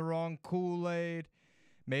sipping the wrong Kool-Aid,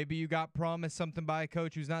 maybe you got promised something by a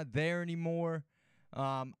coach who's not there anymore.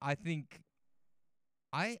 I think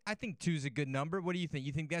 2 is a good number. What do you think?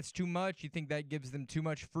 You think that's too much? You think that gives them too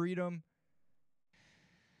much freedom?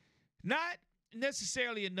 Not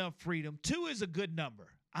necessarily enough freedom. 2 is a good number.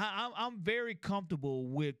 I'm very comfortable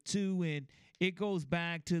with 2, and it goes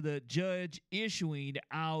back to the judge issuing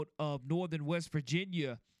out of Northern West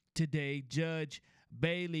Virginia today. Judge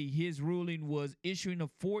Bailey, his ruling was issuing a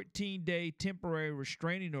 14-day temporary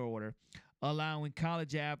restraining order, allowing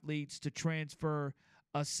college athletes to transfer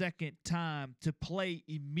a second time to play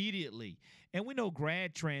immediately. And we know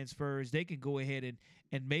grad transfers, they can go ahead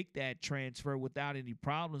and make that transfer without any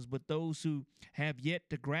problems. But those who have yet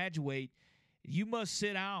to graduate, you must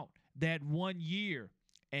sit out that 1 year.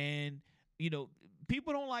 And, you know,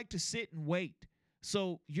 people don't like to sit and wait.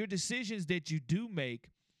 So your decisions that you do make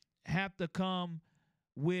have to come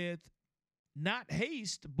with not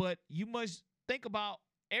haste, but you must think about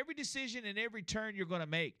every decision and every turn you're going to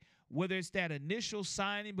make, whether it's that initial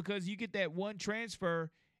signing, because you get that one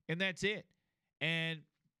transfer and that's it. And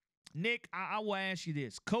Nick, I will ask you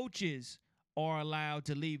this. Coaches are allowed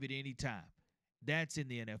to leave at any time. That's in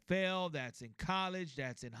the NFL, that's in college,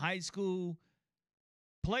 that's in high school.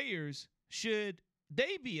 Players, should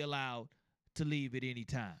they be allowed to leave at any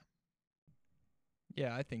time?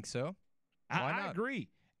 Yeah, I think so. I agree.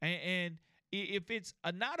 And if it's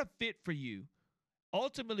not a fit for you,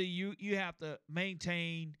 ultimately you have to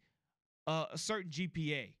maintain a certain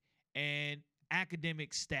GPA and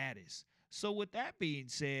academic status. So with that being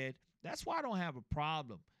said, that's why I don't have a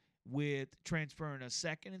problem with transferring a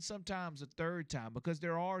second and sometimes a third time, because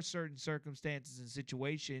there are certain circumstances and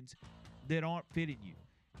situations that aren't fitting you.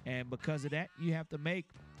 And because of that, you have to make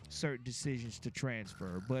certain decisions to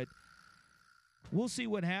transfer. But we'll see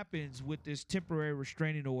what happens with this temporary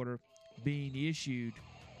restraining order being issued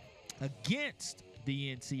against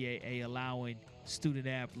the NCAA, allowing student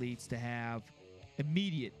athletes to have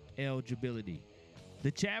immediate eligibility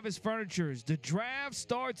The Chavis Furnitures, the draft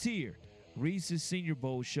starts here. Reese's Senior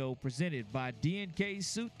Bowl show presented by D&K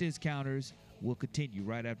Suit Discounters will continue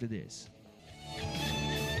right after this.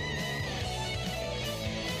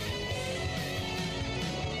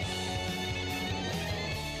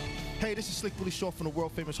 Hey, this is Slick Willie Shaw from the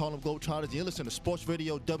world famous Harlem Globetrotters, and you're listening to Sports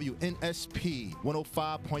Radio WNSP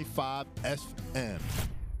 105.5 FM.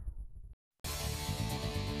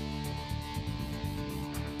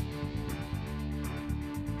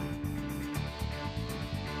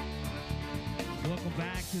 Welcome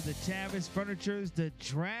back to the Chavis Furnitures. The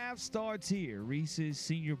draft starts here. Reese's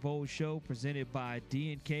Senior Bowl show presented by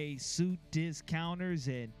D&K Suit Discounters.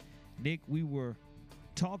 And Nick, we were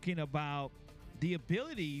talking about the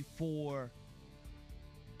ability for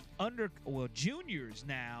juniors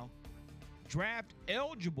now, draft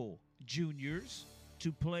eligible juniors,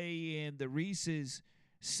 to play in the Reese's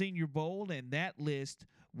Senior Bowl, and that list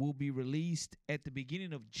will be released at the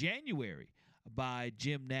beginning of January by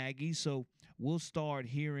Jim Nagy. So we'll start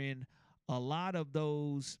hearing a lot of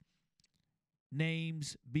those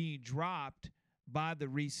names being dropped by the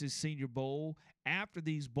Reese's Senior Bowl after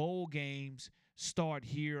these bowl games start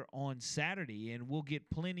here on Saturday, and we'll get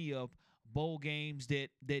plenty of bowl games that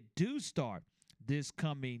do start this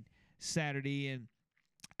coming Saturday. And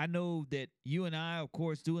I know that you and I, of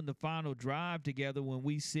course, doing the final drive together when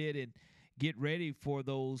we sit and get ready for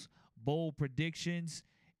those bowl predictions,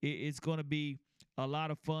 it's going to be a lot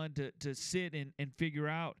of fun to sit and figure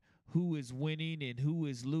out who is winning and who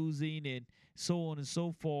is losing and so on and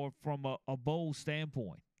so forth from a bowl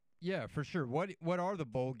standpoint. Yeah, for sure. What are the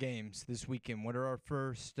bowl games this weekend? What are our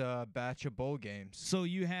first batch of bowl games? So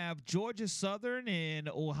you have Georgia Southern and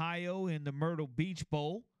Ohio in the Myrtle Beach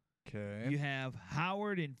Bowl. Okay. You have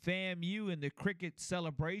Howard and FAMU in the Cricket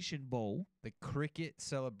Celebration Bowl. The Cricket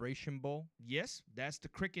Celebration Bowl? Yes, that's the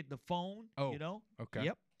cricket, the phone. Oh, you know? Okay.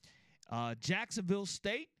 Yep. Jacksonville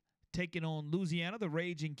State taking on Louisiana, the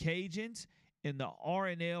Raging Cajuns, in the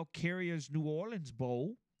R&L Carriers New Orleans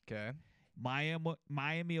Bowl. Okay.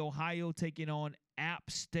 Miami, Ohio taking on App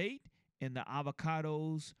State in the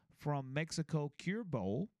Avocados from Mexico Cure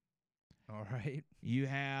Bowl. All right. You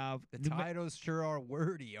have the titles sure are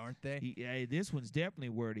wordy, aren't they? Yeah, this one's definitely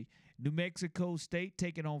wordy. New Mexico State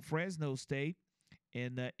taking on Fresno State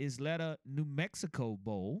in the Isleta, New Mexico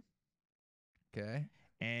Bowl. Okay.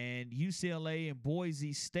 And UCLA and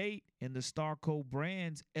Boise State in the Starco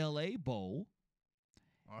Brands LA Bowl.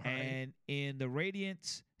 All right. And in the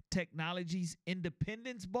Radiance Technologies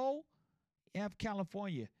Independence Bowl, you have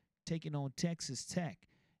California taking on Texas Tech.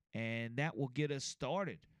 And that will get us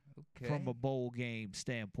started from a bowl game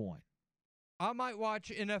standpoint. I might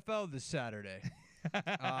watch NFL this Saturday.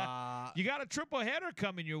 You got a triple header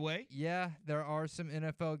coming your way. Yeah, there are some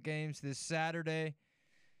NFL games this Saturday.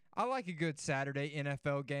 I like a good Saturday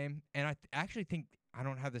NFL game, and I actually think I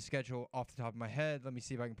don't have the schedule off the top of my head. Let me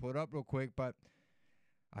see if I can pull it up real quick, but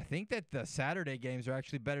I think that the Saturday games are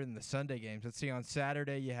actually better than the Sunday games. Let's see, on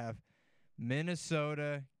Saturday you have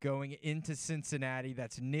Minnesota going into Cincinnati.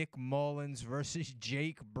 That's Nick Mullins versus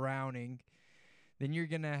Jake Browning. Then you're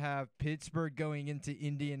going to have Pittsburgh going into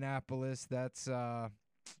Indianapolis. That's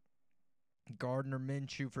Gardner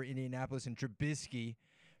Minshew for Indianapolis and Trubisky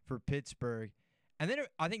for Pittsburgh. And then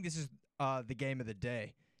I think this is the game of the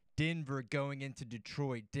day. Denver going into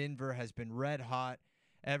Detroit. Denver has been red hot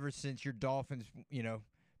ever since your Dolphins,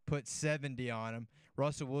 put 70 on them.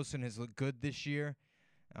 Russell Wilson has looked good this year.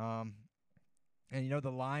 And,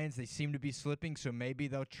 the Lions, they seem to be slipping, so maybe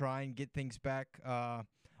they'll try and get things back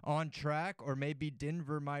on track, or maybe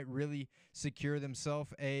Denver might really secure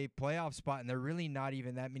themselves a playoff spot, and they're really not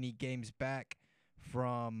even that many games back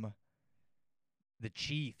from the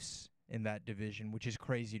Chiefs in that division, which is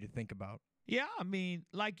crazy to think about. Yeah, I mean,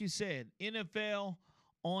 like you said, NFL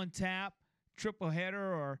on tap, triple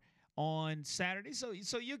header or on Saturday. So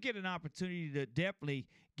you'll get an opportunity to definitely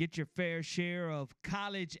get your fair share of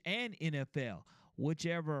college and NFL,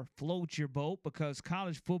 whichever floats your boat, because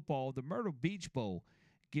college football, the Myrtle Beach Bowl,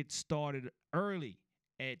 gets started early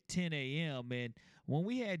at 10 a.m. And when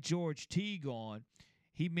we had George Teague on,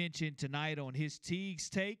 he mentioned tonight on his Teague's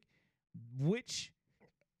Take, which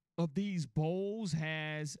of these bowls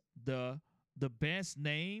has the best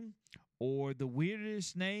name or the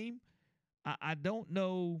weirdest name. I don't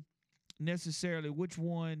know necessarily which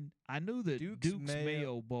one. I knew the Duke's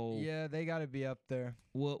Mayo Bowl. Yeah, they got to be up there.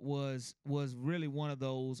 What was really one of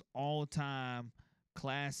those all-time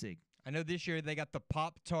classic. I know this year they got the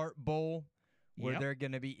Pop-Tart Bowl, where they're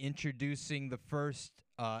going to be introducing the first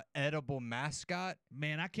edible mascot.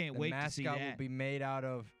 Man, I can't wait to see that. The mascot will be made out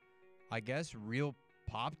of, I guess, real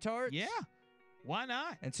Pop-Tarts? Yeah. Why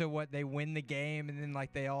not? And so what? They win the game, and then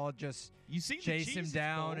like they all just chase him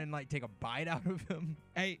down and like take a bite out of him.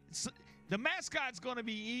 Hey, so the mascot's gonna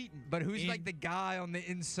be eaten. But who's like the guy on the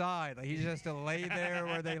inside? Like he just has to lay there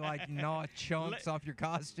where they like gnaw chunks off your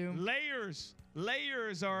costume. Layers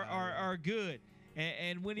are good.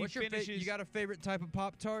 And when What's he finishes, you got a favorite type of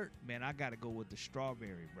Pop-Tart? Man, I gotta go with the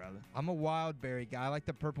strawberry, brother. I'm a wild berry guy. I like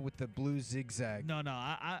the purple with the blue zigzag. No,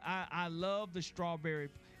 I love the strawberry,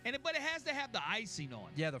 but it has to have the icing on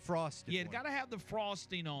it. Yeah, the frosting. Yeah, it gotta have the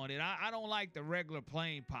frosting on it. I don't like the regular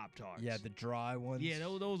plain Pop-Tarts. Yeah, the dry ones. Yeah,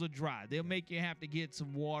 those are dry. They'll make you have to get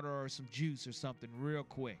some water or some juice or something real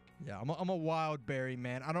quick. Yeah, I'm a wild berry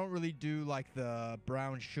man. I don't really do like the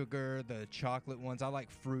brown sugar, the chocolate ones. I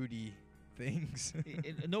like fruity things.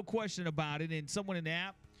 No question about it. And someone in the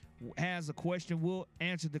app has a question. We'll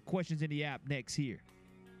answer the questions in the app next here.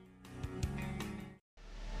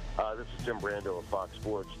 This is Tim Brando of Fox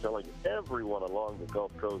Sports telling everyone along the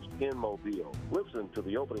Gulf Coast in Mobile, listen to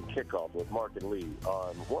the opening kickoff with Mark and Lee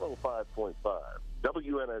on 105.5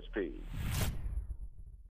 WNSP.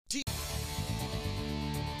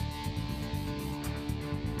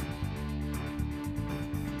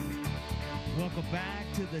 Welcome back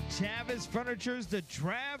to the Chavez Furnitures. The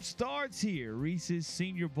draft starts here. Reese's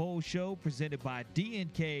Senior Bowl Show presented by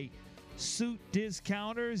D&K Suit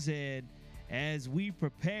Discounters. And as we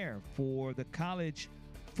prepare for the college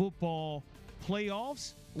football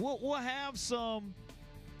playoffs, we'll have some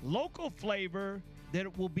local flavor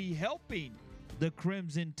that will be helping the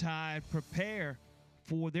Crimson Tide prepare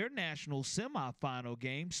for their national semifinal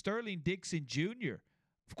game. Sterling Dixon Jr.,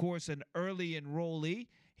 of course, an early enrollee.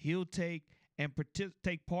 He'll take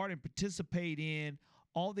part and participate in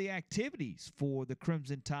all the activities for the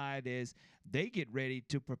Crimson Tide as they get ready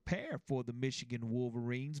to prepare for the Michigan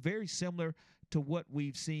Wolverines. Very similar to what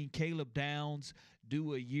we've seen Caleb Downs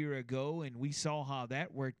do a year ago, and we saw how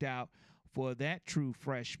that worked out for that true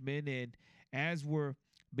freshman. And as we're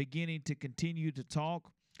beginning to continue to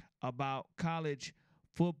talk about college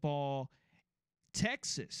football,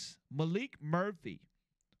 Texas, Malik Murphy.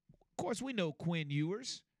 Of course, we know Quinn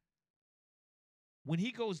Ewers. When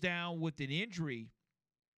he goes down with an injury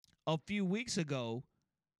a few weeks ago,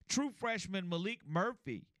 true freshman Malik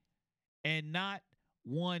Murphy and not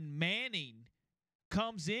one Manning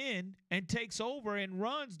comes in and takes over and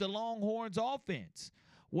runs the Longhorns offense.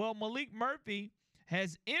 Well, Malik Murphy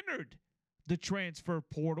has entered the transfer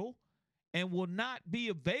portal and will not be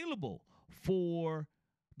available for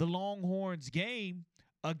the Longhorns game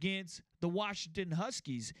against the Washington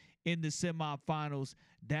Huskies in the semifinals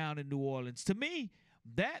down in New Orleans. To me,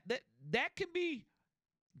 that can be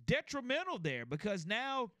detrimental there, because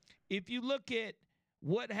now if you look at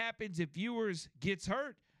what happens if Ewers gets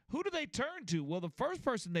hurt, who do they turn to? Well, the first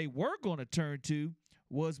person they were going to turn to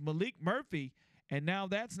was Malik Murphy, and now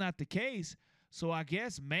that's not the case. So I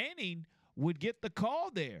guess Manning would get the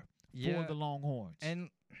call there for the Longhorns.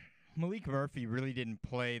 And Malik Murphy really didn't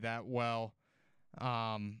play that well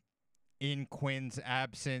in Quinn's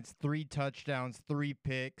absence. 3 touchdowns, 3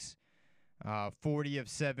 picks, 40 of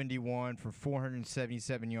 71 for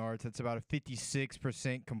 477 yards. That's about a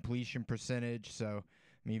 56% completion percentage. So,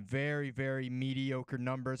 I mean, very, very mediocre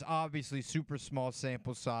numbers. Obviously, super small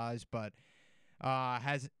sample size, but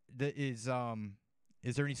is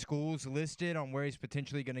there any schools listed on where he's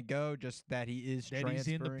potentially going to go? Just that he is transferring? He's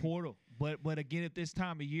in the portal. But again, at this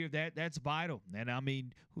time of year, that's vital. And I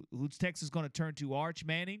mean, who's Texas going to turn to? Arch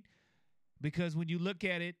Manning? Because when you look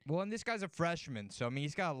at it, well, and this guy's a freshman, so I mean,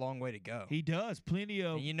 he's got a long way to go. He does, plenty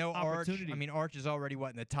of opportunity. Arch is already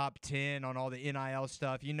in the top 10 on all the NIL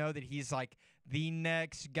stuff. You know that he's like the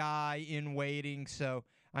next guy in waiting. So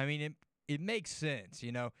I mean, it makes sense.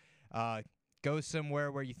 Go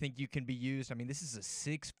somewhere where you think you can be used. I mean, this is a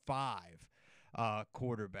 6'5"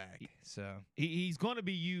 quarterback. So he's going to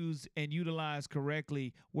be used and utilized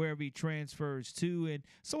correctly wherever he transfers to. And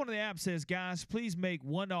someone in the app says, guys, please make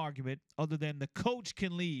one argument other than the coach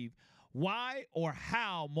can leave. Why or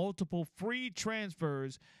how multiple free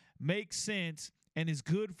transfers make sense and is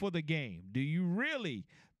good for the game? Do you really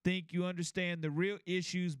think you understand the real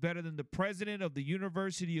issues better than the president of the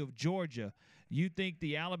University of Georgia? You think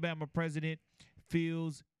the Alabama president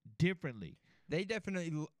feels differently? They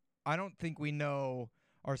definitely – I don't think we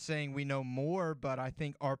are saying we know more, but I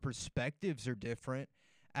think our perspectives are different.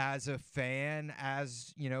 As a fan,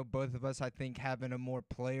 as, both of us, I think, having a more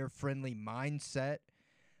player-friendly mindset.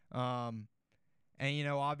 And,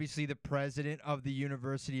 obviously the president of the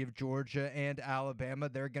University of Georgia and Alabama,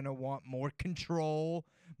 they're going to want more control,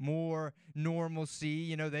 more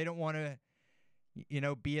normalcy. They don't want to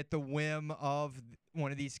be at the whim of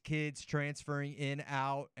one of these kids transferring in,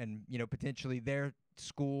 out, and, potentially their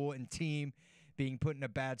school and team being put in a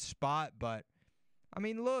bad spot. But, I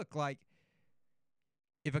mean, look, like,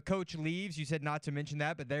 if a coach leaves, you said not to mention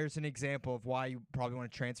that, but there's an example of why you probably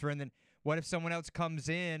want to transfer. And then what if someone else comes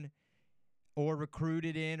in or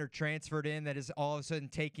recruited in or transferred in that is all of a sudden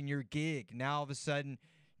taking your gig? Now, all of a sudden,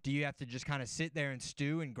 do you have to just kind of sit there and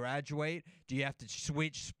stew and graduate? Do you have to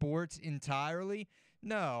switch sports entirely?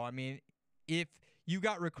 No. I mean, if you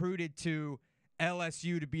got recruited to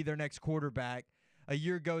LSU to be their next quarterback, a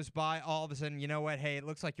year goes by, all of a sudden, you know what? Hey, it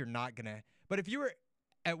looks like you're not going to. But if you were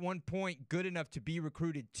at one point good enough to be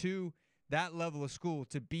recruited to that level of school,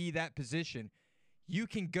 to be that position, you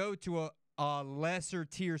can go to a lesser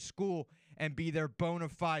tier school and be their bona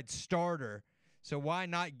fide starter. So why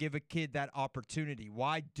not give a kid that opportunity?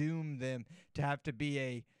 Why doom them to have to be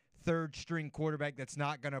a third-string quarterback that's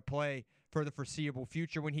not going to play for the foreseeable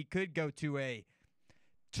future when he could go to a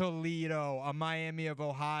Toledo, a Miami of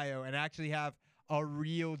Ohio, and actually have a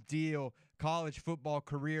real deal college football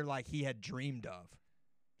career like he had dreamed of?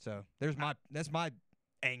 So that's my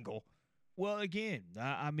angle. Well, again,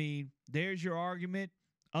 I mean, there's your argument.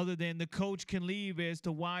 Other than the coach can leave as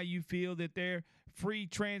to why you feel that their free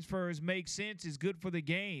transfers make sense, is good for the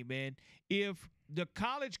game. And if the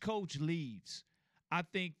college coach leaves, I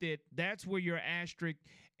think that's where your asterisk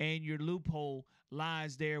and your loophole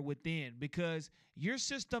lies there within, because your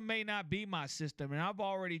system may not be my system, and I've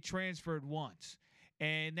already transferred once.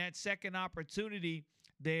 And that second opportunity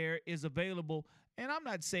there is available. And I'm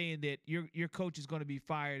not saying that your coach is going to be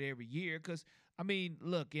fired every year, because, I mean,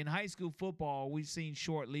 look, in high school football, we've seen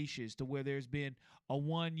short leashes to where there's been a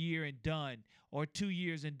 1 year and done or 2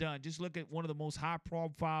 years and done. Just look at one of the most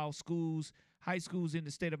high-profile high schools in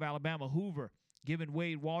the state of Alabama, Hoover, giving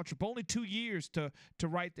Wade Waltrip only 2 years to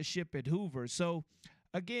right the ship at Hoover. So,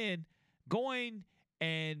 again, going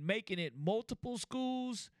and making it multiple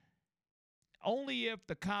schools, only if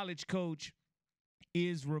the college coach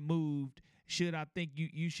is removed should I think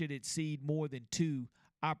you should exceed more than 2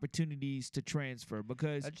 opportunities to transfer,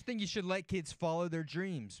 because I just think you should let kids follow their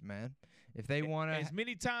dreams, man. If they want to, as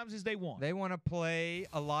many times as they want, they want to play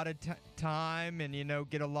a lot of time and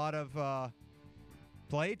get a lot of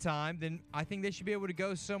play time, then I think they should be able to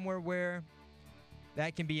go somewhere where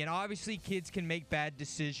that can be. And obviously, kids can make bad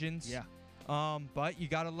decisions. Yeah. But you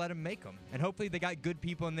got to let them make them. And hopefully they got good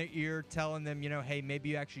people in their ear telling them, hey, maybe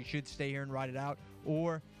you actually should stay here and ride it out,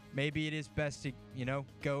 or maybe it is best to,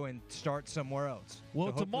 go and start somewhere else. Well,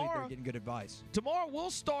 so hopefully tomorrow, they're getting good advice. Tomorrow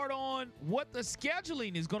we'll start on what the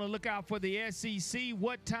scheduling is going to look out for the SEC,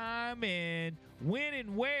 what time and when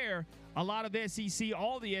and where a lot of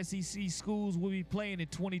all the SEC schools will be playing in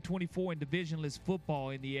 2024 in divisionless football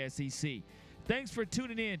in the SEC. Thanks for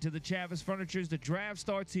tuning in to the Chavis Furniture's The Draft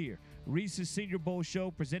Starts Here, Reese's Senior Bowl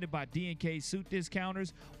show presented by D&K Suit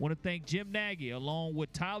Discounters. Want to thank Jim Nagy along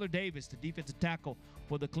with Tyler Davis, the defensive tackle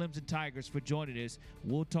for the Clemson Tigers, for joining us.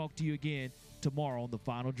 We'll talk to you again tomorrow on The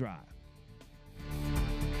Final Drive.